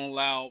mean? Don't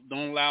allow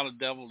the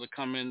devil to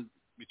come in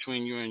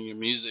between you and your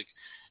music,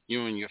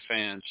 you and your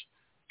fans.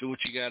 Do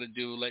what you got to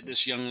do. Let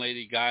this young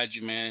lady guide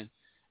you, man,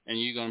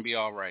 and you're going to be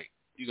all right.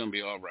 You're going to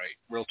be all right.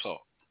 Real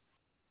talk.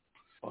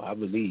 Oh, I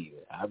believe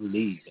it.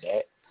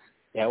 That.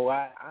 That's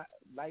why,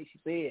 like she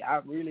said,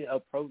 I really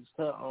approached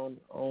her on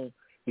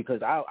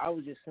because I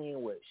was just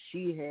seeing what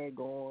she had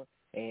going,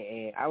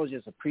 and I was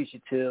just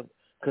appreciative.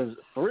 Because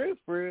for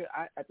real,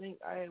 I think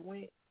I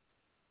went,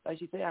 like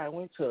she said, I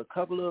went to a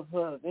couple of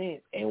her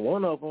events, and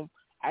one of them,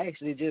 I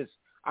actually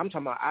I'm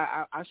talking about,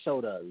 I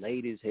showed her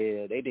late as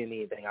hell. They didn't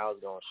even think I was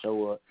going to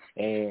show up,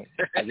 and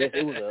I guess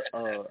it was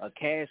a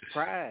cash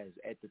prize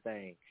at the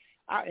thing.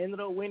 I ended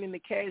up winning the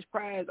cash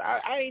prize.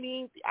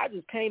 I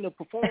just came to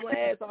perform my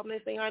ass off, and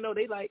next thing I know,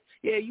 they like,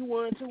 yeah, you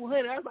won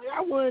 $200. I was like, I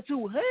won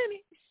 $200?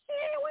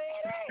 Shit,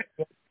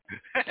 where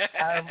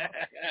that?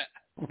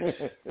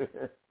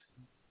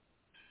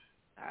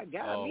 I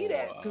got me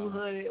that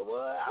 200.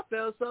 Well, I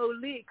felt so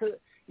lit, cause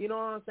you know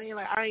what I'm saying.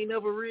 Like I ain't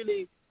never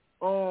really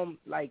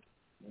like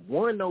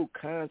won no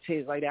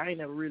contest like that. I ain't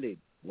never really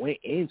went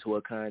into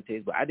a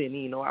contest, but I didn't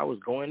even know I was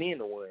going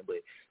into one. But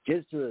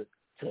just to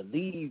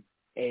leave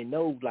and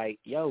know like,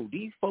 yo,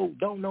 these folk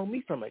don't know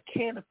me from a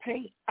can of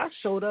paint. I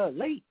showed up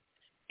late,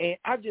 and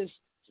I just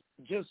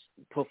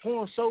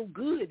performed so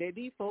good that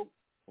these folk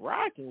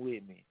rocking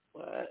with me.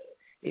 But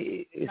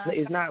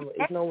it's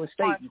no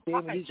mistake. You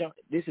feel me?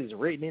 This is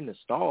written in the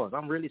stars.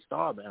 I'm really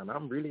starbound.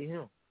 I'm really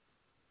him.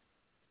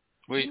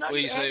 He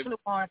actually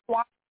won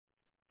twice.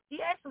 He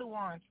actually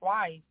won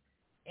twice,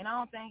 and I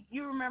don't think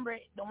you remember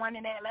the one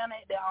in Atlanta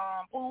at the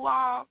pool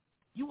hall.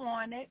 You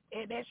won that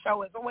at that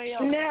show as well.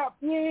 Snap,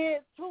 yeah,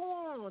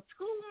 two.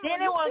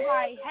 Then it was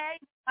like, hey,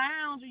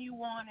 Lounge, you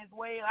won as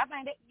well. I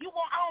think that you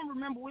won. I don't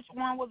remember which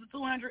one was the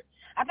 200.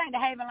 I think the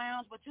Haven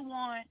Lounge, but you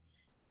won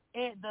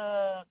at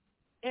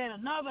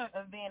another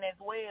event as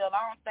well.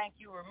 I don't think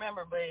you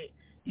remember, but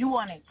you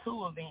won at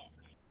two events.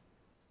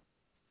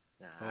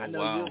 I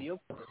know you're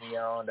putting me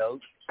on though,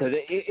 because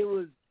it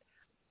was.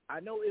 I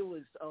know it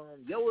was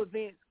your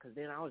events, because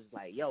then I was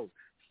like, yo,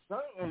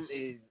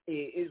 something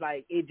is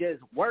like it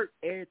just worked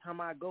every time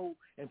I go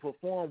and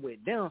perform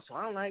with them. So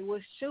I'm like,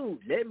 well, shoot,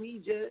 let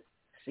me just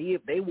see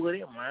if they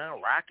wouldn't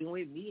mind rocking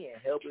with me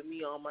and helping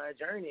me on my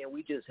journey, and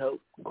we just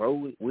help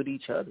grow with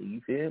each other.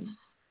 You feel me?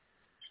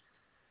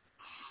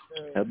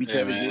 Help each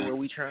other get where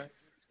we trying.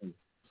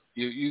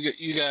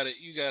 You got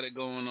it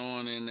going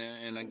on,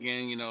 and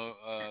again,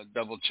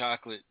 Double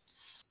Chocolate,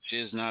 she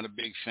is not a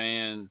big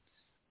fan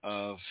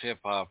of hip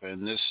hop,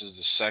 and this is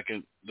the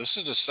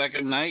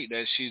second night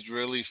that she's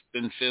really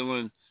been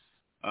feeling.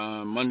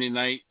 Monday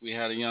night we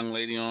had a young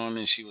lady on,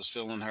 and she was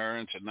feeling her,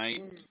 and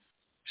tonight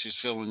She's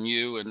feeling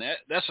you, and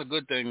that's a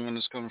good thing when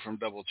it's coming from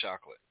Double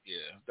Chocolate.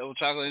 Yeah, Double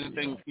Chocolate.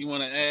 Anything you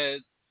want to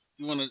add?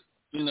 You want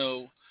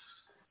to,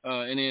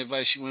 any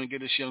advice you want to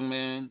give this young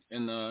man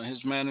and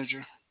his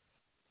manager?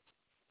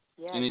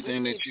 Yeah,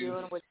 anything just that keep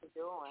doing what you're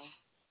doing.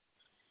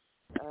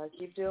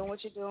 Keep doing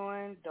what you're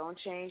doing. Don't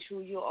change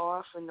who you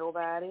are for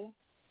nobody,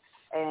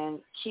 and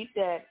keep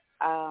that.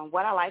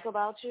 What I like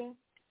about you,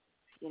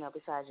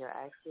 besides your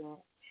accent,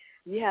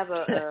 you have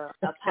a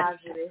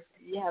positive.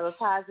 You have a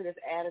positive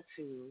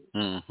attitude,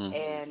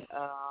 and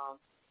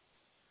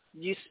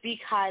you speak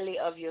highly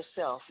of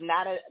yourself.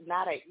 Not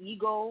an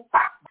ego,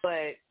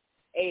 but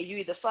hey, you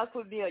either fuck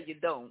with me or you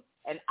don't,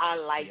 and I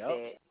like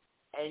that.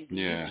 And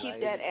you keep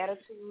that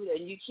attitude,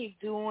 and you keep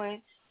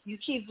doing you,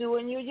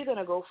 you're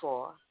gonna go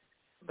far.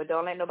 But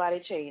don't let nobody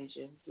change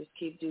you. Just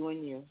keep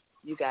doing you.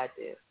 You got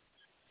this.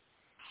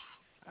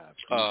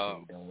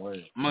 Don't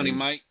worry. Money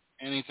Mike,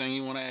 anything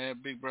you want to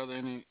add, big brother?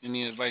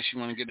 Any advice you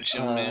want to give this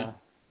young man?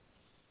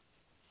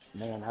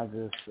 Man, I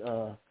just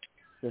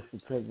to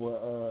take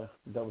what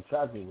Double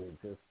Chocolate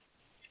with. Just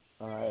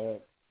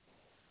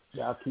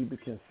y'all keep it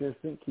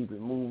consistent, keep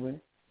it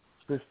moving,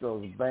 push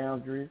those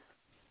boundaries.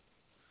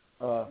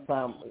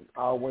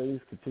 Always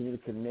continue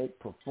to connect,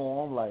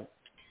 perform like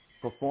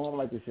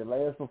it's your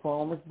last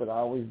performance, but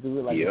always do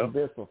it like it's your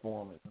best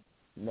performance.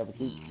 Never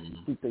keep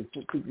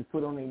your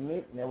foot on their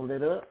neck, never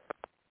let up.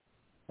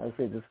 Like I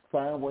said, just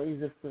find ways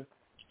just to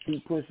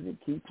keep pushing it,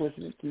 keep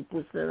pushing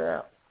it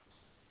out.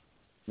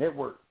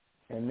 Network.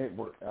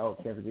 Oh,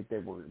 can't forget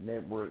that word.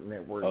 Network.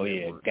 Oh,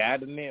 yeah,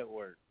 gotta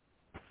network.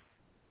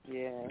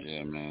 Yeah.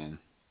 Yeah, man.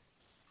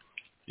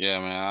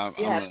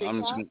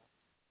 I'm just...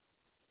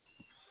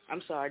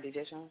 I'm sorry,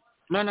 DJ Sean.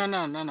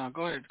 No.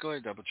 Go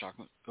ahead, Double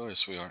Chocolate. Go ahead,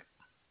 sweetheart.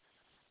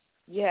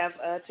 You have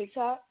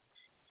TikTok?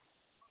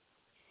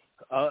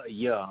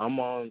 Yeah, I'm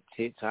on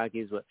TikTok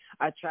as well.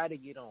 I try to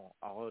get on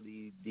all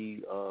the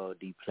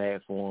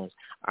platforms.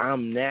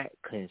 I'm not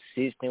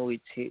consistent with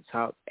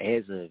TikTok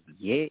as of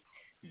yet,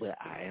 but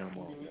I am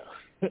on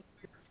there.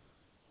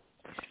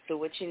 So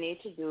what you need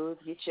to do is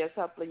get you a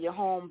couple of your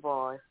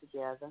homeboys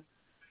together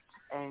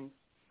and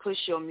push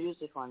your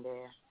music on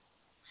there,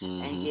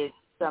 and get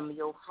some of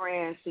your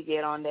friends to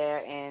get on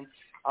there, and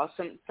or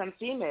some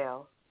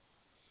females,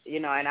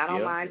 and I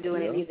don't mind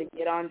doing it. Either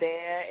get on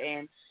there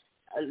and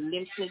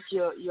lip sync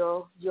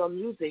your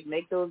music,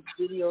 make those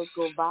videos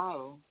go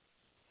viral,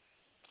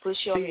 push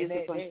your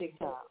music on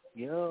TikTok.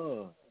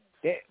 Yeah,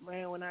 that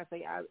man. When I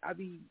say I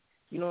be,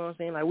 you know what I'm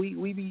saying? Like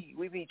we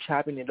be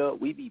chopping it up,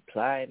 we be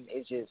plotting.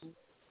 It's just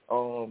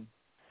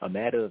a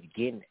matter of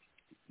getting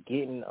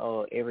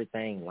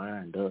everything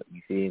lined up.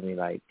 You feel me?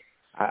 Like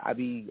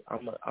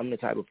I'm the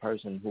type of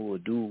person who will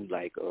do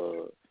like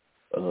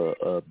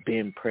a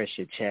bend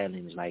pressure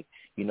challenge, like,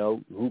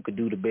 who could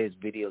do the best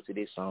video to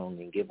this song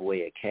and give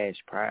away a cash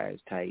prize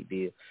type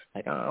deal.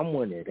 Like I'm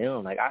one of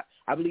them. Like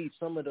I believe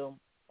some of them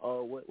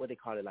what they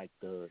call it, like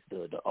the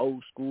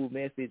old school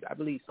methods. I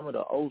believe some of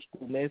the old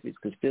school methods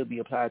could still be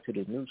applied to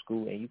the new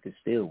school and you could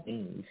still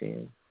win, you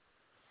see?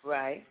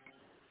 Right.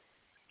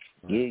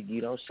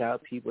 Yeah,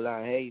 shout people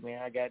out, hey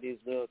man, I got this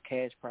little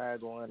cash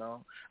prize going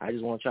on. I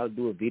just want y'all to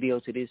do a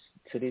video to this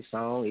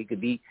song. It could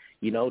be,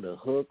 the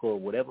hook or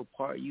whatever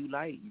part you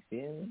like, you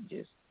feel me?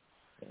 Just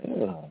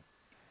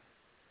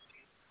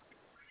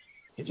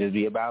it just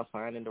be about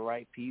finding the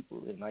right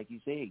people, and like you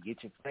said,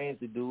 get your friends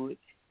to do it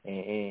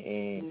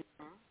and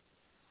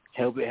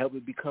help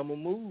it become a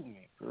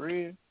movement, for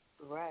real.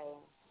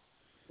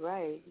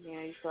 Right.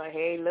 You say,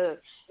 hey, look,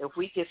 if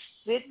we could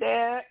sit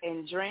there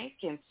and drink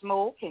and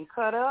smoke and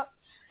cut up,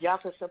 y'all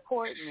could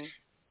support me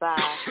by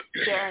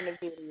sharing the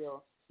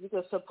video. You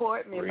could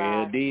support me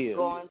by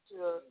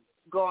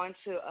going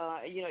to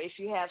if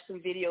you have some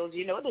videos,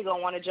 they're going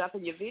to want to jump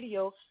in your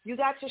video, you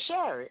got to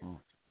share it.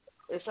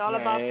 It's all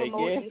about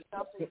promoting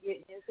yourself and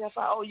getting yourself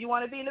out. Oh, you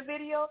want to be in the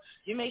video?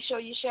 You make sure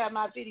you share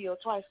my video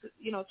twice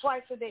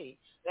a day.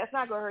 That's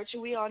not going to hurt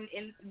you. We on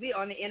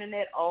the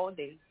internet all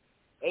day.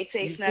 It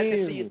takes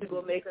nothing for you to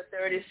go make a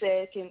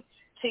 30-second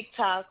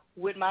TikTok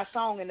with my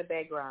song in the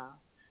background.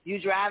 You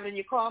driving in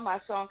your car,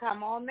 my song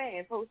come on there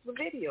and post the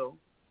video.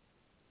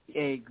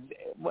 It's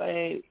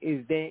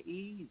that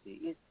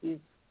easy.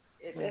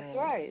 That's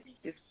right.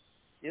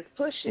 Just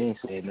push it. Ain't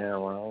say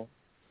now wrong.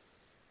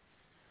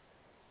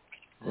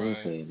 Ain't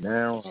say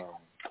now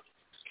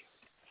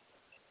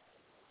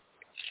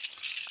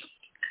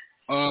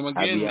wrong.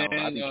 Again, man.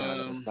 I be trying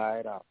to apply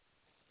it out.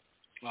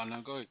 Oh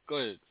no, go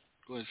ahead,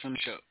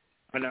 finish up.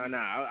 No.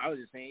 I was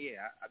just saying,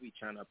 I be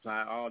trying to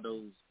apply all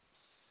those,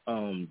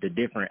 the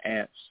different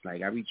apps.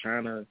 Like, I be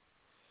trying to,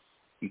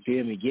 you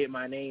feel me, get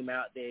my name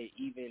out there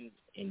even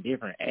in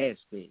different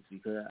aspects,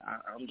 because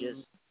I'm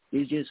just,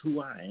 it's just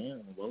who I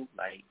am, bro.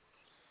 Like,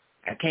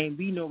 I can't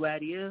be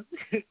nobody else.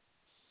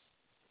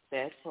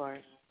 That's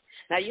part.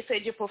 Now, you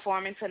said you're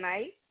performing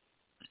tonight?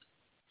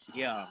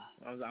 Yeah,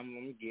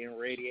 I'm getting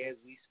ready as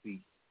we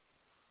speak.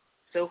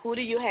 So who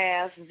do you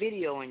have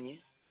videoing you?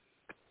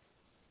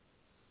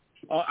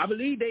 I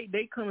believe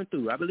they coming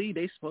through. I believe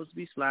they supposed to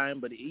be sliding,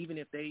 but even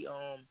if they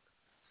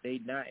they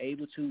not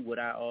able to, what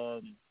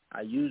I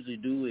usually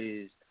do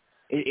is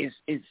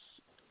it's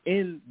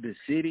in the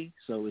city,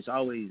 so it's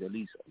always at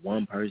least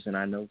one person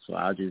I know. So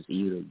I'll just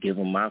either give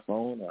them my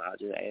phone or I'll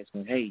just ask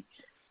them, hey,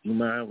 you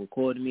mind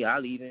recording me?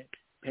 I'll even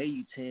pay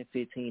you $10,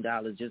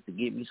 $15 just to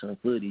get me some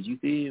footage. You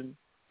feel me?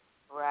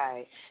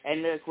 Right.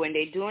 And look, when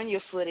they're doing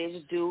your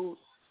footage, do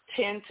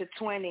 10 to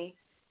 20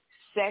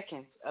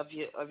 seconds of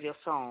your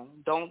song.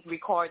 Don't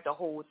record the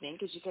whole thing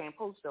because you can't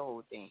post the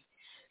whole thing.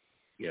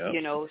 Yeah.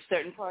 You know,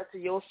 certain parts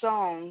of your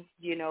song,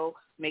 you know,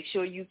 make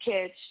sure you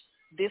catch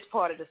this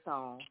part of the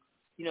song.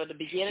 You know, the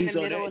beginning,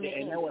 the middle, and the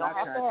end. You don't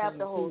have to have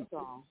the whole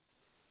song.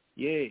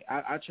 Yeah,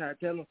 I try to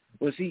tell them.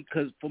 Well, see,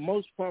 because for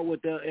most part,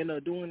 what they'll end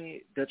up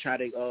doing they'll try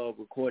to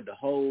record the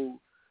whole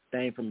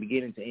thing from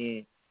beginning to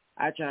end.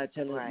 I try to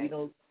tell them, you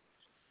know,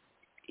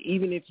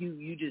 even if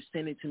you just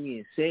send it to me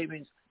in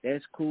segments,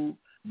 that's cool.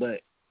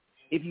 But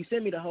if you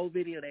send me the whole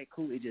video, that's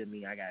cool. It just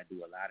means I got to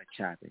do a lot of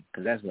chopping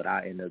because that's what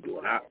I end up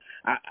doing.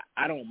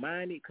 I don't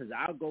mind it because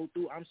I'll go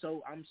through. I'm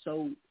so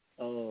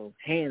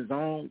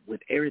hands-on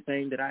with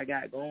everything that I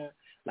got going.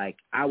 Like,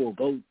 I will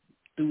go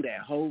through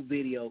that whole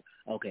video.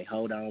 Okay,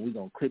 hold on. We're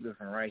going to clip it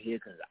from right here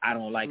because I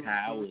don't like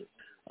how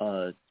I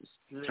was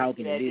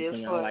talking to this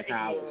thing. I don't like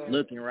how I was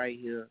looking right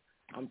here.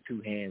 I'm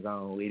too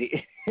hands-on with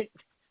it.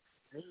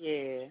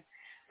 Yeah.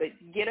 But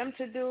get them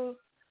to do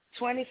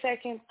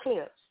 20-second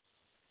clips.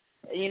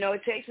 You know,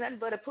 it takes nothing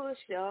but a push,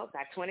 though.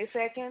 Got 20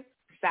 seconds,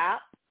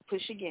 stop,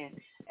 push again.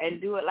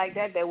 And do it like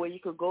that. That way you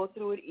could go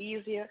through it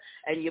easier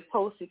and you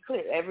post a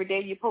clip. Every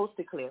day you post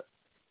a clip.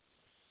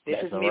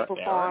 This is me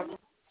performing.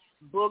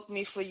 Book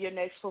me for your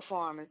next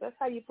performance. That's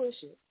how you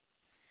push it.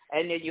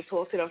 And then you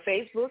post it on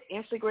Facebook,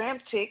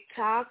 Instagram,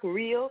 TikTok,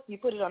 Reels. You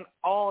put it on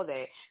all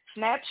that.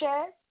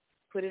 Snapchat,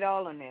 put it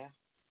all on there.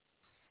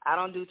 I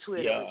don't do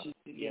Twitter, but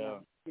you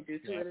know, you do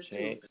Twitter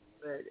too.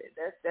 But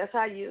that's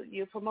how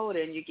you promote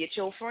it. And you get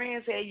your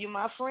friends, hey, you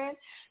my friend.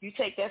 You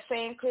take that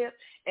same clip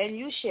and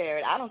you share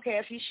it. I don't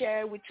care if you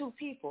share it with 2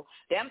 people.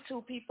 Them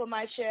 2 people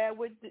might share it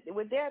with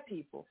their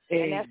people.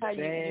 And that's how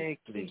you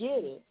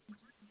get it.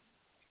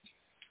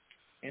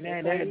 And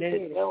that's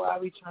what I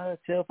be trying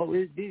to tell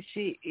folks. This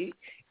shit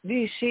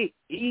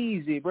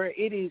easy, bro.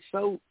 It is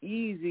so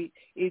easy.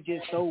 It's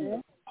just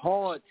so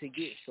hard to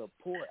get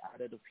support out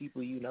of the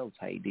people you know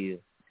type deal.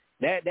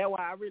 That's why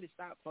I really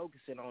stopped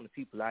focusing on the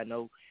people I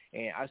know,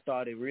 and I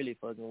started really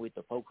fucking with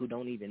the folk who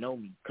don't even know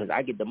me, because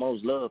I get the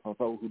most love from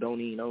folk who don't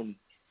even know me.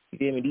 You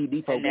feel me?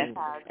 These folks they ain't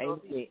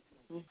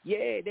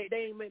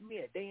met me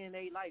a day in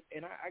their life,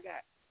 and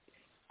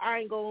I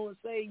ain't gonna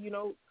say, you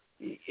know,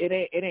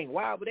 it ain't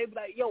wild, but they be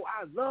like, yo,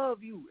 I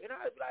love you. And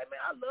I be like,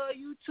 man, I love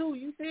you too.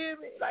 You feel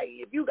me? Like,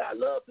 if you got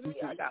love for me,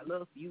 I got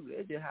love for you.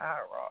 That's just how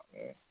I rock,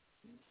 man.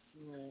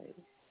 Right.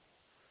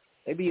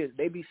 They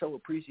be so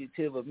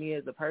appreciative of me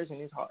as a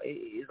person. It's hard.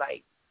 It's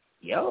like,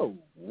 yo,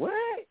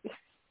 what?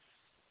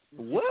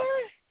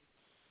 What?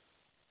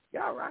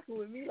 Y'all rocking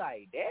with me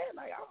like that?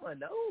 Like, I'm a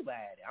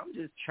nobody. I'm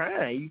just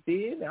trying. You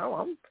feel me?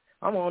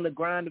 I'm on the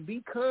grind to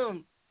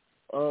become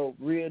a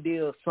real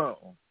deal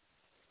something.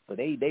 But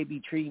they be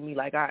treating me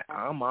like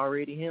I'm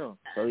already him.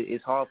 So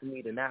it's hard for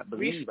me to not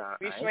believe I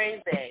am.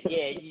 Rephrase that.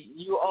 Yeah,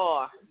 you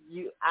are.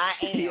 I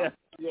am.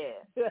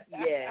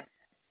 Yeah.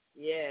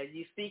 Yeah,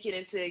 you speak it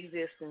into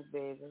existence,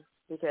 baby,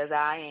 because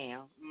I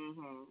am.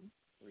 Mm-hmm.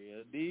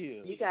 Real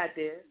deal. You got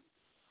this.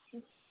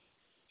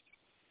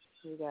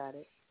 You got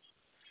it.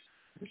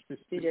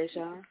 DJ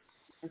Sean?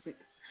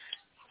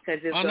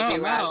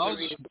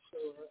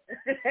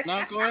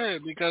 No, go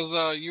ahead,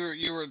 because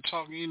you were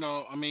talking, you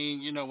know, I mean,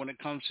 you know, when it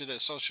comes to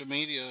that social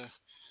media,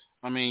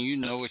 I mean, you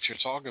know what you're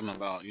talking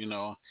about, you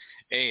know.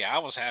 Hey, I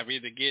was happy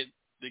to get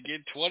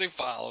 20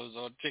 followers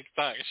on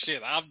TikTok.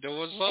 Shit, I'm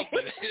doing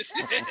something.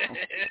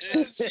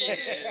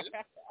 Shit,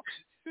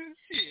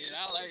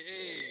 I like,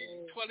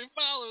 hey, 20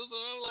 followers.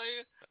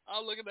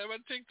 I'm looking at my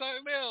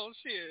TikTok now.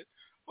 Shit.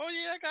 Oh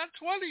yeah, I got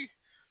 20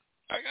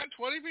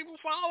 people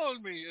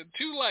following me and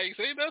 2 likes.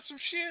 Ain't that some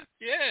shit?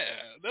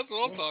 Yeah, that's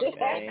what I'm talking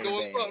about. I'm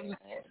doing something.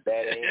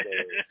 That ain't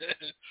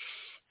bad.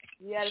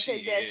 You gotta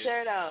take that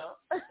shirt off.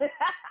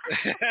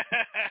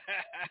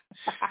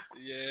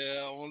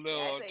 Yeah, I don't know.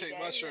 I'll take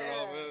my shirt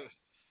off.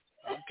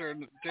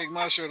 Take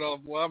my shirt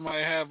off. Boy, I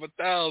might have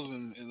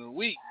 1,000 in a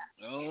week.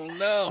 I don't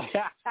know.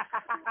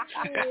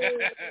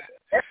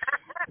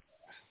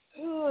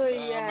 Oh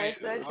yeah,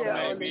 such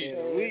a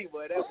week,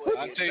 boy.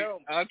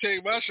 I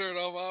take my shirt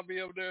off. I'll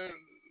be up there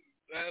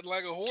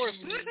like a horse.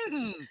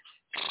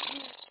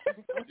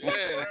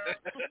 Yeah.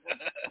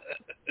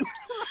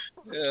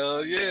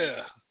 Hell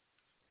yeah.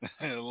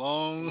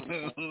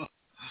 Long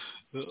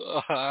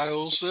high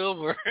old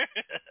silver.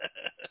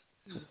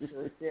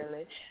 So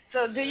silly.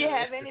 So do you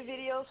have any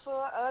videos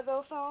for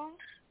those songs?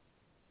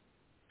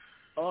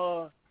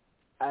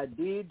 I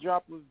did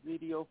drop a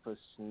video for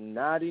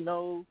Snotty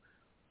Nose.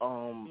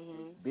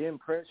 Being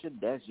pressured,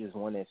 that's just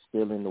one that's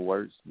still in the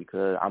works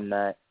because I'm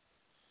not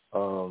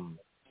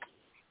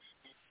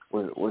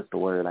what's the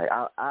word? Like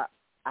I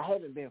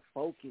haven't been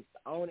focused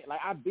on it.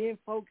 Like I've been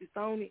focused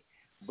on it,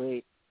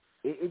 but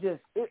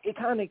it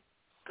kind of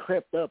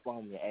crept up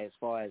on me as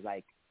far as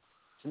like,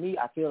 to me,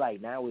 I feel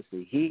like now it's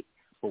a hit.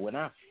 But when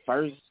I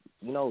first,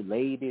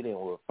 laid it and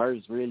was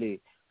first really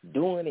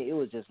doing it, it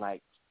was just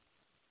like,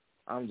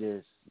 I'm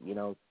just,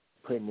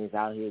 putting this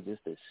out here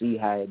just to see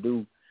how it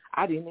do.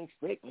 I didn't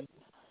expect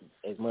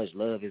as much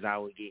love as I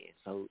was getting.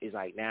 So it's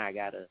like now I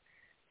got to,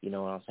 you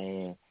know what I'm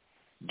saying,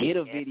 get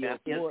a video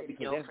for it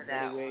because that's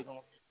really where it's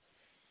going to.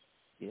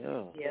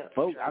 Yeah.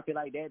 Folks, I feel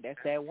like that's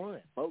that one.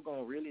 Folks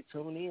going to really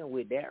tune in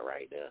with that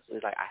right there. So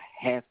it's like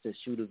I have to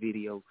shoot a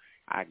video.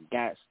 I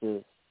got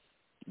to.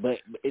 But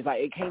it's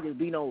like it can't just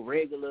be no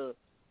regular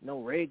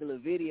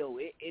video.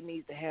 It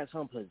needs to have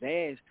some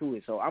pizzazz to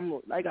it. So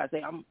I'm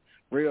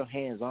real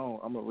hands-on.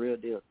 I'm a real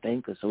deal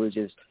thinker. So it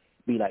just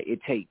be like it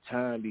takes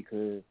time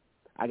because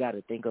I got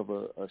to think of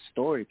a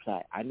story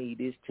plot. I need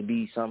this to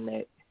be something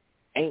that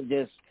ain't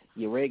just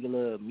your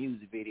regular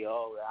music video. Oh,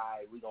 all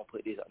right, we're going to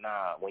put this up.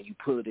 Nah, when you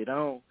put it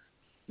on,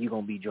 you're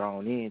going to be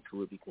drawn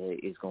into it because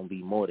it's going to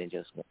be more than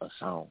just a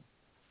song.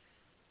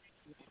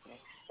 Okay.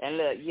 And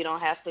look, you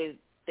don't have to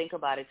think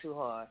about it too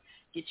hard.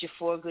 Get your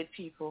 4 good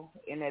people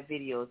in that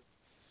video.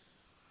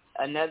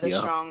 Another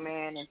strong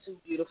man and 2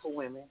 beautiful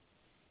women.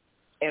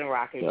 And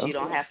rock it. You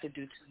don't have to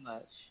do too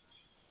much.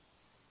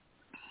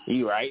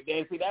 You right.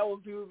 See, that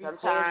would be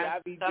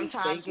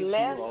sometimes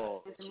less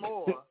is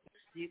more.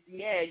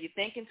 You're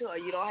thinking too.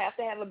 You don't have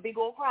to have a big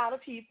old crowd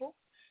of people.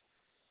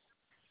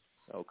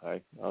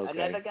 Okay.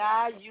 Another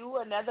guy,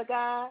 another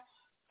guy,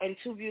 and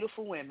 2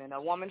 beautiful women. A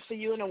woman for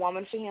you and a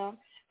woman for him,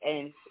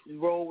 and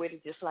roll with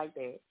it just like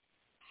that.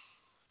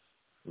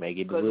 Make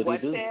it do what it do.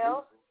 Because what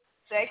sells?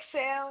 Sex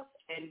sells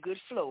and good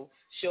flow.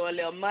 Show a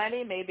little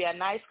money, maybe a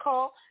nice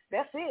call.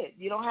 That's it.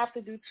 You don't have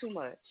to do too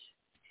much.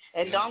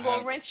 And don't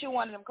go rent you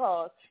one of them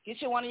cars.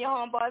 Get you one of your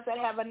homeboys that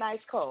have a nice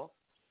car.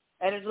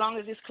 And as long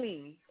as it's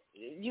clean,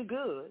 you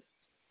good.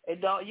 You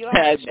don't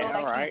have to show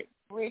like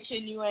you rich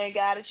and you ain't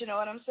got it, you know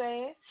what I'm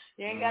saying?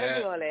 You ain't got to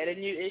do all that. And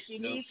if you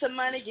need some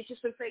money, get you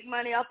some fake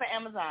money off of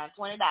Amazon,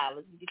 $20.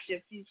 Get you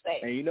a few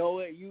stacks. And you know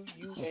what? You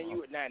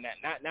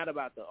not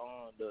about the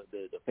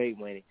fake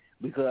money,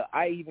 because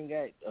I even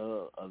got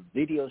a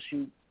video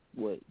shoot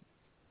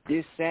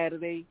this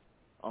Saturday.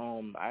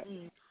 I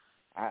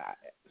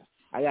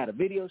got a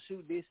video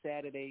shoot this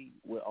Saturday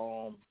with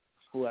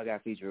who I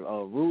got featured,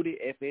 Rudy,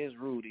 FS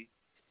Rudy,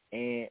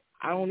 and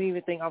I don't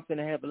even think I'm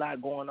finna have a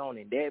lot going on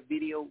in that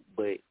video,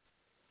 but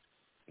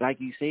like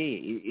you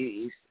said,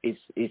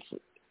 it's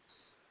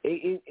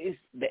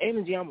the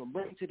energy I'm gonna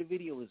bring to the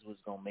video is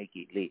what's gonna make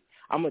it lit.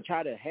 I'm gonna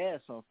try to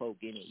have some folk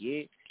in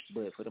it,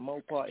 but for the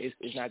most part,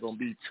 it's not gonna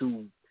be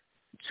too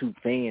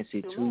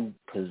fancy, too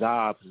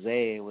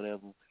pizzazz,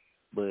 whatever.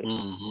 But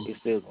it's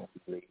still gonna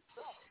be lit.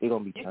 It's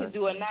gonna be. You can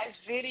do a nice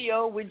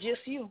video with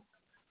just you.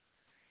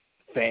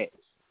 Facts.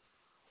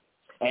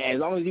 And as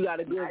long as you got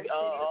a good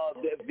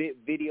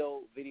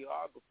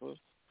videographer.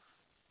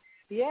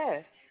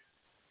 Yeah.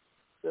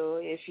 So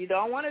if you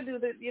don't want to do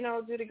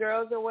the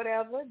girls or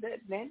whatever,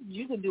 then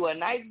you can do a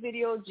nice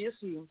video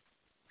just you.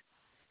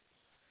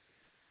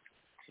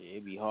 Yeah,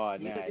 it be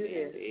hard now.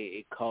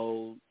 It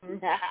cold.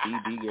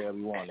 DD girl,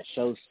 we want to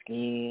show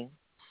skin.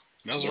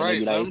 That's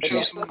right. Let them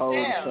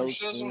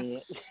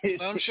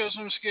show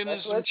some skin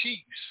and some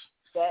cheeks.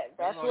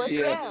 That's what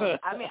sells.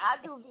 I mean, I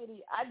do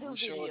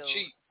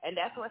videos, and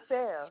that's what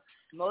sells.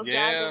 Most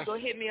guys go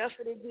hit me up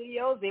for the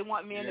videos. They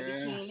want me in the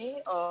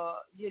bikini or,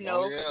 in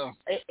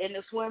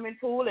the swimming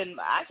pool, and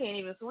I can't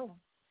even swim.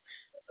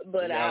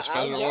 But I'll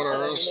jump in.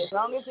 As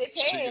long as it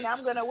can,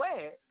 I'm going to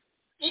wear it.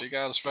 She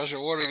got a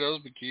special order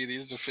those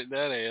bikinis to fit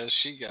that ass.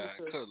 She got,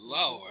 good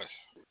Lord.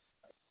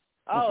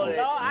 Oh,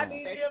 no, I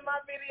need you in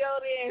my video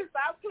then.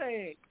 Stop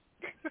playing.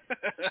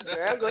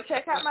 Girl, go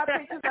check out my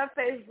pictures on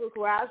Facebook,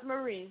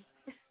 Rosemary.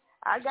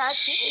 I got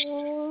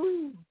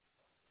you.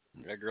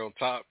 That girl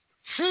top.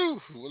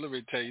 Whew. Well, let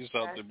me tell you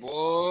something,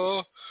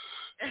 boy.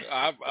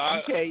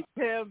 You can't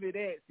tell me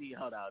that. See,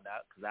 hold on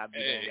now, because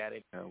I got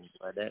it covered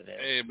by that.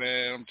 Hey,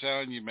 man, I'm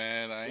telling you,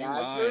 man, I ain't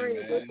lying,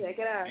 man. Go check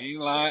it out. I ain't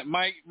lying.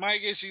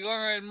 Mike, is she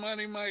lying?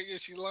 Money, Mike,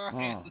 is she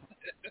lying?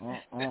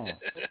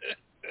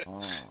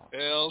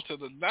 Hell to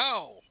the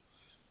no.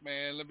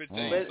 Man, let me tell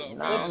you something.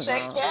 But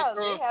check out,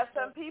 they have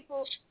some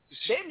people,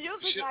 their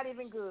music's not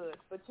even good.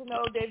 But,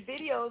 their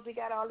videos, they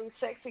got all these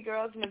sexy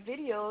girls in the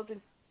videos,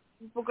 and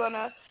people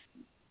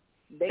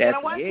they're going to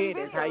watch the videos.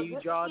 That's how you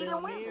draw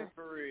them in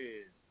for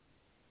real.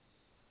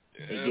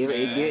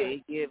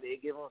 It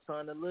give them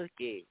something to look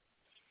at.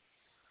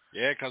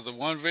 Yeah, because the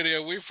one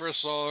video we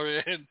first saw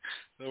in,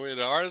 the way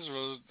the artist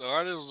was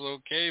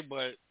okay,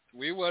 but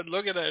we wasn't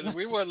looking at it.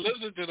 We wasn't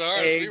listening to the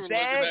artist.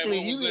 Exactly.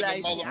 We were looking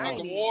at what was in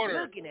the motherfucking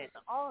water. Looking at the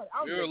art.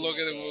 We were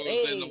looking at what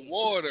was in the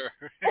water.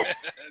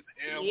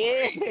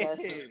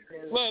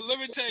 Well, let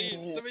me tell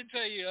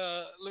you,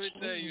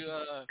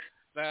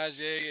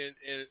 Najee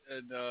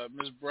and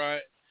Miss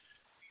Bryant,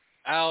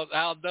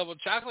 how Double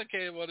Chocolate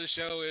came on the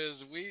show is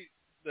we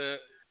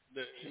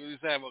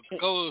used to have a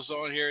co-host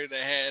on here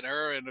that had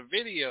her in the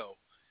video,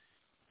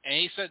 And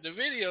he sent the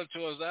video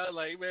to us. I was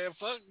like, man,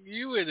 fuck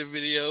you in the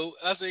video.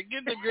 I said,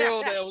 get the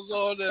girl that was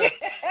on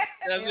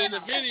that's in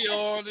the video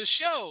on the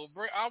show.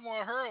 I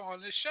want her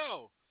on the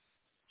show.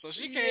 So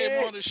she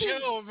came on the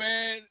show,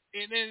 man.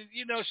 And then,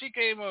 she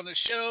came on the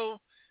show.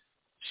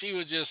 She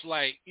was just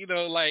like,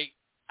 like,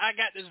 I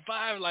got this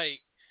vibe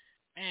like,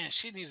 man,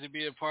 she needs to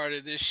be a part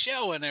of this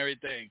show and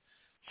everything.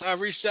 So I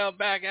reached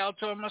back out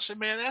to him. I said,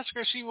 man, ask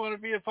her if she want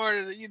to be a part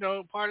of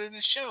the, part of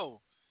the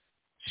show.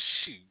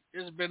 Shoot,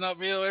 it's been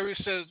uphill ever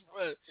since,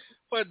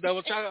 what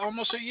Double Chocolate,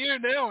 almost a year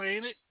now,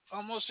 ain't it?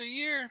 Almost a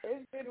year.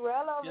 It's been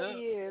well over a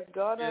year. It's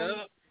gone on.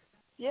 Yep.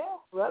 Yeah,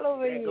 well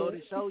over a year. Go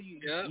to show you,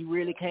 you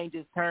really can't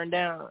just turn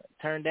down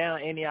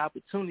any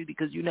opportunity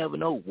because you never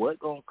know what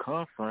gonna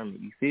come from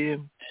it. You feel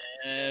me?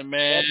 And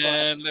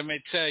man, let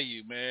me tell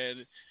you,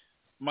 man,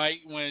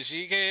 Mike, when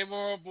she came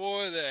on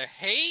board, the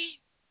hate,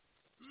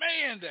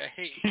 man,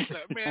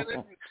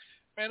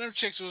 them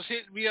chicks was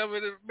hitting me up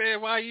with it. Man,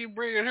 why you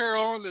bringing her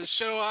on the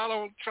show? I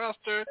don't trust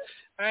her.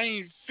 I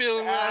ain't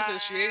feeling her. I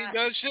said, she ain't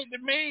done shit to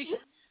me.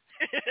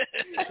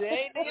 She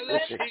ain't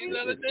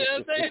done a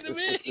damn thing to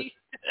me.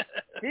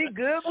 She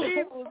good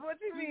people. What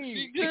you mean?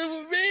 She good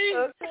with me.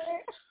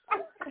 Okay.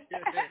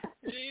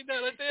 She ain't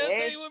done a damn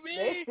thing with me.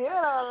 They still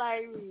don't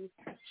like me.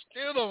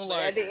 Still don't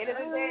like at the end of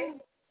the day,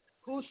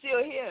 who's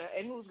still here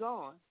and who's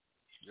gone?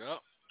 Yep.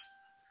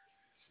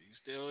 She's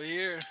still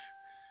here.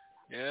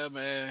 Yeah,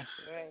 man.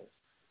 Right.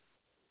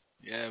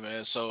 Yeah,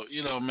 man. So,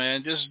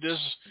 man, just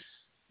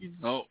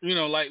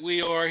like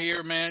we are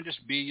here, man,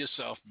 just be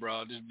yourself,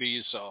 bro. Just be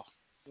yourself.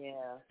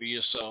 Yeah. Be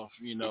yourself,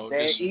 just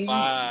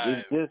vibe.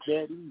 It's just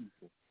that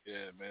easy.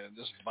 Yeah, man,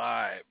 just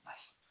vibe.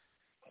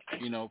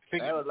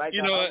 Pick, that was like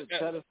I was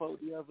telling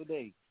folks the other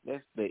day.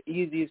 That's the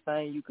easiest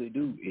thing you could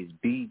do is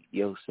be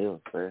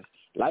yourself, bro.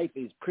 Life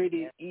is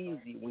pretty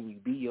easy when you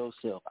be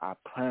yourself. I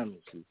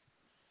promise you.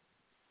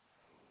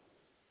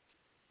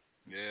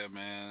 Yeah,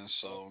 man.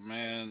 So,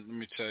 man, let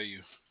me tell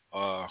you,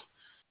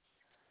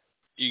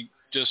 you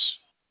just,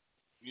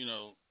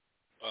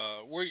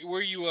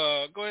 where you,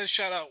 go ahead and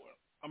shout out.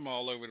 I'm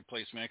all over the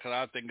place, man, because I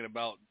was thinking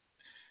about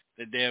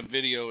the damn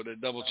video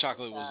that Double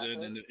Chocolate was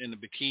in the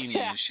bikini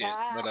and shit.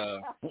 But,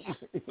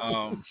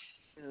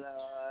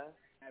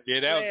 yeah,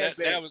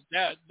 that was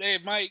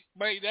Mike,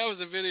 that was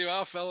the video.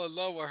 I fell in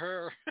love with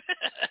her.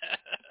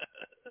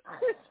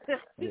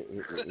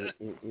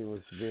 It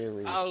was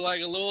very. I was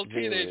like a little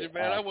teenager,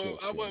 man. I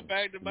went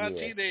back to my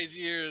teenage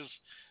years.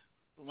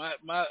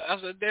 I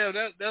said, damn,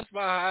 that's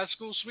my high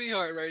school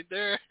sweetheart right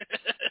there.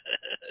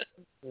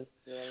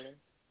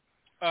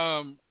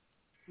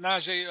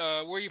 Najee,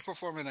 where are you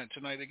performing at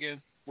tonight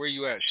again? Where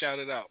you at? Shout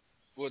it out.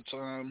 What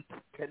time?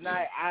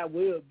 Tonight I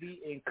will be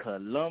in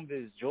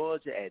Columbus,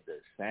 Georgia at the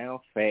Sound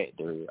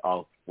Factory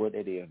off what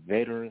it is,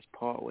 Veterans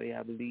Parkway,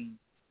 I believe.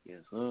 Yes,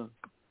 sir.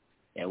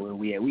 And where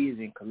we at? We is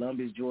in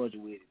Columbus, Georgia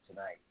with it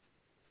tonight.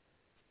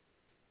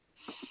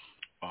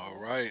 All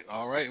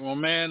right. Well,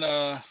 man,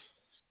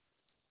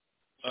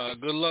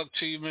 good luck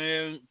to you,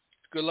 man.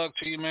 Good luck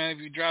to you, man.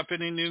 If you drop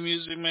any new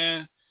music,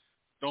 man,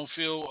 don't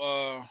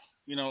feel,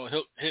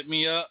 hit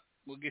me up.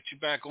 We'll get you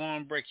back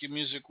on, break your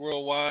music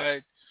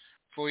worldwide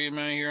for you,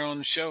 man, here on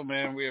the show,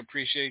 man. We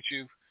appreciate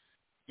you,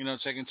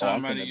 taking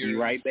time out of your... be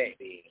right back,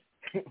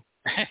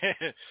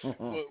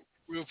 man.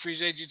 We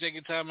appreciate you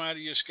taking time out of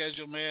your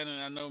schedule, man.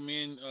 And I know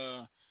me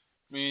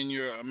and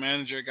your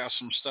manager got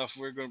some stuff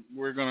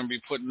we're gonna be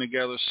putting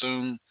together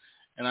soon.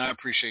 And I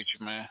appreciate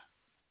you, man.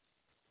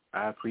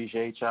 I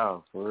appreciate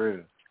y'all, for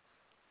real.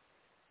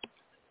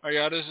 All right,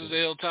 y'all. This is the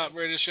Hilltop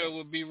Radio Show.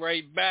 We'll be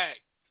right back.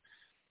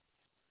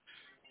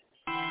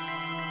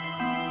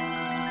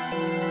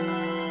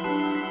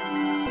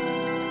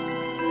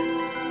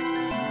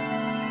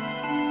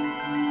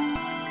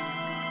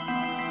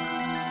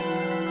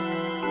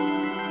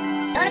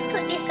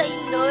 Put this so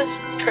you know it's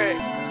true.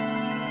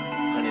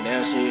 Honey,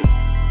 down shit.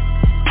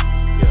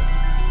 Yeah.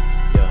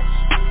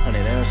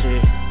 Honey, down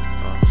shit.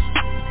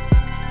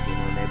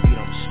 Getting on that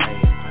beat, I'm saying.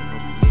 I know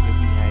you niggas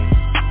be hating.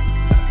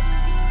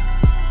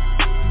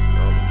 I'm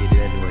gonna get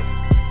it anyway.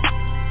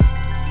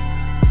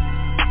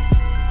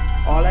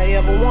 All I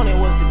ever wanted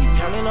was to be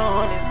counting on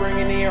hundreds,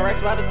 bringing in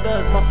racks by the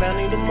thugs. My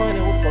family the money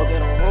was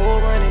fucking on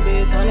road running,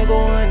 bitch. Time to go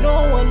on,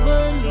 no one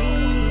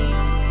believed.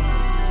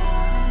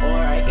 Or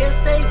I guess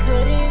they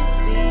couldn't.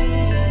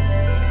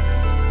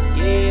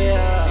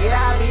 Yeah,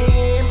 I be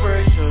in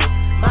pressure,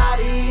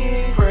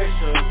 mighty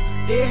pressure,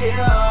 this here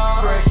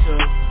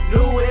pressure,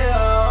 new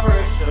air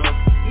pressure,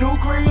 new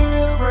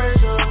crib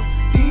pressure,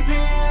 deep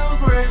hill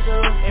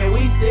pressure, and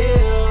we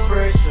still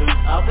pressure,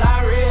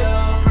 apply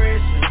real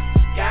pressure,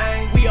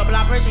 gang, we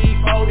apply pressure, he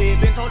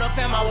folded, been told the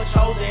fam I was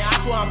chosen,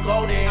 I swear I'm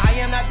golden,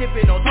 I am not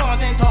tipping no toes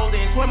and toes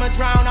in, swim or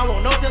drown, I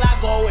won't know till I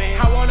go in,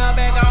 I want her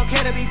back, I don't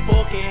care to be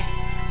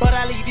fucking. But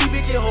I leave these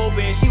bitches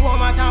hoping. She want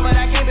my time, but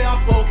I can't be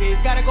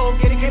unfocused. Gotta go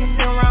get it, can't be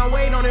sitting around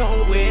waiting on it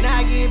home. When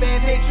I get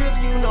back, take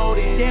trips, you know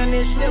this. Damn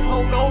this slip,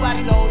 hope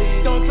nobody know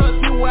this. Don't trust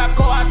me where I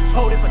go, I just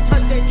hold it. If I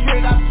touch that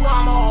trigger, I swear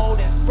I'ma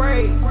hold it. Spray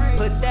afraid.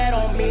 Put that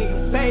on me,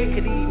 you pay,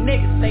 cause these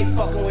niggas stay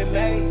fucking with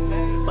me.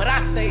 But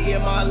I stay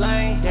in my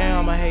lane.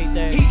 Damn, I hate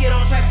that. He get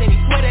on tracks and he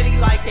swear that he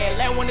like that.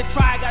 Land when the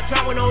try got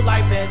drowned with no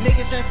life vest.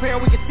 Niggas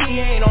transparent, we can see he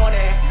ain't on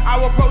that.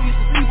 Our pro used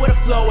to see where the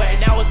flow at.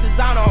 Now it's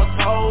designer on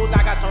toes.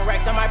 I got some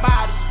racks, I might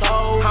buy the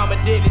stove. I'm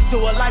addicted to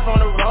a life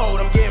on the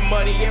road. I'm getting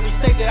money every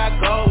state that I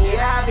go.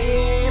 Yeah, I be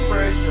in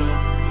pressure.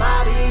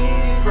 My be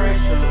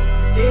pressure.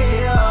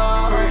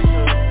 Yeah,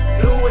 pressure.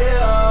 New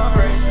wheel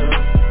pressure.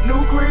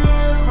 New crib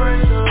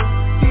pressure.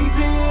 Deep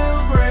in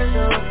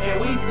pressure. And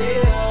we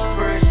still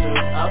pressure.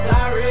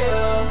 Apply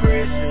real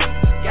pressure.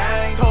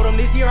 Gang told him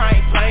this year I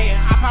ain't playing.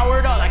 I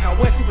powered up like I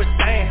went Super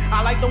Saiyan.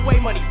 I like the way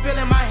money feel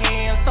in my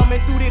hands.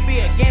 Thumbing through the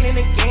bit again and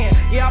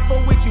again. Yeah, I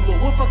fuck with you,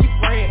 but what fuck your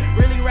friend?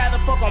 Really rather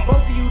fuck on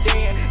both of you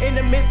then. In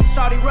the midst of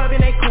shawty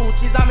rubbing they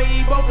coochies, I'ma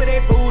eat both of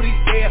their booties,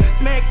 yeah.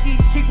 Smack cheek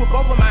with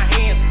both of my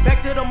hands.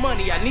 Back to the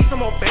money, I need some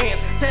more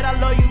bands. Said I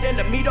love you, then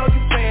to me, though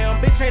you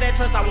fam. Bitch, that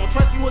trust, I won't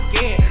trust you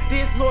again.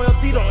 This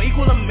loyalty don't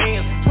equal a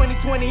man's.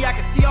 2020, I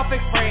can see all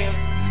fake friends.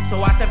 So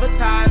I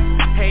sabotage,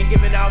 ain't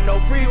giving out no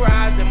free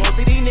rides. And most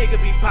of these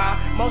niggas be pop.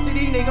 Most of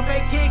these niggas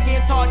fake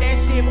kickin', talk that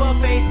shit, but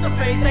face to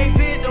face they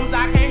victims.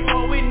 I can't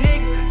go with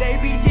niggas,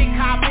 they be dick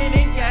hopping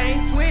and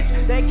gang switch.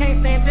 They can't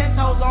stand 10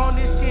 toes on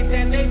this shit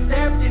that they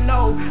stepped, you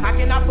know. I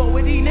cannot fuck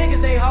with these niggas,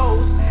 they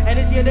hoes. And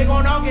this year they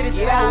gon' all get it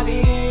exposed. Yeah, I be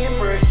in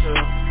pressure,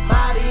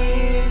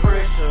 mighty in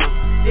pressure.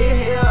 This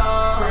here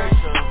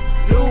pressure,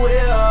 new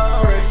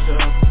wheel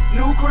pressure,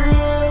 new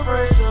crib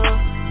pressure,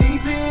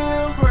 deep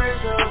in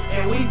pressure,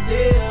 and we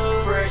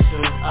still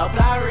pressure,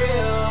 apply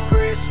real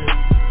pressure,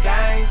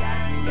 gang,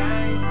 gang,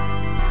 gang.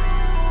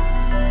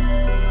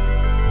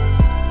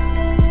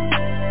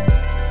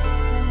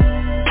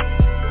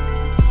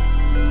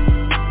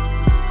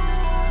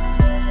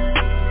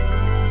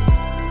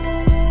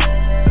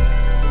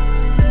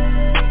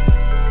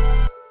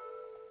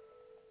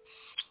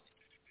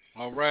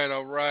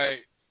 All right.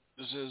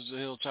 This is the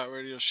Hilltop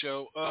Radio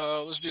Show.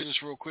 Let's do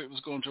this real quick.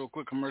 Let's go into a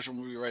quick commercial.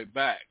 We'll be right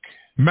back.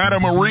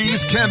 Madame Marie's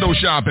Candle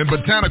Shop and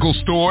Botanical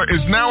Store is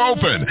now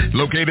open.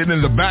 Located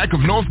in the back of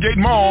Northgate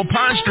Mall,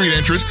 Pine Street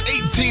entrance,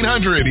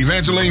 1800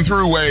 Evangeline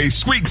Thruway,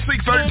 Suite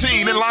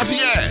 613 in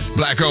Lafayette.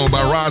 Black-owned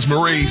by Roz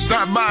Marie.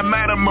 Stop by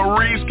Madame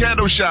Marie's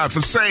Candle Shop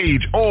for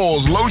sage,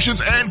 oils,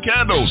 lotions, and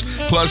candles.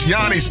 Plus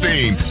Yanni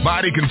Steam,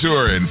 body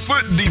contouring,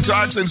 foot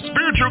detox, and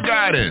spiritual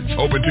guidance.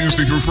 Open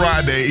Tuesday through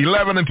Friday,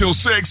 11 until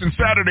 6, and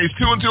Saturdays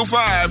 2 until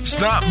 5.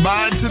 Stop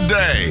by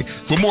today.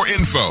 For more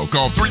info,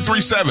 call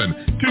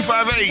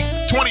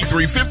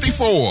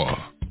 337-258-2354.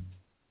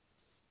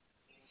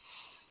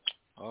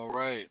 All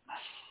right.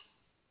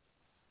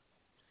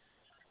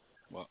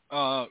 Well,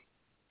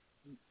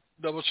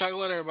 Double Chocolate,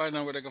 let everybody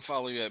know where they can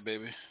follow you at,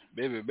 baby.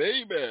 Baby.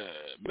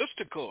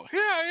 Mystical.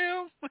 Here I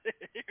am.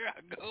 Here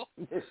I go.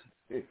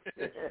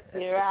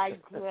 Here I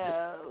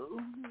go.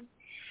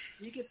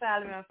 You can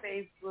follow me on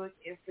Facebook,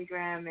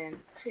 Instagram, and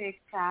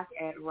TikTok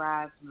at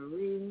Roz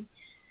Marie.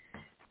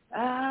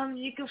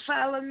 You can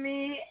follow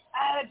me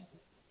at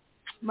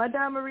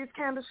Madame Marie's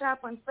Candle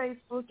Shop on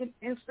Facebook and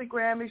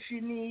Instagram if you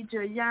need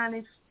your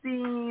Yanni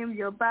Steam,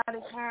 your body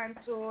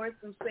contour,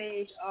 some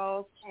sage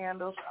oils,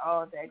 candles,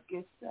 all that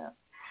good stuff.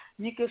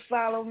 You can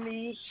follow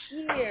me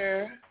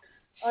here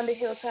on the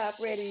Hilltop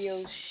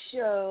Radio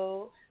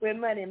Show with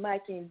Money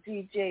Mike and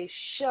DJ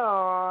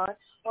Sean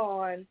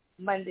on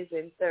Mondays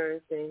and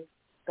Thursdays.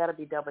 That'll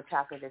be Double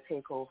Chocolate to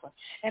take over.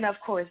 And, of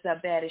course, the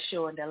baddest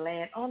show in the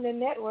land on the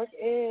network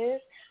is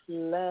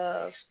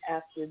Love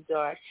After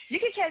Dark. You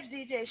can catch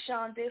DJ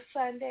Sean this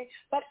Sunday,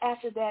 but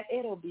after that,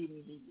 it'll be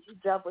me,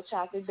 Double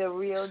Chocolate, the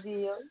real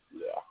deal.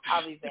 Yeah,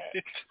 I'll be back.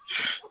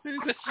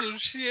 That's some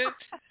shit.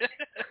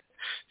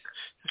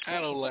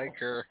 I don't like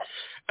her.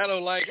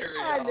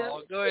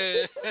 Y'all. Go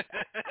ahead.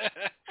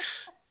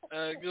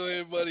 Go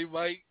ahead, buddy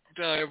Mike.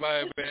 Tell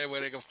everybody, man,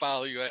 where they can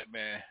follow you at,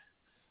 man.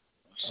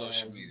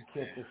 Social media.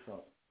 Catch us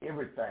on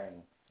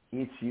everything.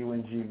 It's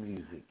UNG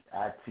Music.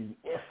 ITFUNG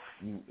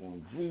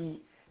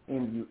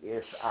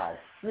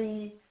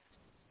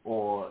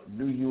or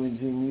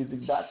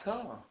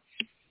newungmusic.com.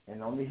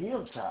 And on the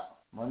Hilltop,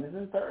 Mondays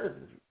and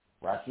Thursdays.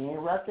 Rock in,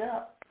 rock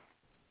out.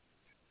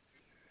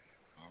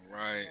 All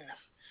right.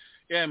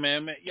 Yeah,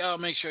 man. Y'all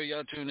make sure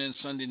y'all tune in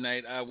Sunday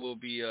night. I will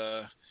be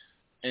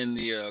in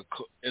the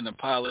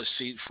pilot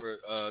seat for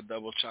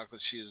Double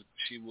Chocolate.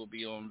 She will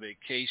be on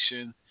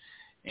vacation.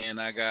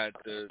 And I got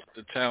the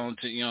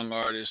talented young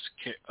artist,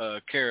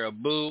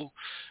 Caribou,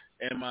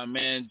 and my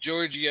man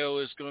Giorgio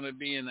is going to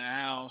be in the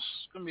house.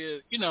 It's going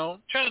to be,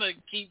 trying to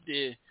keep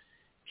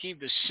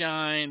the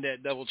shine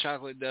that Double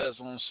Chocolate does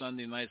on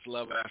Sunday nights,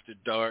 Love After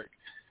Dark,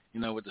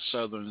 with the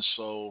Southern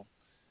Soul.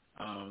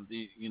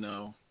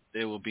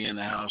 They will be in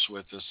the house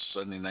with us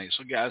Sunday night.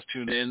 So guys,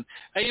 tune in.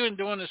 Hey, even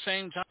doing the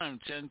same time,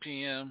 10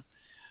 p.m.,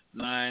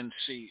 9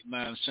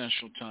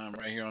 Central Time,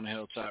 right here on the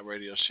Hilltop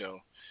Radio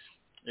Show.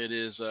 It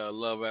is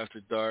Love After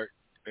Dark,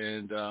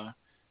 and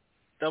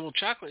Double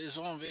Chocolate is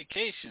on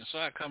vacation, so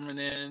I coming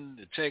in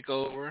to take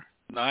over.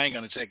 No, I ain't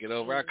going to take it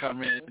over. I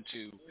come in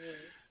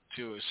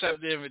to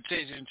accept the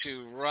invitation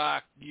to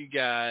rock you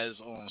guys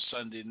on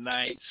Sunday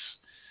nights.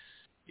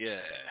 Yeah,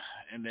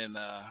 and then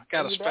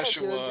got a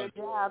special one. You better do a good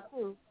job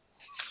too.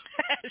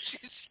 She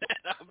said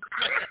I'm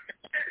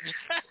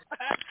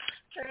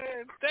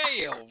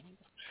damn.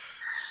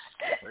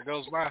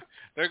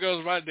 There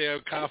goes my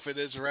damn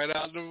confidence right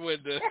out the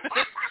window.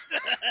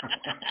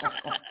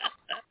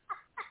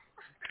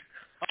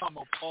 I'm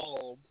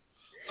appalled.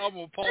 Oh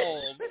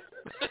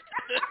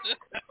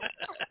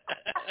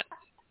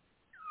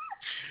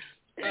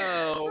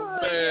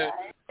man.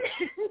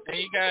 And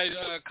you guys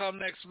come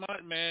next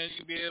month, man.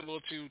 You'll be able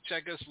to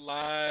check us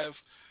live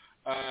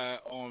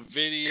on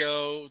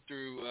video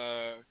through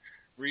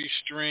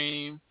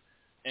Restream,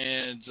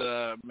 and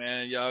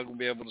man, y'all gonna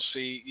be able to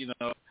see,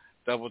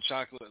 Double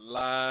Chocolate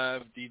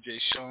live, DJ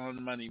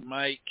Sean, Money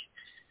Mike,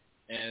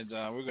 and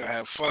we're gonna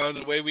have fun.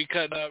 The way we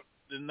cut up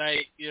the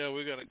night,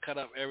 we're gonna cut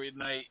up every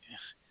night,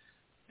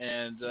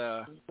 and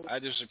I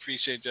just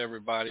appreciate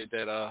everybody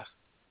that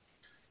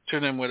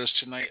tuned in with us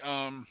tonight.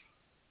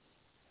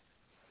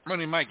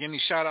 Money Mike, any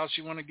shout outs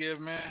you want to give,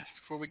 man,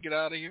 before we get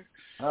out of here?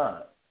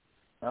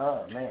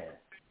 Oh man,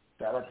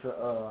 shout out to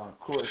of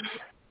course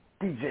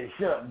DJ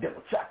Sean,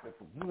 Double Chocolate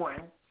for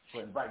one,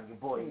 for inviting your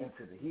boy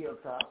into the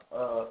Hilltop.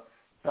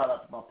 Shout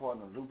out to my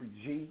partner Loopy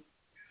G,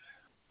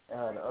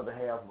 the other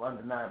half of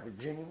Under 9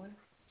 Virginian,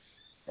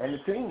 and the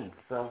team.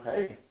 So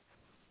hey,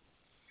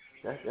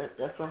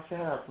 that's some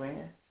shout outs,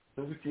 man.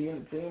 Loopy G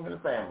and the team and the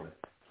family.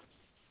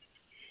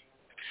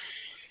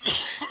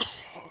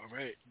 All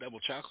right,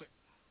 Double Chocolate.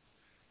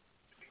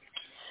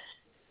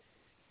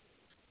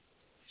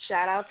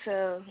 Shout out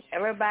to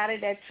everybody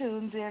that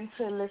tunes in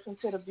to listen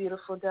to the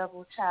beautiful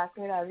Double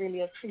Chocolate. I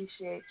really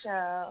appreciate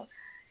y'all.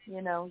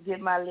 Get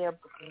my little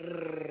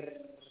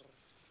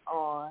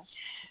on.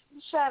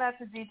 Shout out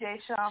to DJ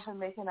Sean for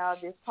making all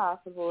this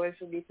possible and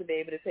for me to be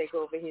able to take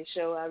over his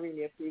show. I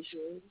really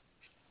appreciate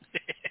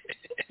it.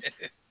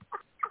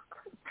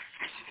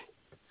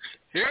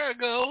 Here I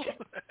go.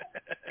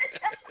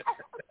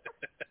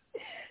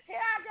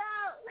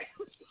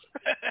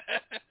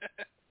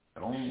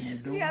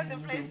 You have to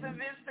play some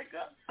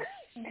Mystica.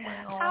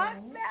 I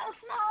smell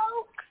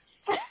smoke.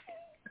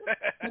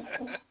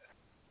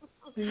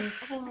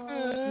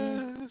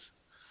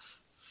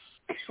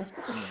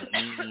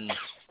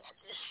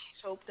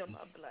 Choked on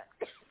my blood.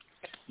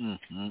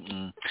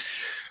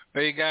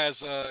 Hey guys,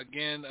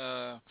 again,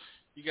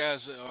 you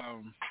guys,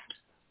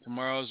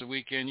 tomorrow's the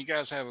weekend. You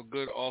guys have a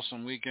good,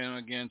 awesome weekend.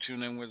 Again,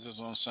 tune in with us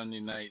on Sunday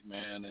night,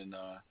 man. And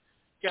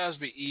you guys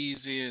be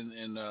easy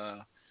and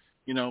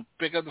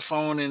pick up the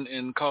phone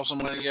and call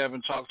somebody you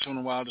haven't talked to in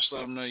a while. Just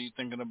let them know you're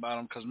thinking about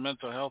them, because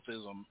mental health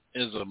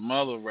is a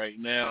mother right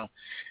now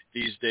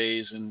these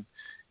days. And,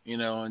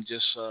 and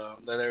just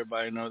let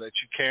everybody know that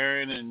you're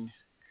caring and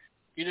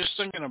you're just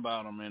thinking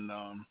about them. And,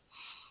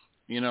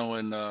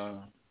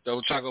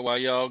 Double Chocolate, while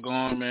y'all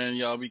gone, man,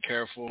 y'all be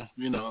careful,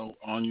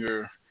 on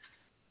your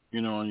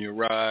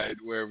ride,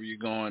 wherever you're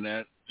going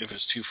at. If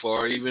it's too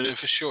far, even if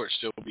it's short,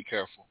 still be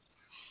careful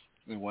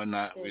and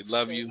whatnot. We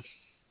love you.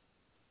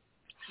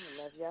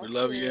 We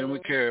love you and we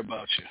care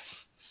about you.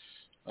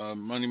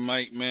 Money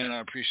Mike, man, I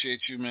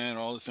appreciate you, man,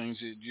 all the things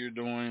that you're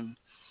doing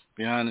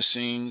behind the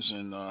scenes,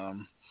 and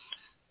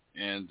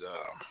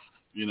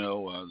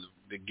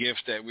the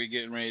gift that we're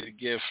getting ready to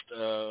gift,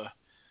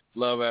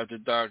 Love After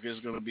Dark, is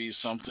going to be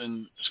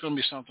something. It's going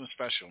to be something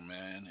special,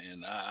 man,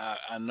 and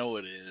I know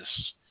it is.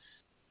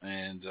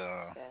 And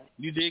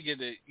you did get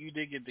the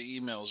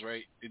emails,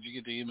 right? Did you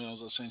get the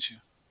emails I sent you?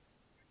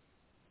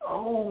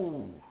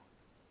 Oh.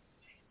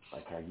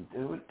 Like how you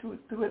do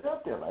it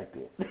up there like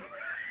that.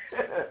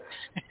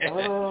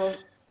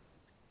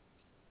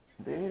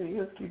 There it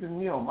is, keeping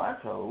me on my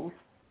toes.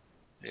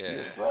 Yeah.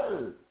 Yes,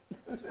 sir.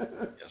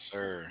 Yes,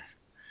 sir.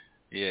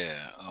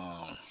 Yeah.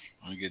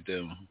 Let me get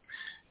them.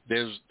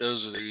 Those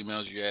are the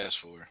emails you asked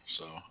for,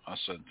 so I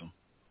sent them.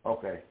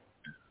 Okay.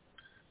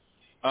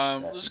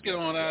 Let's get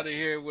on out of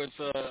here with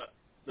the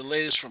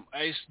latest from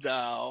Ice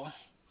Doll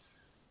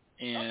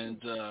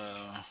and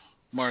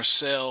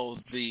Marcel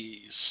the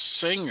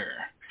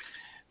Singer.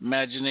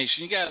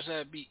 Imagination. You guys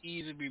have to be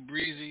easy, be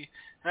breezy.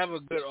 Have a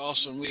good,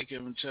 awesome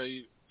weekend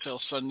until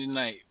Sunday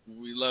night.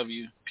 We love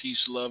you.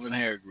 Peace, love, and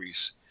hair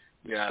grease.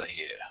 We out of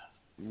here.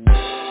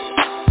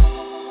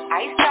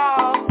 Ice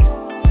Dog.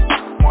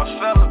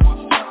 Marcella.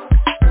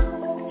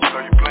 So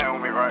you playing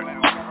with me right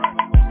now?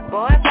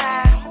 Boy,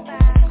 bye.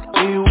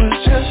 It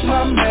was just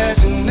my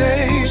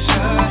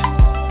imagination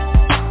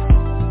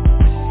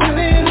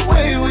running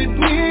away with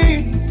me.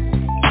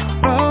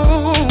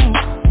 Oh,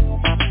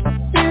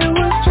 it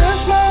was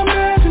just my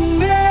imagination.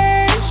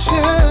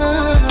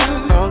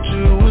 Thought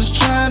you was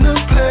trying to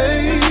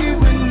play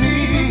with me.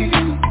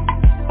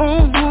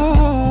 Oh,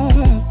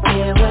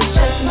 it was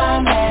just my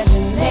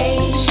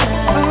imagination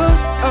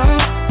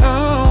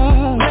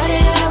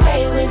running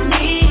away with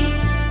me.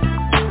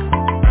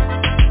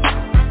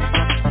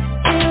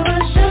 It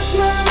was just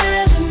my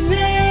imagination.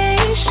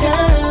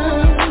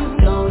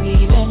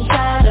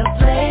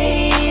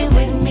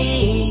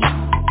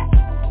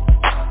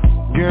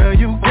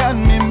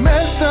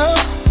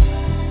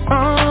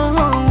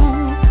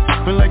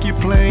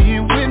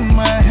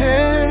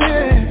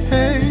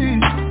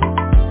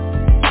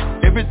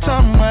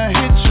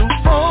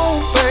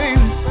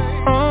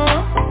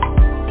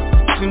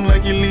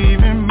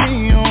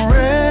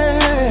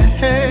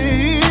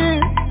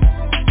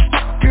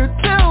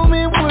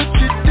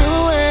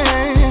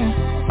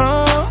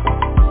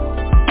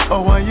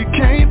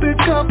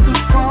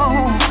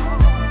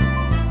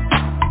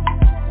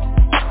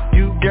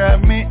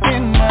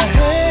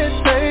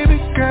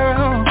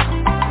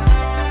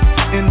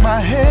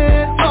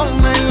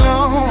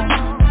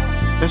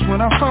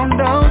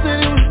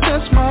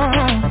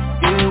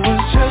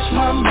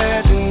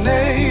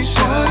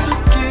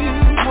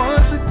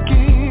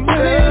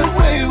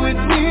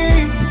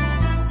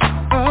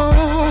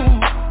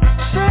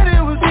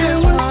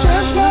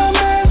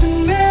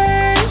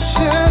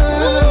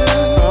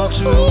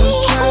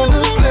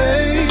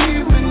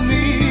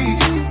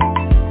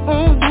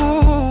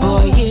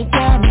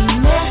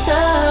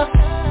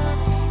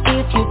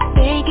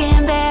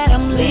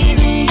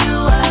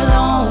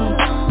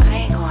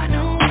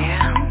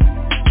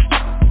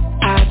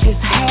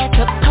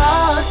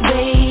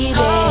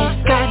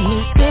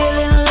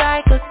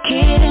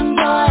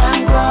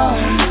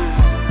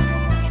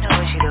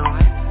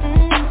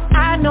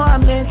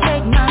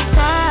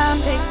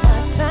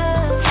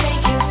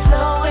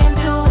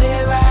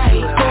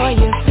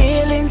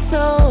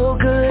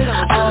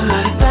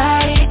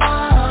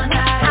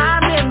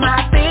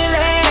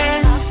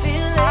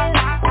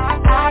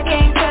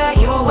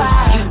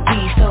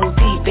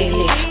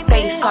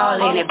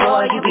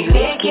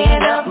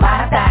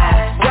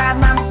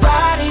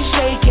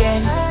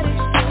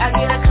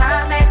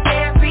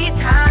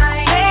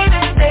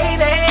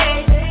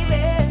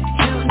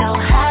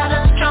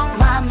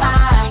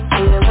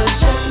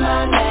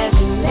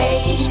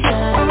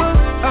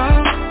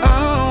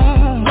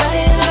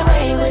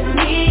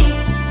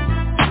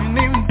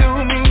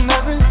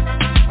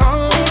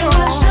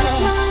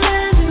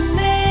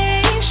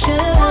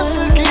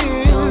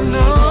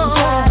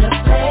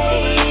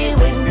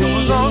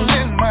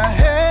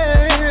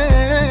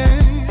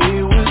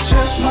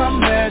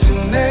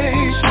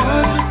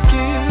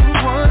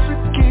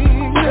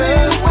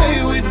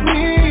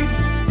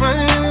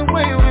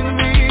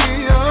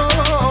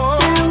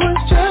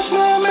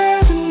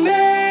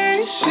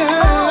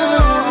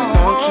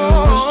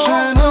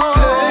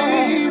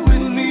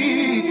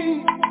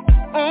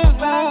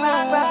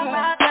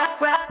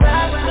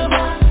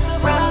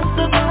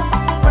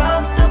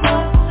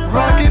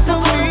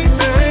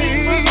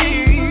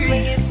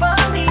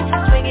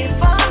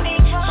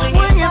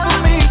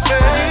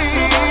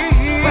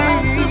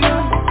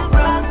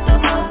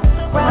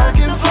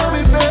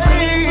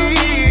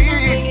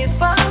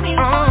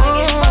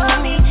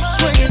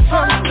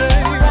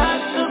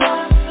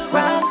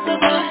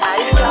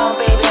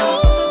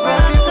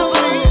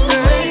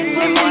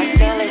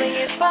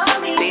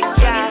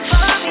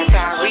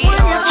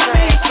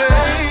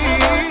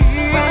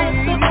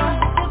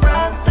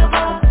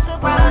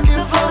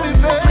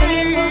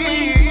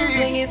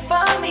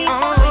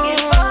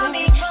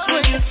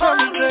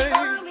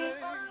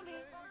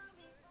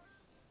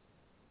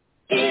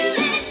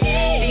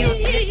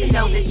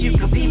 that you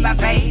could be my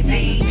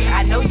baby.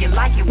 I know you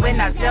like it when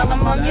I tell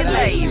them I'm your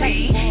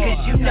lady.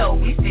 Cause you know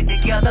we sit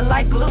together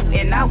like glue.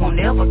 And I won't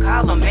ever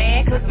call a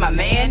man, cause my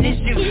man is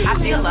you. I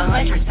feel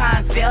 100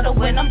 times better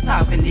when I'm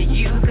talking to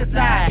you. Cause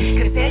I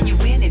could tell you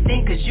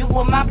anything, cause you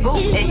were my boo.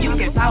 And you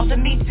can talk to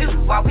me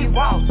too while we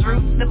walk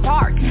through the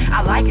park.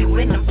 I like it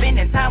when I'm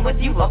spending time with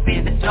you up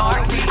in the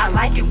dark. I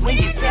like it when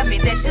you tell me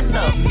that you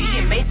love me.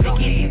 It makes me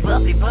get these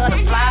lovely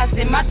butterflies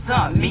in my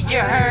tummy. You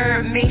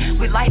heard me.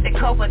 We like the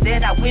cover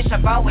that I wish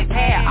I've always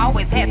had.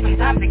 Always had.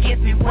 Sometimes it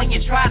gets me when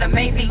you try to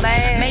make me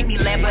laugh.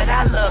 But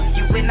I love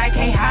you and I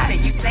can't hide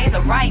it. You say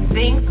the right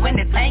things when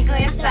it's anger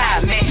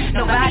inside me.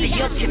 Nobody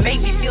else can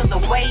make me feel the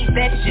way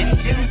that you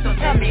do. So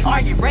tell me,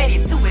 are you ready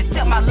to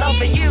accept my love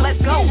for you?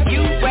 Let's go,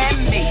 you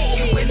and me.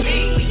 You and me,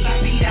 we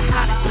can be the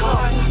hottest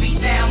stars. Be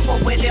down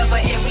for whatever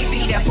and we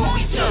be there for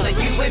each other.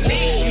 You and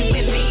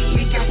me,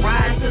 we can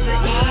ride to the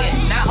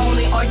end. Not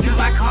only are you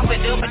my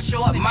confidant, but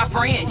you're my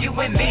friend. You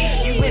and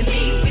me,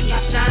 we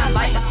can shine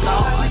like the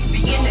stars.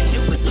 Be in the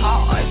newest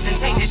cars and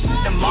take this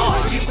shit to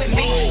Mars. You and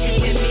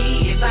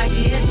me, if I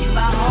give you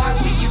my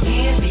heart, will you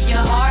give me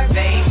your heart,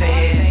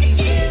 baby?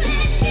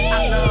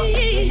 I love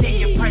seeing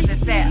your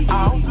presence at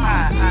all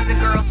times. The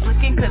girls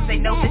looking cause they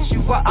know that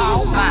you are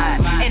all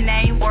mine. And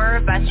they ain't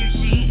worried about you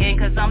cheating,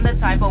 cause I'm the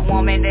type of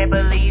woman that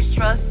believes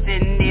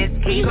trusting is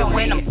key. So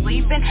when I'm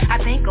sleeping,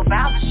 I think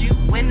about you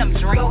when I'm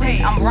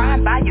dreaming. I'm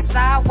riding by your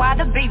side while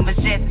the beat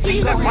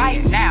majestic. But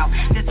right now,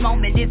 this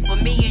moment is for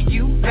me and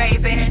you,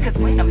 baby. Cause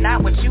when I'm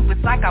not with you,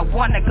 it's like I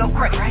wanna go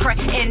crazy.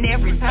 And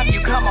every time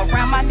you come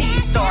around, my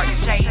knees start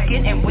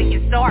shaking. And when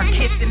you start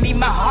kissing me,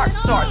 my heart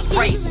starts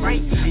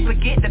racing.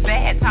 Forget the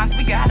bad times,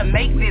 we gotta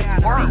make this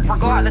work.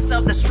 Regardless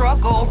of the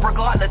struggle,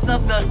 regardless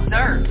of the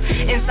dirt.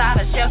 Inside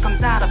a shell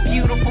comes out a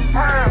beautiful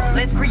pearl.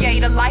 Let's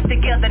create a life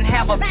together and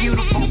have a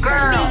beautiful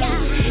girl.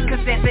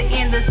 Cause at the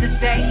end of the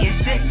day,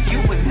 it's just you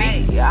and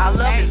me. Our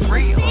love is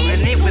real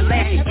and it will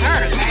last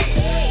eternally.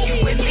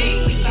 You and me,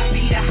 we can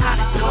be the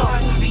hottest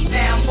stars. Be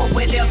down for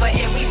whatever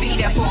and we be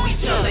there for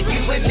each other.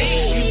 You and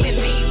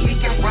me, we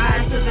can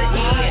ride to the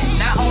end.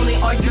 Not only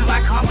are you my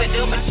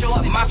confidant, but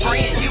you're my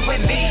friend. You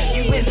and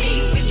me,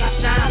 we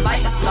can shine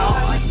like the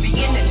stars. Be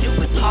in the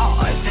newest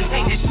cars and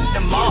take this shit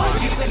to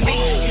Mars. You and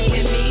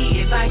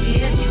me, if I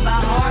give you my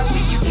heart,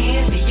 will you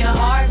give me your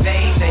heart,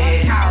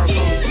 baby? Powerful.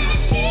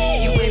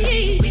 You and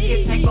me, we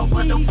can take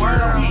over the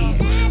world.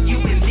 You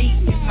and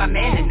me, it's my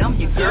man and I'm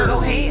your girl.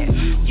 Go ahead.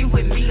 You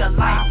and me are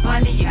like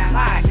Bonnie and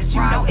Clyde. Cause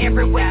you know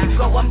everywhere you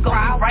go, I'm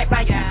going right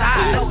by your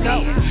side. Let's go.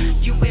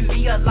 You and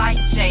me are like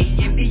Jay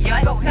and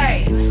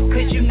Beyonce.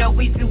 Cause you know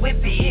we do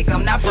it big,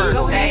 I'm not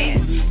birthday.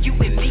 You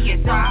and me,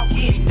 it don't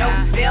get no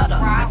better.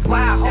 That's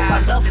why I hope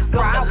our love is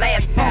gonna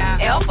last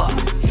forever.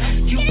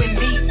 You and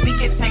me, we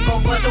can take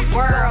over the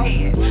world.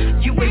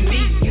 You and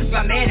me, you's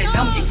my man and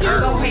I'm your girl.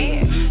 Go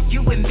ahead.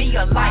 You and me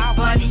are like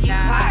Bonnie and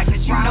Clyde.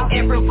 Cause you know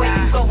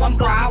everywhere you go, I'm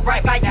going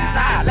right by your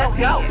side. Let's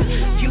go.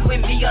 You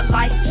and me are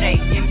like Jay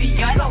and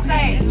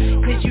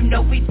Beyonce. Cause you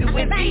know we do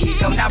it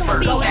big, I'm not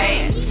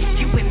birthday.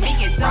 You and me,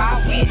 it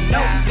don't get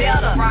no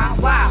better.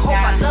 Why I hope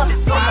our love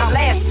is gonna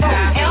last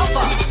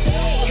forever.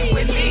 You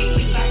and me,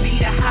 we can be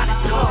the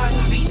hottest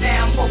stars. Be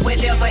down for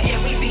whatever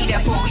and we be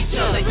there for each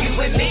other.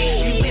 You and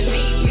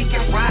me, we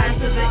can ride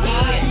to the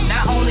end.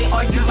 Not only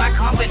are you my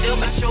confidant,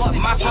 but you're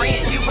my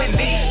friend.